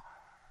right now?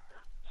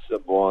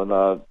 Simple.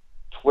 On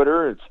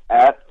Twitter, it's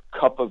at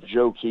Cup of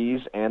Joe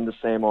Keys, and the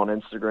same on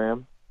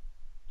Instagram.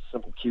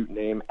 Simple, cute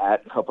name,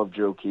 at Cup of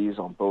Joe Keys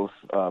on both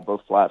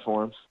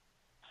platforms.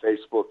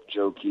 Facebook,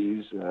 Joe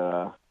Keys.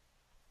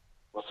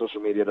 Well,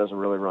 social media doesn't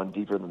really run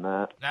deeper than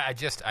that. I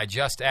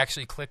just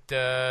actually clicked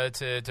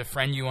to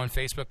friend you on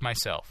Facebook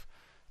myself.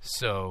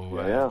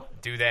 So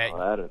do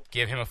that.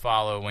 Give him a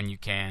follow when you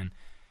can.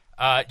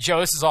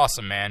 Joe, this is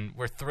awesome, man.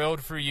 We're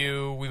thrilled for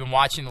you. We've been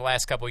watching the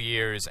last couple of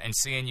years and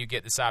seeing you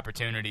get this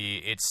opportunity.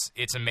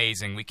 It's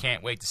amazing. We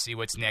can't wait to see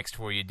what's next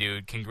for you,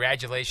 dude.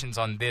 Congratulations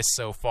on this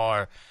so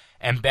far,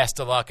 and best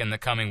of luck in the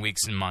coming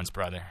weeks and months,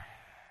 brother.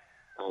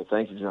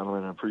 Thank you,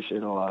 gentlemen. I appreciate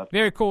it a lot.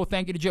 Very cool.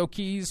 Thank you to Joe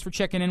Keys for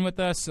checking in with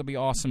us. It'll be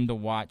awesome to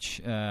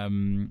watch,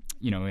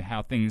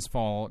 how things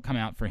come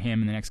out for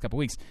him in the next couple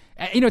weeks.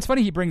 It's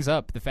funny he brings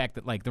up the fact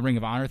that, like, the Ring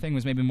of Honor thing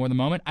was maybe more the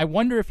moment. I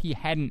wonder if he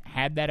hadn't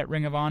had that at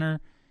Ring of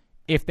Honor,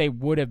 if they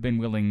would have been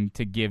willing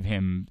to give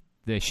him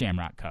the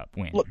Shamrock Cup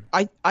win. Look,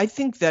 I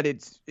think that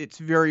it's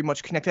very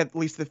much connected, at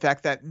least the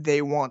fact that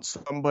they want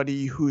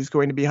somebody who's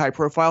going to be high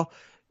profile.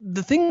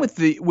 The thing with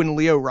when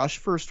Lio Rush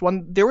first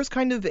won, there was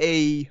kind of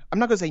I'm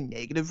not going to say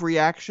negative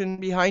reaction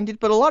behind it,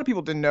 but a lot of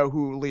people didn't know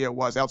who Lio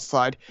was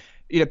outside.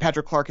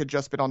 Patrick Clark had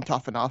just been on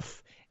Tough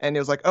Enough, and it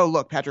was like, oh,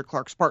 look, Patrick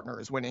Clark's partner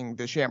is winning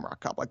the Shamrock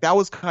Cup. Like, that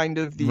was kind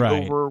of the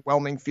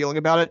overwhelming feeling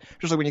about it,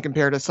 just like when you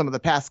compare to some of the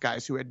past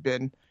guys who had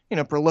been,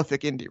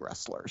 prolific indie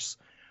wrestlers.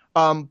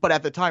 But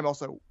at the time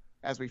also,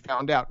 as we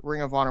found out,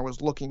 Ring of Honor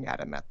was looking at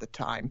him at the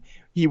time.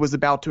 He was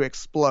about to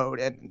explode,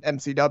 and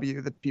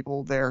MCW, the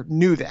people there,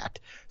 knew that.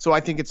 So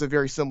I think it's a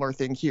very similar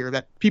thing here,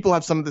 that people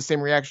have some of the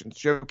same reactions.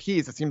 Joe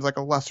Keys, it seems like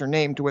a lesser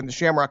name to win the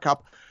Shamrock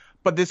Cup,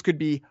 but this could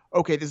be,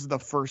 okay, this is the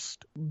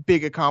first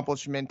big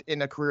accomplishment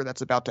in a career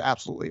that's about to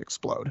absolutely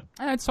explode.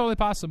 It's totally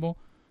possible.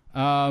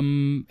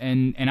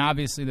 And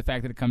obviously the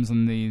fact that it comes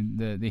on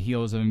the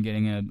heels of him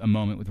getting a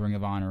moment with Ring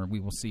of Honor, we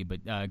will see.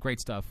 But great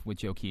stuff with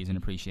Joe Keys, and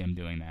appreciate him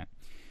doing that.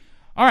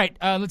 All right,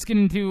 let's get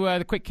into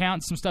the quick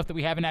count, some stuff that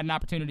we haven't had an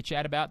opportunity to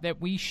chat about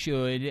that we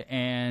should.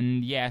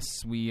 And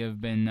yes, we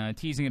have been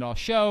teasing it all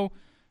show,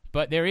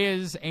 but there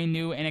is a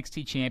new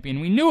NXT champion.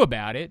 We knew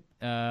about it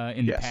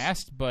in the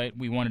past, but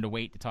we wanted to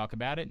wait to talk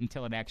about it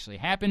until it actually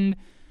happened.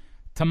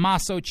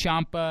 Tommaso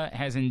Ciampa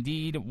has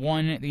indeed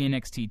won the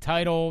NXT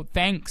title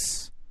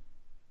thanks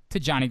to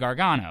Johnny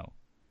Gargano.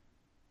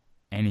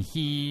 And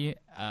he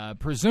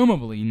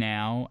presumably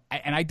now,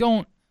 and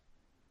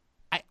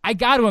I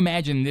got to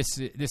imagine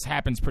this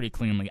happens pretty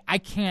cleanly. I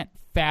can't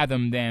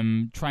fathom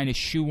them trying to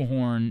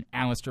shoehorn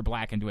Aleister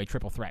Black into a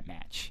triple threat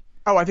match.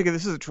 Oh, I think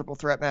this is a triple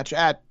threat match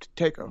at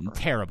TakeOver.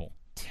 Terrible.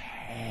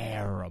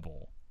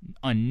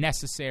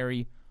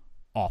 Unnecessary.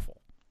 Awful.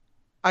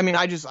 I mean,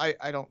 I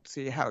don't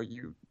see how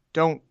you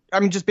don't. I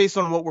mean, just based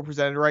on what we're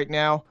presented right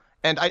now,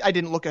 and I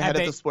didn't look ahead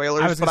at the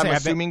spoilers, but I'm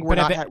assuming we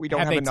don't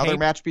have another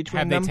match between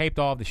them. Have they taped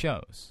all of the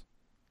shows?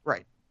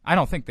 Right. I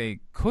don't think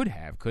they could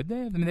have. Could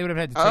they? I mean, they would have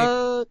had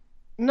to tape.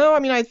 No, I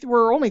mean,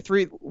 we're only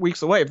 3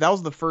 weeks away. If that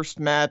was the first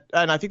match,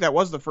 and I think that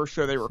was the first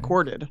show they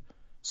recorded,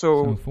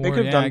 so they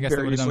could have done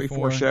very easily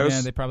 4 shows.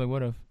 Yeah, they probably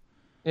would have.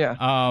 Yeah.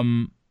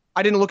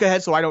 I didn't look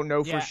ahead, so I don't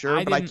know for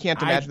sure, but I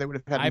can't imagine they would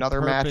have had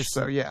another match.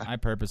 So yeah, I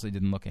purposely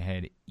didn't look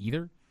ahead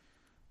either.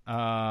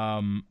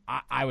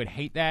 I would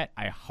hate that.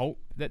 I hope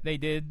that they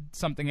did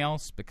something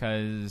else,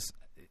 because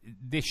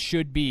this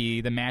should be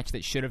the match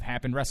that should have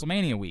happened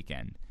WrestleMania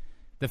weekend.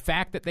 The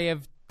fact that they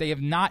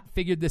have not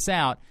figured this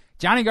out.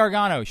 Johnny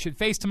Gargano should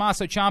face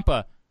Tommaso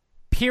Ciampa,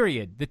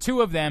 period. The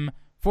two of them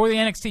for the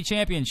NXT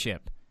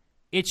Championship.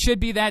 It should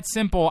be that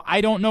simple.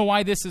 I don't know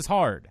why this is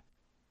hard.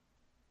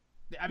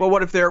 Well,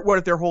 what if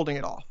they're holding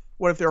it off?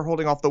 What if they're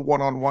holding off the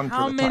one-on-one for the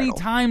title? How many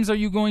times are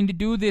you going to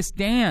do this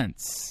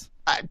dance?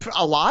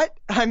 A lot.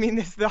 I mean,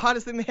 it's the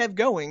hottest thing they have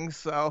going,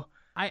 so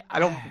I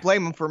don't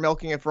blame them for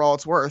milking it for all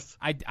it's worth.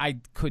 I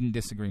couldn't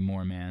disagree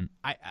more, man.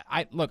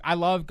 Look, I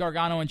love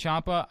Gargano and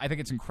Ciampa. I think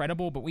it's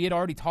incredible, but we had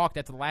already talked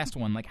at the last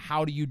one, like,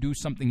 how do you do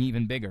something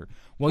even bigger?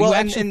 Well, you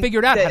actually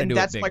figured out how to do it bigger.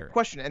 That's my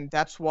question, and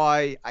that's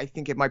why I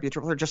think it might be a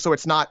triple threat, just so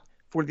it's not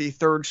for the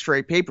 3rd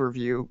straight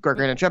pay-per-view,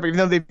 Gargano and Ciampa, even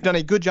though they've done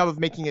a good job of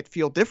making it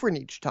feel different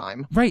each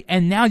time. Right,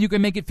 and now you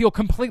can make it feel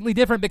completely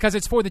different because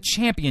it's for the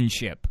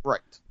championship. Right.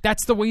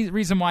 That's the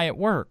reason why it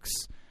works.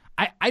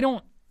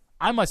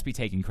 I must be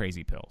taking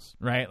crazy pills,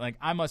 right? Like,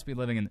 I must be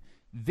living in...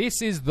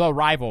 This is the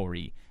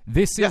rivalry.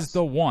 This is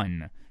the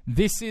one.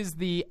 This is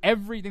the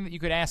everything that you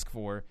could ask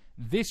for.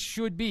 this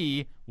should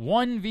be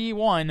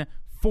 1v1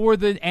 for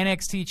the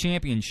NXT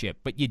Championship.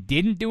 But you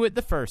didn't do it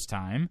the first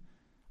time.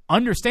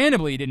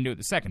 Understandably, you didn't do it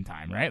the second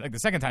time, right? Like the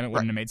second time, it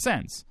wouldn't have made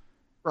sense.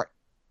 Right.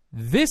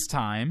 This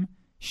time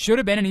should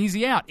have been an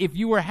easy out. If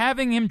you were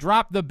having him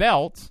drop the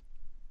belt,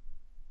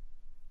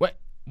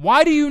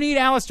 why do you need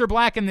Aleister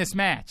Black in this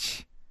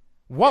match?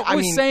 What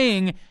was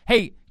saying,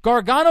 hey,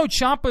 Gargano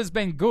Ciampa's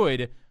been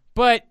good,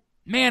 but,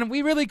 man,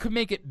 we really could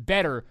make it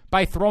better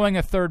by throwing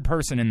a third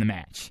person in the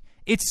match.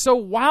 It's so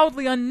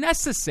wildly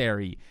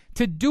unnecessary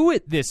to do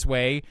it this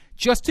way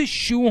just to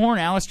shoehorn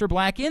Aleister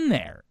Black in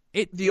there.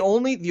 The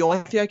only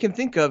thing I can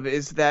think of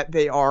is that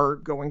they are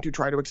going to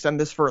try to extend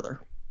this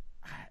further.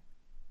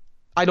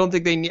 I don't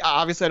think they need.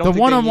 Obviously, I don't think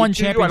they need to. The one-on-one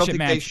championship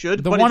match. They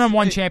should. The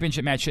one-on-one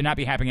championship match should not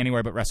be happening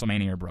anywhere but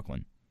WrestleMania or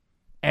Brooklyn.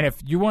 And if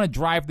you want to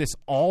drive this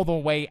all the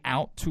way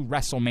out to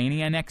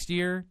WrestleMania next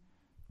year,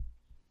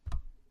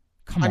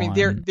 come on. I mean,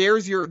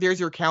 there's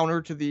your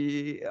counter to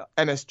the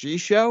MSG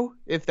show,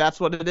 if that's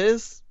what it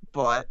is.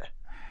 But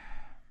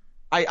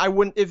I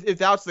wouldn't. If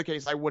that's the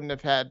case, I wouldn't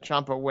have had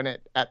Ciampa win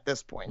it at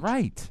this point.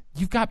 Right.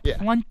 You've got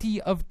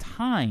plenty of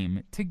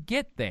time to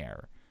get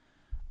there.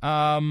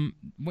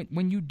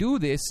 When you do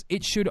this,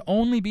 it should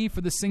only be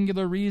for the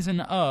singular reason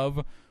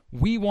of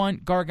we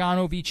want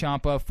Gargano v.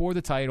 Ciampa for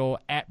the title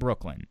at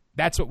Brooklyn.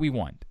 That's what we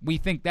want. We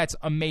think that's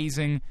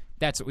amazing.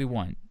 That's what we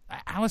want.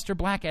 Aleister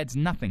Black adds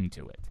nothing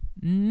to it.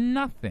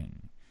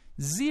 Nothing.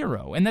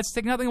 Zero. And that's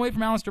taking nothing away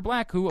from Aleister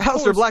Black, who, of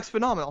course, Black's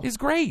phenomenal. Is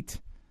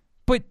great.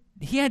 But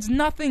he adds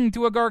nothing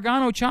to a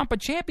Gargano-Ciampa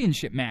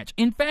championship match.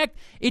 In fact,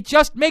 it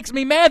just makes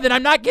me mad that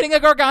I'm not getting a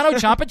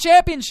Gargano-Ciampa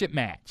championship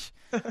match.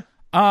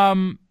 I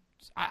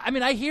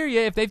mean, I hear you.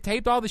 If they've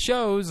taped all the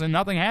shows and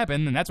nothing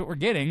happened, and that's what we're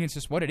getting, it's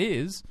just what it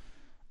is.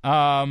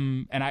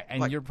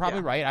 You're probably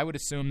right. I would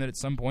assume that at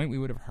some point we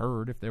would have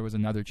heard if there was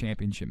another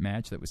championship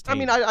match that was taped. I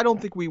mean, I don't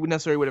think we would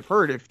necessarily would have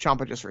heard if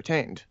Ciampa just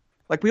retained.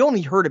 Like, we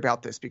only heard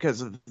about this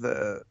because of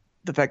the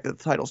fact that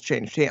the titles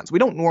changed hands. We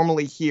don't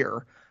normally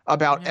hear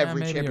about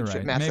every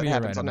championship match that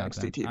happens on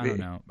NXT TV. I don't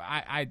know.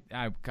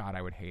 God,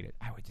 I would hate it.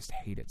 I would just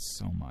hate it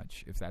so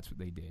much if that's what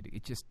they did.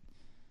 It just,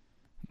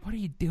 what are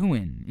you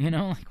doing? You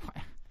know, like, what?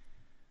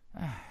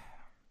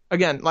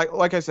 Again,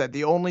 like I said,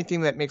 the only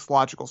thing that makes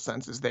logical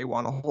sense is they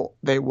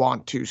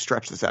want to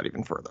stretch this out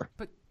even further.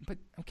 But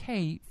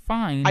okay,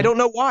 fine. I don't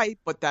know why,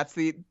 but that's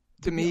the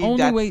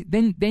only way.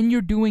 Then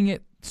you're doing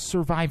it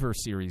Survivor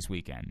Series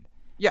weekend.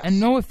 Yes. And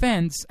no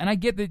offense, and I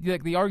get that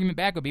the argument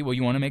back would be, well,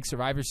 you want to make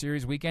Survivor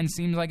Series weekend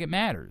seems like it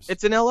matters.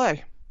 It's in LA.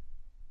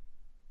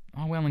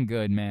 Oh, well and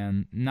good,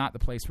 man. Not the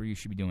place where you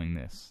should be doing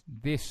this.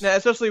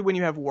 Especially when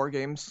you have War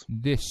Games.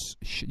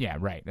 Yeah,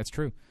 right. That's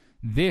true.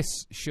 This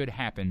should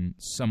happen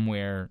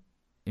somewhere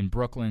in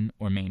Brooklyn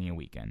or Mania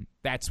weekend.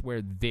 That's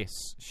where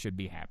this should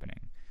be happening.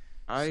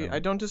 I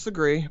don't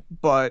disagree,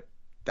 but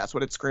that's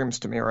what it screams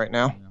to me right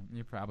now.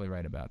 You're probably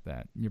right about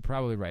that. You're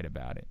probably right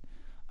about it.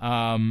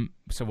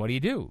 So what do you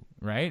do,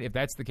 right? If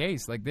that's the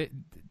case, like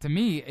to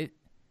me,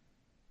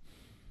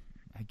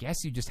 I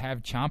guess you just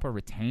have Ciampa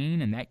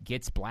retain, and that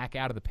gets Black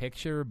out of the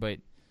picture, but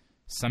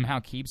somehow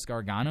keeps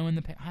Gargano in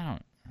the picture. I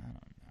don't know.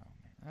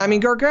 I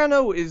mean,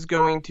 Gargano is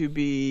going to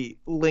be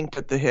linked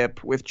at the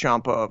hip with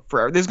Ciampa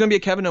forever. There's going to be a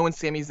Kevin Owens,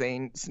 Sami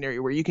Zayn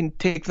scenario where you can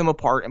take them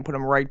apart and put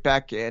them right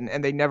back in,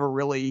 and they never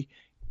really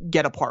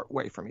get apart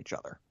away from each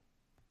other.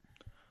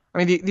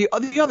 I mean, the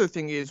other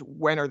thing is,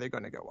 when are they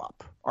going to go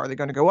up? Are they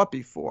going to go up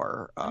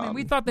before? I mean,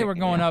 we thought they were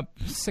going up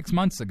 6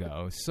 months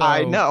ago. So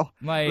I know.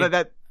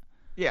 Like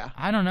yeah.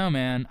 I don't know,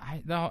 man.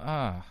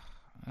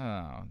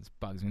 This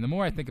bugs me. The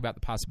more I think about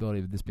the possibility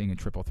of this being a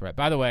triple threat.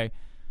 By the way,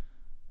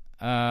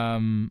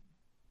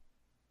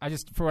 I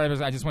just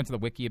went to the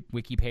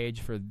wiki page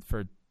for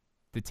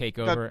the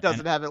takeover. That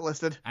doesn't have it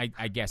listed.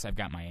 I guess I've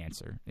got my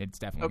answer. It's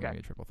definitely going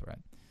to be a triple threat.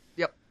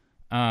 Yep.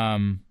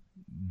 I'm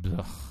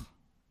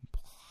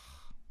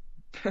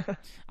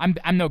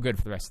no good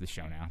for the rest of the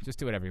show now. Just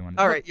do whatever you want.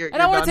 All right,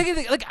 I want to take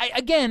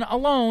it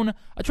alone.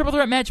 A triple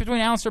threat match between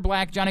Aleister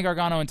Black, Johnny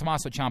Gargano, and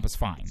Tommaso Ciampa is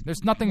fine.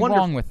 There's nothing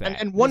wrong with that.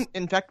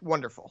 In fact,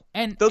 wonderful.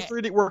 And those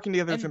three working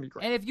together is going to be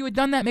great. And if you had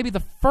done that maybe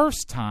the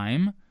first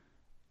time,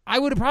 I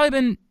would have probably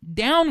been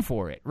down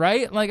for it,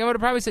 right? Like, I would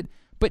have probably said,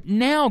 but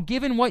now,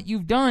 given what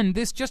you've done,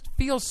 this just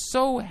feels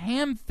so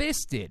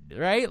ham-fisted,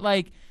 right?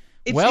 Like,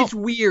 it's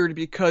weird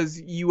because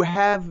you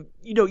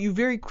you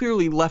very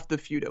clearly left the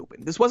feud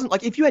open. This wasn't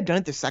like, if you had done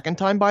it the second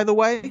time, by the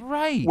way,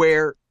 right?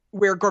 Where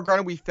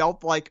Gargano, we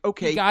felt like,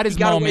 okay, he got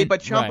away,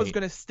 but Ciampa's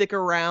going to stick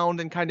around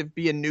and kind of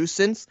be a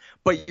nuisance,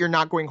 but you're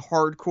not going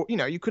hardcore.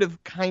 You could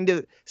have kind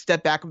of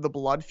stepped back of the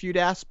blood feud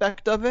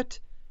aspect of it.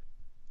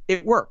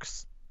 It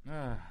works.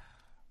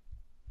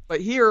 But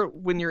here,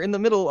 when you're in the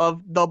middle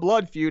of the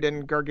blood feud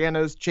and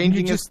Gargano's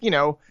changing his,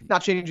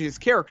 not changing his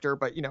character,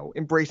 but,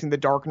 embracing the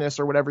darkness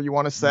or whatever you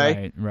want to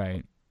say.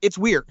 Right. It's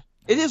weird.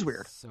 It is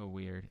weird. It's so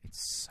weird.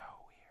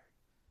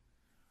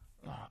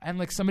 And,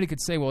 like, somebody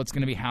could say, well, it's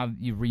going to be how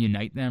you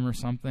reunite them or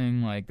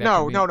something. Like that.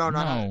 No.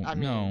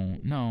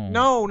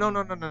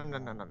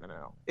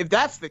 If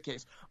that's the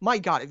case, my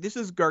God, if this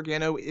is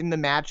Gargano in the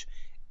match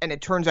and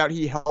it turns out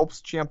he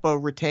helps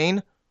Ciampa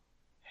retain,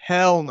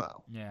 hell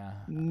no. Yeah.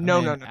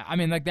 No. I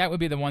mean, like, that would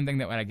be the one thing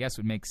that I guess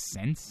would make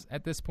sense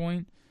at this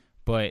point.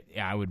 But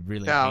yeah, I would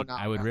really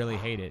really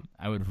hate it.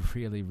 I would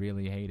really,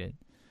 really hate it.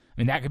 I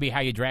mean, that could be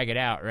how you drag it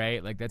out,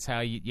 right? Like, that's how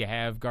you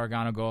have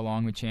Gargano go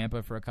along with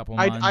Ciampa for a couple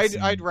months.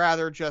 I'd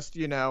rather just,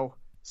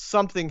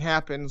 something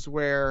happens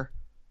where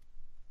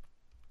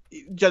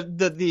just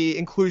the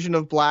inclusion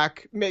of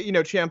Black,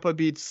 Ciampa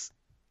beats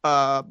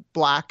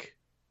Black,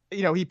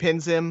 he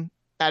pins him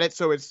at it,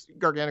 so it's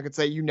Gargano could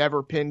say, "You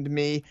never pinned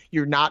me.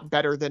 You're not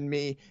better than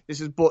me.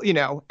 This is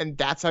and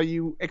that's how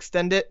you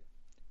extend it.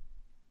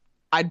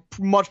 I'd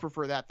much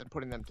prefer that than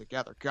putting them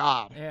together.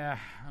 God. Yeah,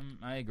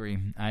 I agree.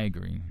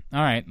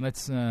 All right,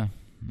 let's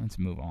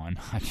move on.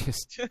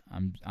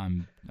 I'm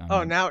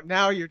Oh,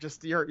 now you're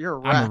a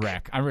wreck. I'm a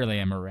wreck. I really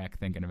am a wreck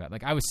thinking about it.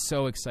 Like, I was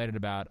so excited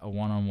about a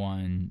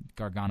one-on-one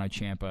Gargano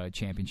Ciampa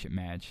championship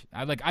match.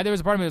 There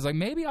was a part of me that was like,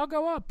 maybe I'll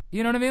go up.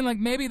 You know what I mean? Like,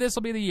 maybe this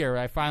will be the year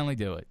I finally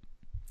do it.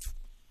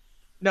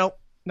 No.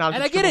 Not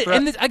and I get it,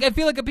 and I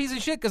feel like a piece of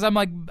shit because I'm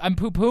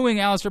poo-pooing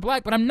Aleister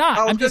Black, but I'm not.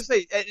 I was just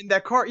say in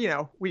that card,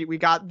 we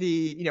got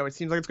the, it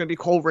seems like it's going to be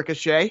Cole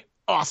Ricochet.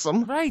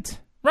 Awesome. Right.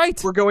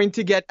 We're going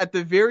to get, at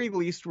the very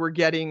least, we're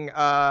getting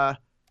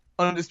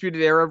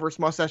Undisputed Era versus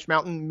Mustache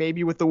Mountain,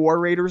 maybe with the War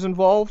Raiders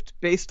involved,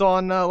 based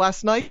on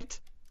last night.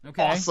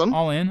 Okay. Awesome.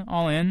 All in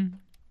on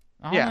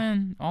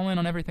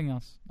everything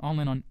else.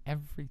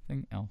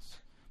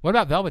 What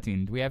about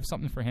Velveteen? Do we have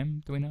something for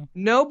him? Do we know?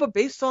 No, but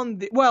based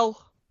on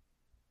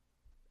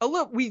a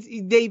little,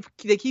 they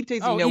keep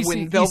teasing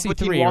when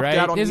Velveteen walked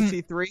out on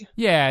EC3.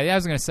 Yeah, I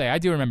was gonna say I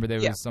do remember there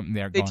was something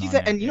there going on.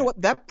 And you know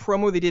what? That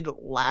promo they did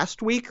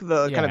last week,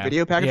 the kind of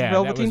video package of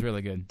Velveteen, that was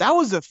really good. That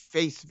was a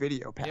face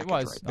video package. It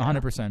was right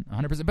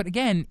 100%. But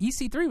again,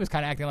 EC3 was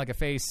kind of acting like a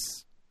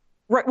face.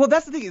 Right. Well,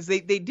 that's the thing is they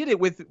did it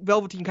with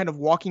Velveteen kind of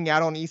walking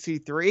out on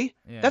EC3.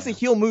 Yeah. That's a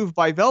heel move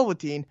by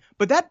Velveteen,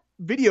 but that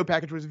video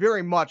package was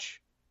very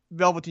much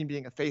Velveteen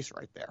being a face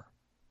right there.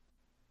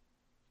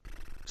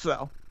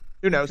 So.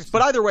 Who knows?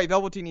 But either way,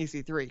 Velveteen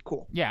EC3,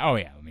 cool. Yeah. Oh,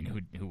 yeah. I mean,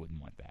 who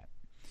wouldn't want that?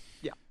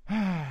 Yeah.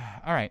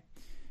 All right.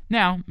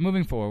 Now,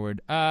 moving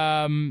forward,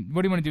 what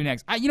do you want to do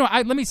next?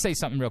 Let me say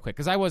something real quick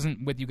because I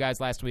wasn't with you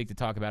guys last week to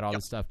talk about all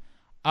this stuff.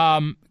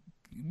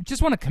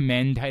 Just want to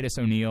commend Titus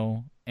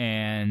O'Neil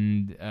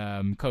and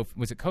Kofi.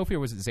 Was it Kofi or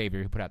was it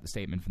Xavier who put out the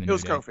statement for the New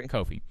Day? It was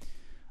Kofi.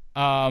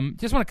 Kofi.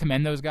 Just want to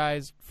commend those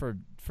guys for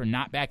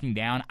not backing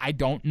down. I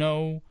don't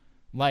know,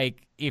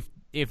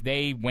 if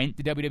they went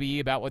to WWE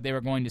about what they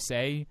were going to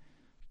say.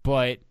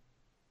 But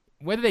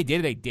whether they did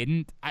or they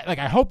didn't,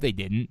 I hope they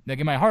didn't. Like,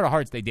 in my heart of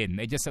hearts, they didn't.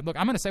 They just said, look,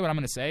 I'm going to say what I'm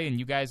going to say, and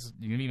you guys,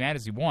 you're going to be mad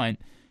as you want.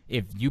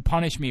 If you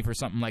punish me for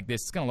something like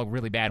this, it's going to look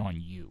really bad on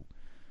you.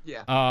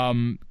 Yeah.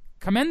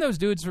 Commend those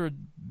dudes for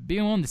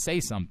being willing to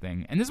say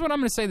something. And this is what I'm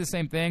going to say the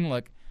same thing.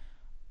 Look,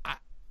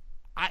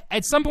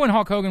 at some point,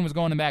 Hulk Hogan was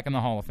going back in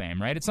the Hall of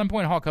Fame, right? At some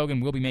point, Hulk Hogan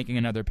will be making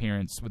another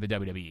appearance with the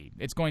WWE.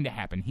 It's going to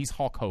happen. He's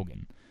Hulk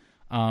Hogan.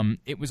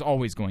 It was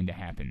always going to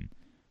happen.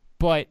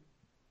 But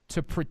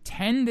to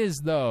pretend as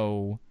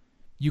though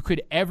you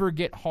could ever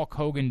get Hulk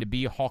Hogan to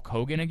be Hulk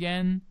Hogan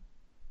again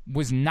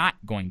was not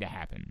going to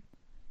happen.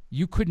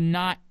 You could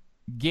not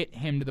get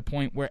him to the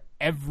point where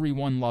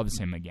everyone loves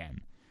him again.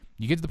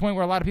 You get to the point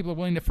where a lot of people are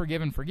willing to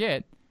forgive and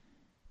forget.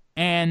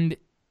 And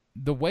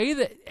the way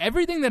that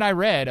everything that I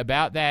read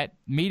about that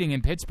meeting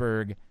in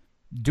Pittsburgh,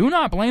 do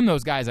not blame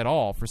those guys at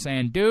all for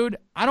saying, dude,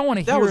 I don't want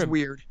to hear. That was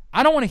weird.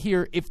 I don't want to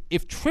hear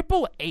if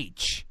Triple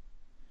H,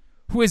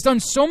 who has done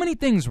so many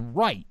things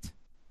right,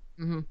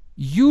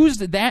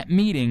 used that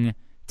meeting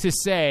to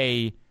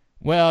say,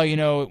 well,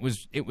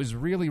 it was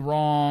really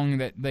wrong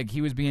that he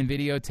was being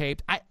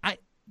videotaped.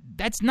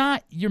 That's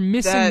not, you're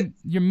missing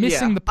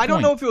the point. I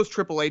don't know if it was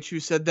Triple H who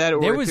said that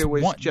or if it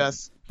was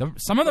just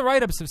some of the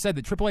write-ups have said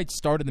that Triple H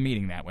started the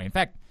meeting that way. In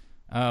fact,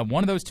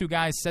 one of those two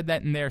guys said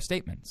that in their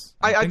statements.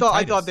 I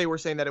thought they were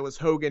saying that it was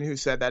Hogan who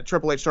said that.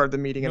 Triple H started the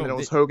meeting, and then it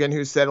was Hogan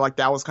who said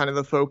that was kind of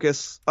the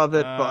focus of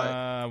it. But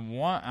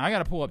I got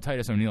to pull up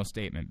Titus O'Neil's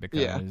statement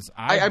because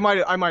I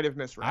might have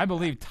misread. I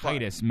believe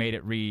Titus made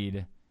it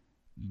read.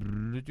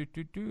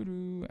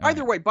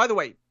 Either way, by the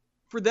way,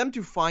 for them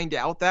to find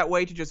out that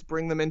way, to just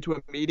bring them into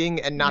a meeting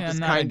and not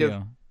just kind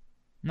of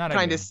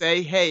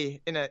say,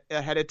 hey,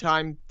 ahead of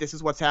time, this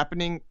is what's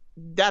happening.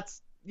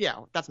 That's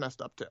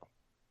messed up too.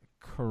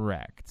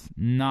 Correct.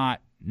 Not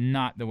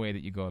the way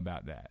that you go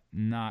about that.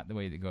 Not the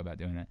way that you go about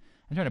doing that.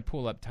 I'm trying to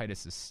pull up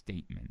Titus's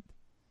statement.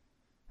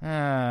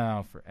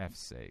 Oh, for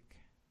F's sake.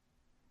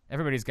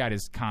 Everybody's got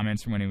his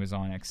comments from when he was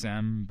on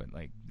XM, but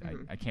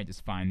I can't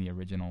just find the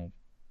original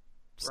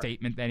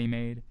statement that he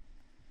made.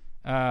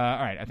 All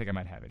right, I think I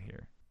might have it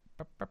here.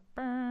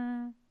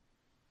 All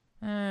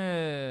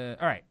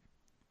right.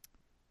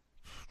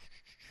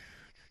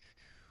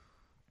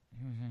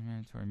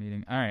 Mandatory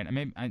meeting. All right,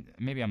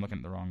 maybe I'm looking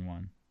at the wrong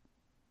one.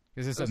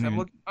 I'm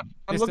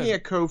looking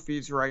at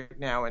Kofi's right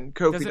now, and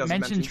Kofi doesn't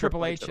mention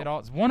Triple H at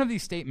all. One of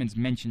these statements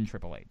mentioned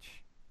Triple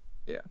H.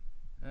 Yeah.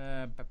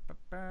 And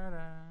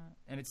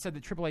it said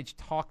that Triple H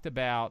talked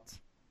about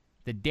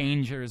the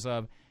dangers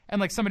of, and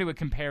like somebody would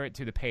compare it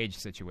to the Paige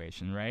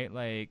situation, right?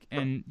 Like,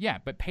 and yeah,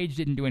 but Paige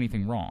didn't do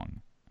anything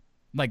wrong.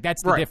 Like,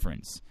 that's the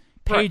difference.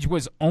 Paige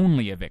was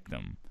only a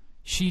victim.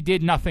 She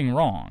did nothing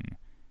wrong.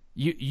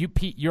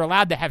 You're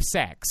allowed to have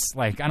sex.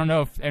 Like, I don't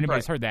know if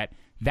anybody's heard that.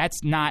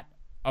 That's not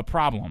a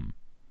problem.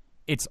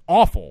 It's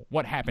awful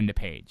what happened to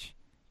Paige.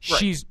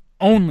 She's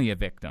only a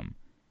victim.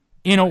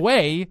 In a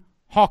way,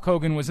 Hulk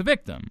Hogan was a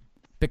victim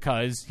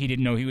because he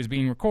didn't know he was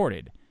being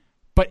recorded.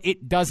 But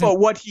it doesn't. But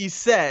what he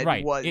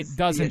said was it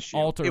doesn't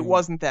alter. It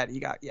wasn't that he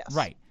got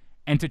right.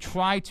 And to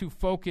try to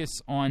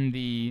focus on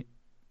the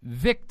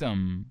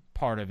victim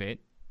part of it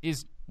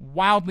is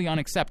wildly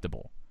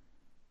unacceptable.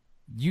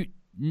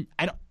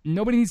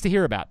 Nobody needs to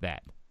hear about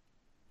that.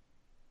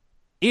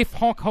 If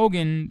Hulk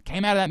Hogan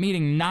came out of that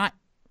meeting not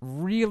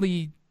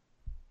really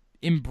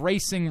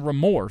embracing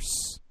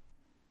remorse,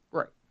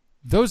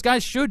 those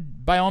guys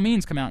should, by all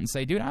means, come out and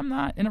say, dude, I'm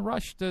not in a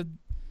rush to,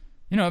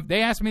 if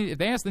they ask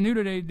the New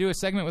Day to do a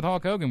segment with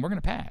Hulk Hogan, we're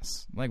going to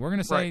pass. Like, we're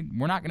going to say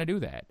we're not going to do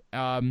that.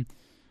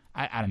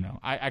 I don't know.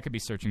 I could be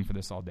searching for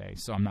this all day,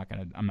 so I'm not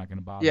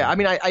gonna bother. Yeah, I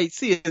mean, I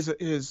see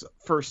his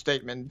first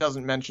statement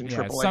doesn't mention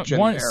Triple H.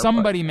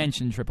 Somebody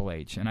mentioned Triple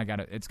H, and I'm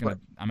gonna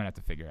have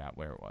to figure out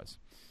where it was.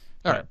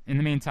 All right. In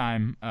the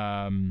meantime,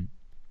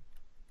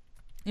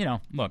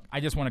 look, I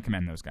just want to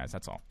commend those guys.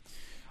 That's all.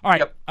 All right.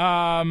 Yep.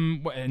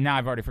 Now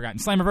I've already forgotten.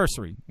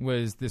 Slammiversary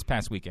was this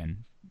past weekend.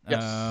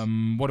 Yes.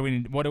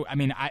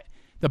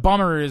 The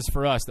bummer is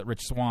for us that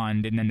Rich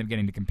Swann didn't end up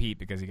getting to compete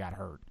because he got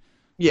hurt.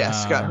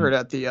 Yes, got hurt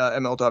at the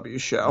MLW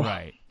show.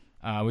 Right.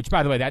 Which,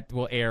 by the way, that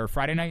will air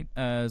Friday night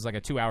as like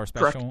a 2-hour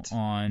special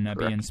on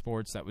BN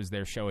Sports. That was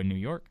their show in New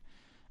York.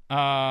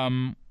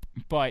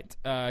 But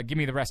give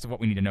me the rest of what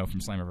we need to know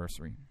from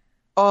Slammiversary.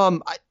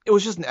 It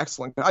was just an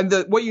excellent.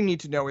 What you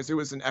need to know is it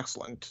was an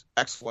excellent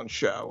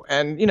show,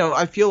 and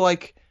I feel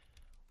like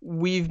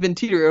we've been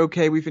teetering.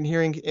 Okay, we've been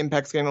hearing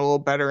Impact's getting a little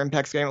better.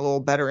 Impact's getting a little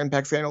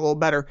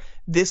better.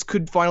 This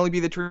could finally be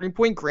the turning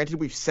point. Granted,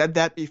 we've said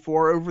that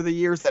before over the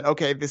years that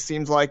okay, this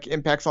seems like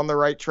Impact's on the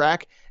right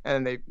track,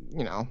 and they,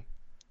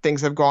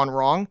 things have gone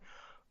wrong.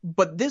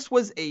 But this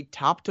was a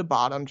top to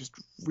bottom, just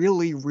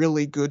really,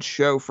 really good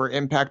show for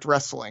Impact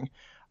Wrestling.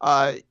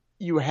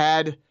 You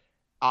had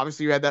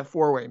that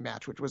 4-way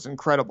match, which was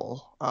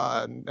incredible.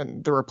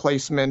 And the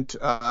replacement,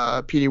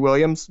 Petey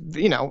Williams,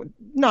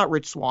 not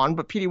Rich Swann,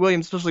 but Petey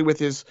Williams, especially with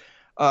his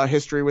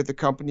history with the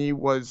company,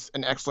 was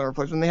an excellent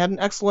replacement. They had an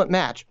excellent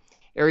match.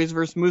 Aries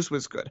versus Moose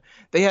was good.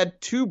 They had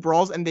 2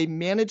 brawls, and they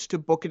managed to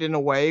book it in a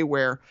way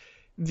where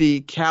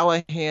the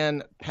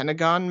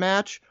Callahan-Pentagon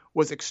match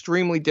was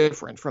extremely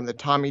different from the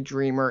Tommy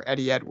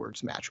Dreamer-Eddie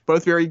Edwards match.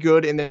 Both very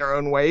good in their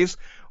own ways.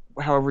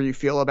 However you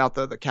feel about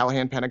the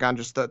Callahan-Pentagon,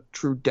 just the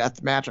true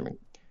death match. I mean,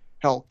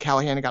 hell,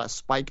 Callahan got a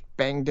spike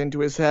banged into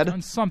his head.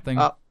 On something.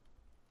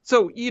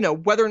 So,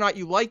 whether or not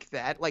you like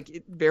that,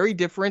 very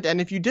different.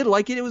 And if you did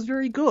like it, it was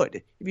very good.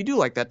 If you do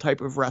like that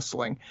type of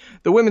wrestling.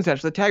 The women's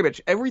match, the tag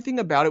match, everything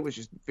about it was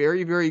just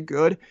very, very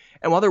good.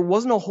 And while there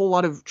wasn't a whole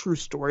lot of true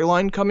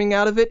storyline coming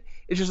out of it,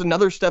 it's just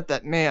another step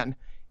that, man,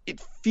 it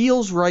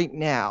feels right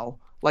now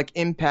like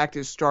Impact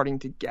is starting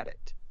to get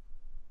it.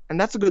 And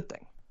that's a good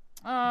thing.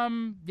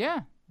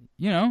 Yeah.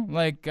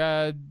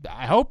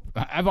 I hope.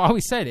 I've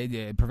always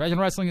said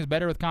professional wrestling is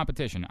better with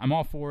competition. I'm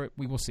all for it.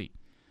 We will see.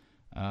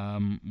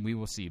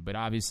 But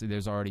obviously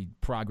there's already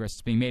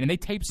progress being made, and they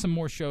taped some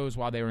more shows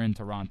while they were in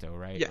Toronto,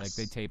 right? Yes. Like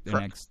they taped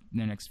their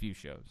next few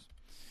shows.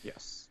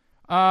 Yes.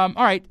 All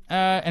right.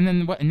 And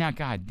then what? Now,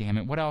 God damn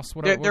it! What else?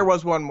 There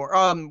was one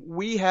more.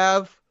 We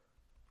have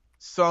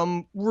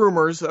some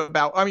rumors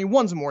about. I mean,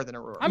 one's more than a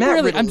rumor.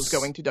 Matt Riddle is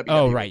going to WWE.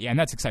 Oh, right, yeah, and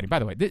that's exciting. By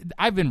the way,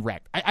 I've been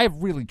wrecked. I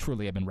really,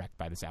 truly have been wrecked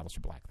by this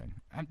Aleister Black thing.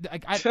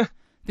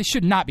 This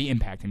should not be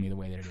impacting me the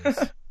way that it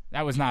is.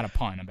 That was not a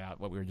pun about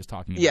what we were just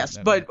talking about. Yes,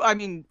 but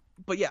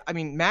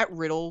Matt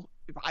Riddle.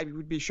 I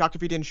would be shocked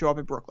if he didn't show up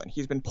in Brooklyn.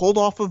 He's been pulled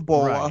off of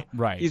Bola.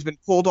 Right. He's been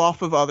pulled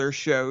off of other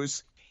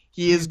shows.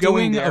 He's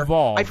going doing there.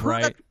 Evolve,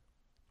 right?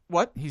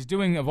 What? He's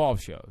doing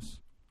Evolve shows.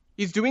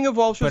 He's doing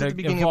Evolve shows at the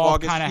beginning Evolve of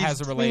August. Kind of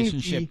has a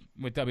relationship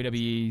with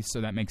WWE,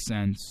 so that makes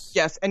sense.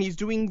 Yes, and he's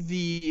doing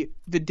the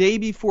day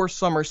before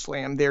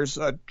SummerSlam. There's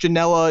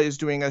Janela is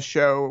doing a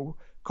show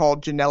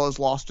called Janela's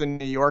Lost in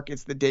New York.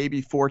 It's the day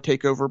before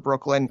Takeover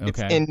Brooklyn. Okay.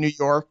 It's in New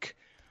York.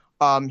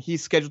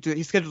 He's scheduled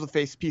to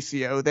face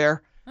PCO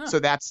there. So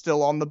that's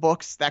still on the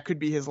books. That could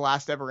be his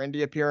last ever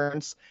indie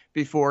appearance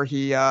before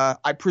he,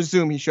 I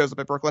presume he shows up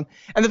at Brooklyn.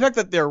 And the fact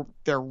that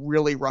they're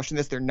really rushing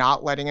this, they're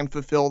not letting him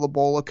fulfill the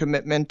Bola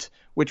commitment,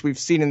 which we've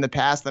seen in the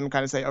past, them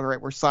kind of say, all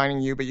right, we're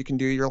signing you, but you can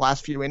do your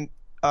last few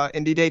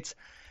indie dates.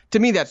 To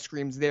me, that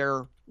screams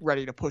they're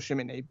ready to push him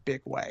in a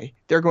big way.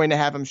 They're going to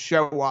have him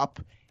show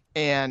up,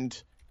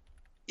 and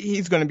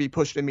he's going to be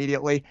pushed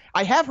immediately.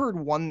 I have heard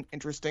one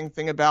interesting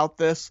thing about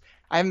this.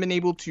 I haven't been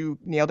able to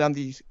nail down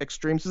the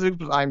extreme specifics,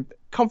 but I'm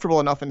comfortable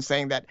enough in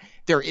saying that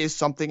there is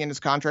something in his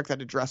contract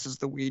that addresses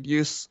the weed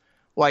use.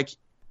 Like,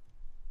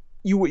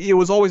 it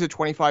was always a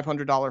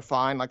 $2,500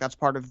 fine. Like, that's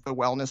part of the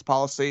wellness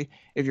policy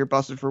if you're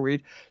busted for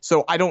weed.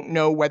 So I don't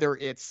know whether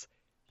it's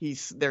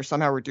they're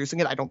somehow reducing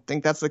it. I don't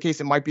think that's the case.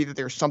 It might be that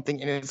there's something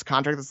in his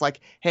contract that's like,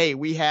 hey,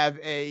 we have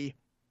a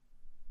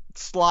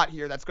slot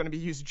here that's going to be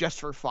used just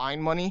for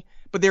fine money.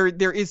 But there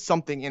is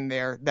something in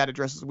there that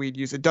addresses weed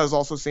use. It does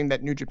also seem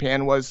that New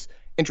Japan was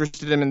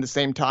interested in him in the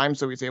same time,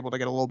 so he's able to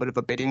get a little bit of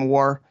a bidding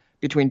war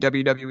between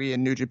WWE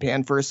and New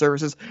Japan for his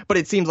services. But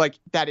it seems like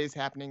that is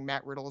happening.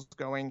 Matt Riddle is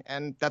going,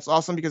 and that's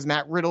awesome because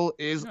Matt Riddle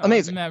is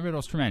amazing. Matt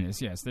Riddle's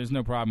tremendous, yes. There's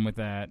no problem with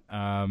that.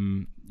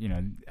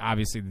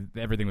 Obviously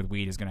everything with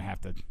weed is going to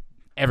have to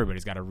 –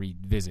 everybody's got to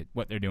revisit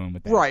what they're doing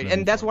with that. Right,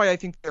 and that's why I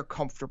think they're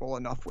comfortable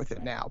enough with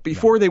it now.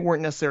 Before they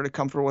weren't necessarily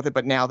comfortable with it,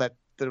 but now that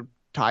the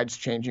tide's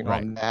changing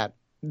on that,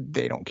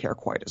 they don't care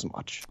quite as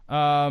much.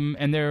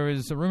 And there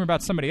was a rumor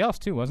about somebody else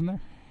too, wasn't there?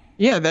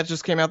 Yeah, that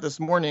just came out this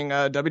morning.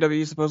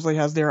 WWE supposedly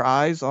has their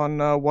eyes on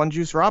one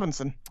Juice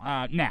Robinson.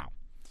 Now,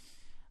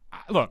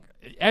 look,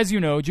 as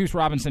you know, Juice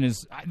Robinson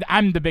is –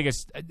 I'm the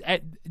biggest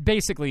 –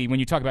 basically, when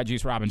you talk about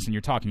Juice Robinson,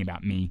 you're talking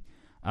about me.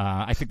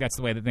 I think that's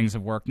the way that things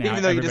have worked now.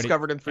 Even though you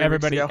discovered him 3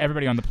 weeks ago.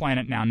 Everybody on the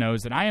planet now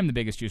knows that I am the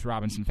biggest Juice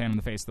Robinson fan on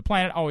the face of the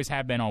planet. Always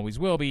have been, always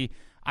will be.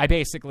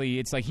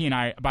 It's like he and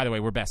I – by the way,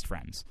 we're best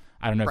friends.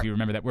 I don't know if you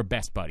remember that. We're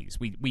best buddies.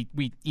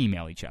 We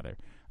email each other.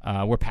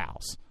 We're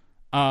pals.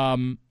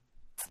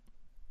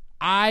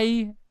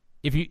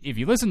 If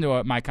you listen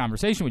to my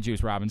conversation with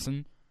Juice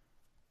Robinson,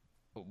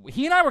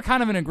 he and I were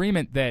kind of in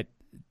agreement that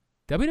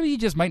WWE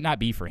just might not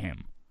be for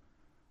him.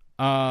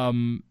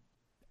 And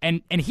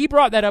he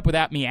brought that up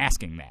without me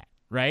asking that,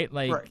 right?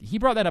 Like he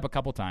brought that up a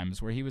couple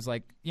times where he was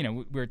like,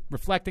 we're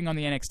reflecting on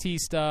the NXT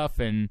stuff,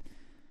 and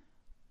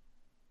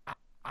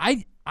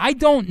I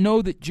don't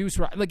know that Juice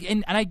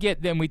and I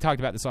get then we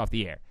talked about this off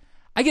the air.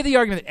 I get the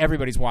argument that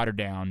everybody's watered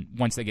down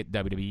once they get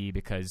WWE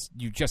because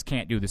you just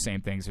can't do the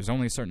same things. There's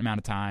only a certain amount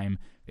of time.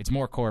 It's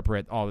more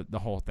corporate, the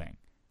whole thing.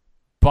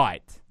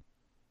 But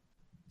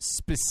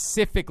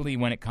specifically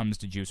when it comes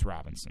to Juice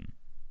Robinson,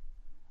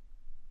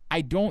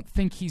 I don't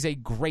think he's a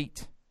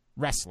great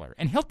wrestler.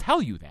 And he'll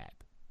tell you that.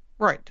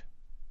 Right.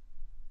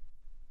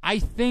 I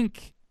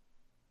think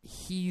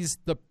he's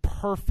the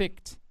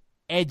perfect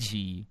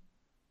edgy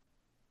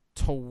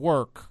to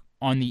work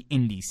on the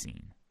indie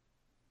scene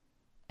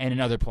and in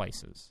other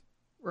places.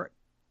 Right.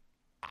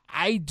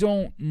 I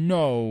don't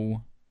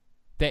know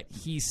that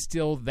he's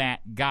still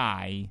that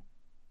guy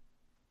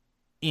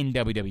in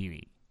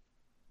WWE.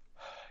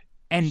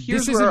 And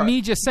this isn't me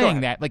just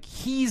saying that. Like,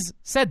 he's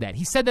said that.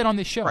 He said that on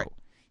this show.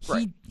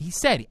 Right. He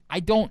said, I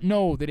don't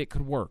know that it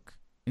could work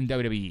in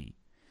WWE.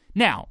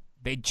 Now,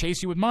 they'd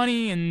chase you with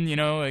money and, you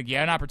had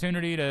an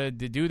opportunity to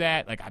do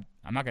that. Like,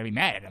 I'm not going to be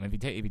mad at him if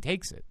he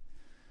takes it.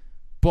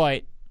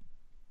 But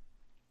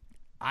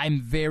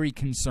I'm very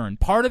concerned.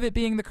 Part of it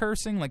being the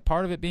cursing, like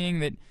part of it being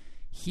that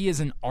he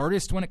is an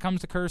artist when it comes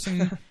to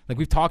cursing. Like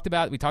we talked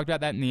about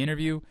that in the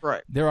interview.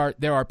 Right. There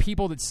are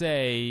people that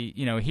say,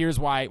 here's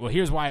why it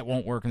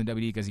won't work in the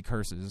WWE because he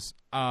curses.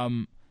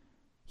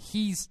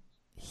 He's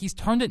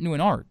turned it into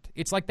an art.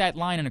 It's like that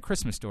line in A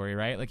Christmas Story,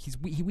 right? Like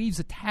he weaves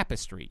a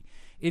tapestry.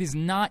 It is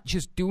not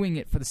just doing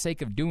it for the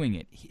sake of doing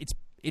it.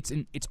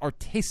 It's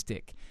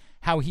artistic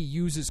how he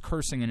uses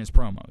cursing in his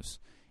promos.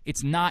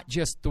 It's not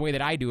just the way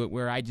that I do it,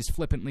 where I just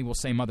flippantly will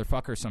say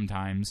motherfucker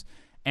sometimes,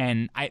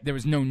 and there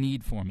was no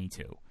need for me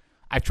to.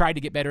 I've tried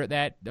to get better at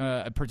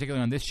that,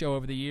 particularly on this show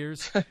over the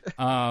years, but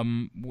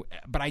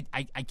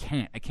I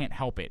can't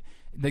help it.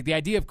 Like the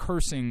idea of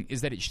cursing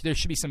is that there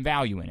should be some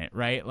value in it,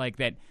 right? Like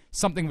that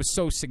something was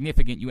so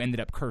significant you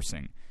ended up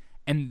cursing,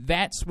 and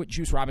that's what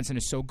Juice Robinson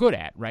is so good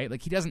at, right?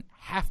 Like he doesn't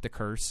have to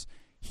curse;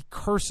 he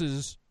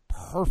curses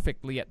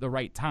perfectly at the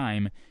right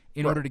time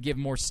in order to give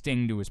more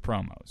sting to his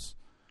promos.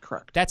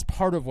 Correct. That's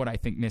part of what I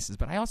think misses.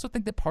 But I also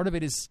think that part of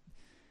it is,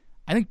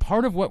 I think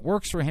part of what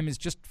works for him is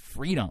just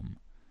freedom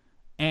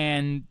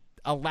and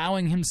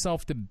allowing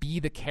himself to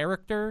be the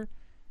character.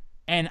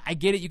 And I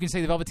get it. You can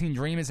say the Velveteen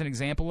Dream is an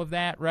example of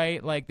that,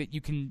 right? Like that you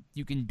can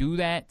do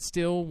that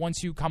still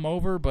once you come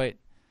over. But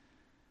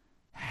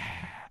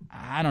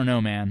I don't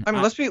know, man. I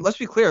mean, let's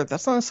be clear.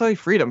 That's not necessarily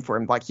freedom for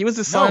him. Like he was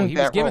assigned he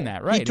was given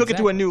that, right? He took it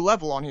to a new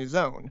level on his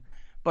own.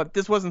 But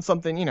this wasn't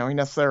something he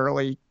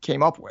necessarily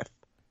came up with.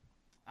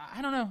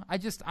 I don't know.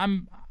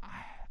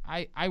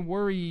 I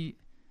worry.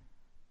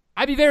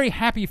 I'd be very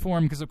happy for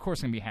him because, of course,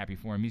 I'm going to be happy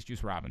for him. He's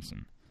Juice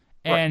Robinson.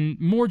 And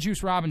more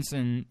Juice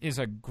Robinson is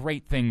a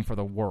great thing for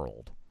the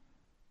world.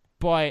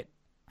 But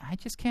I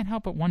just can't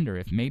help but wonder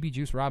if maybe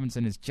Juice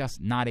Robinson is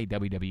just not a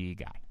WWE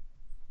guy.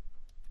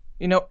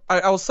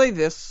 I will say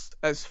this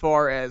as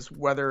far as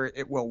whether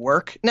it will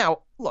work.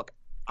 Now, look,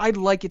 I'd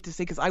like it to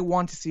stay because I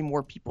want to see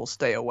more people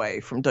stay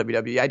away from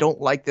WWE. I don't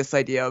like this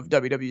idea of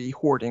WWE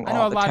hoarding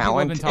all the talent. I know a lot of people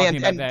have been talking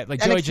about that.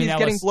 Like Joey Janela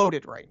getting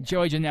bloated right now.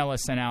 Joey Janela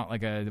sent out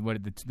like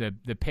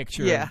the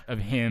picture of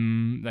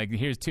him. Like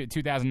here's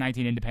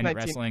 2019 independent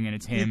wrestling, and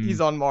it's him.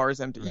 He's on Mars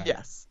empty. Right.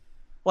 Yes.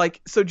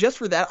 Like so, just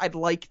for that, I'd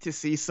like to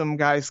see some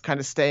guys kind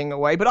of staying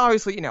away. But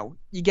obviously,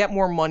 you get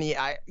more money.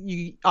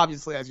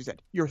 Obviously, as you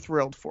said, you're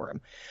thrilled for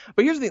him.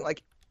 But here's the thing: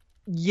 like,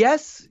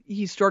 yes,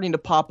 he's starting to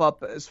pop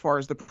up as far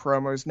as the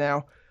promos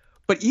now.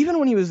 But even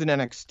when he was in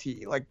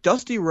NXT, like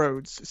Dusty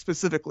Rhodes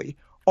specifically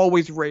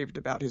always raved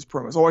about his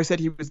promos, always said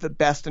he was the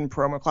best in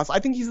promo class. I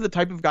think he's the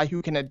type of guy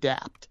who can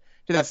adapt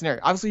to that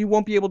scenario. Obviously, he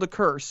won't be able to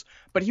curse,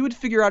 but he would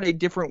figure out a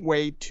different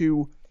way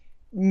to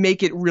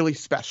make it really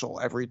special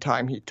every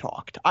time he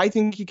talked. I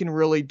think he can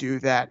really do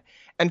that.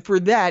 And for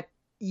that,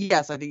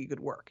 yes, I think he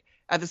could work.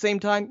 At the same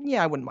time,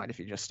 yeah, I wouldn't mind if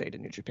he just stayed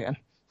in New Japan.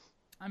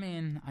 I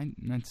mean,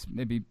 that's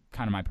maybe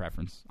kind of my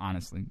preference,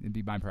 honestly. It'd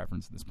be my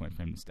preference at this point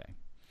for him to stay.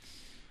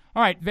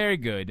 All right, very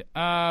good.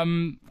 For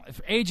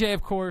AJ,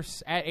 of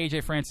course, at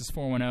AJ Francis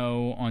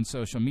 410 on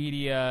social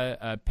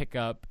media. Pick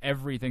up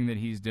everything that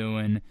he's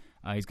doing.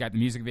 He's got the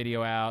music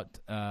video out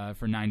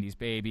for 90s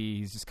Baby.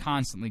 He's just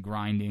constantly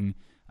grinding.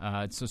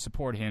 So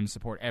support him,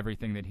 support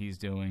everything that he's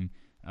doing,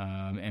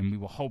 and we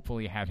will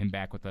hopefully have him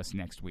back with us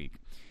next week.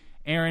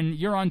 Aaron,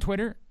 you're on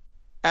Twitter?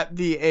 At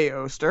the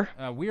A-Oster.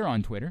 We're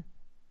on Twitter.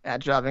 At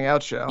Jobbing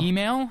Out Show.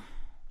 Email?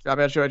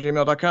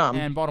 jobbingoutShow@gmail.com.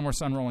 And Baltimore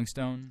Sun, Rolling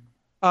Stone?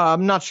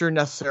 I'm not sure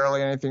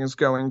necessarily anything is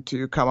going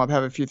to come up. I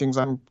have a few things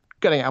I'm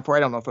getting out for.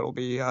 I don't know if it'll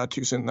be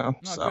too soon, though. Oh,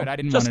 so good. I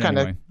didn't want it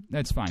anyway.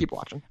 That's fine. Keep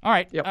watching. All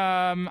right. Yep.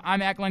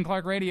 I'm at Glenn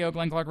Clark Radio.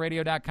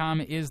 GlennClarkRadio.com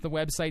is the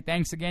website.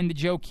 Thanks again to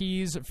Joe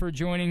Keys for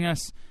joining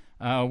us.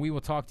 We will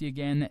talk to you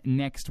again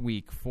next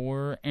week.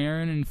 For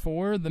Aaron and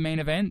for the main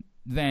event,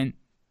 Vent,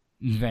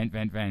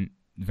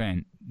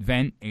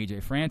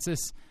 AJ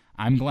Francis.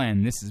 I'm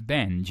Glenn. This is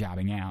Ben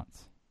jobbing out.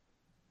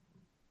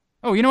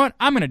 Oh, you know what?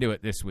 I'm going to do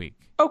it this week.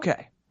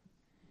 Okay.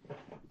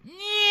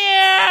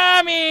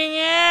 Jobbing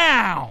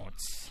out.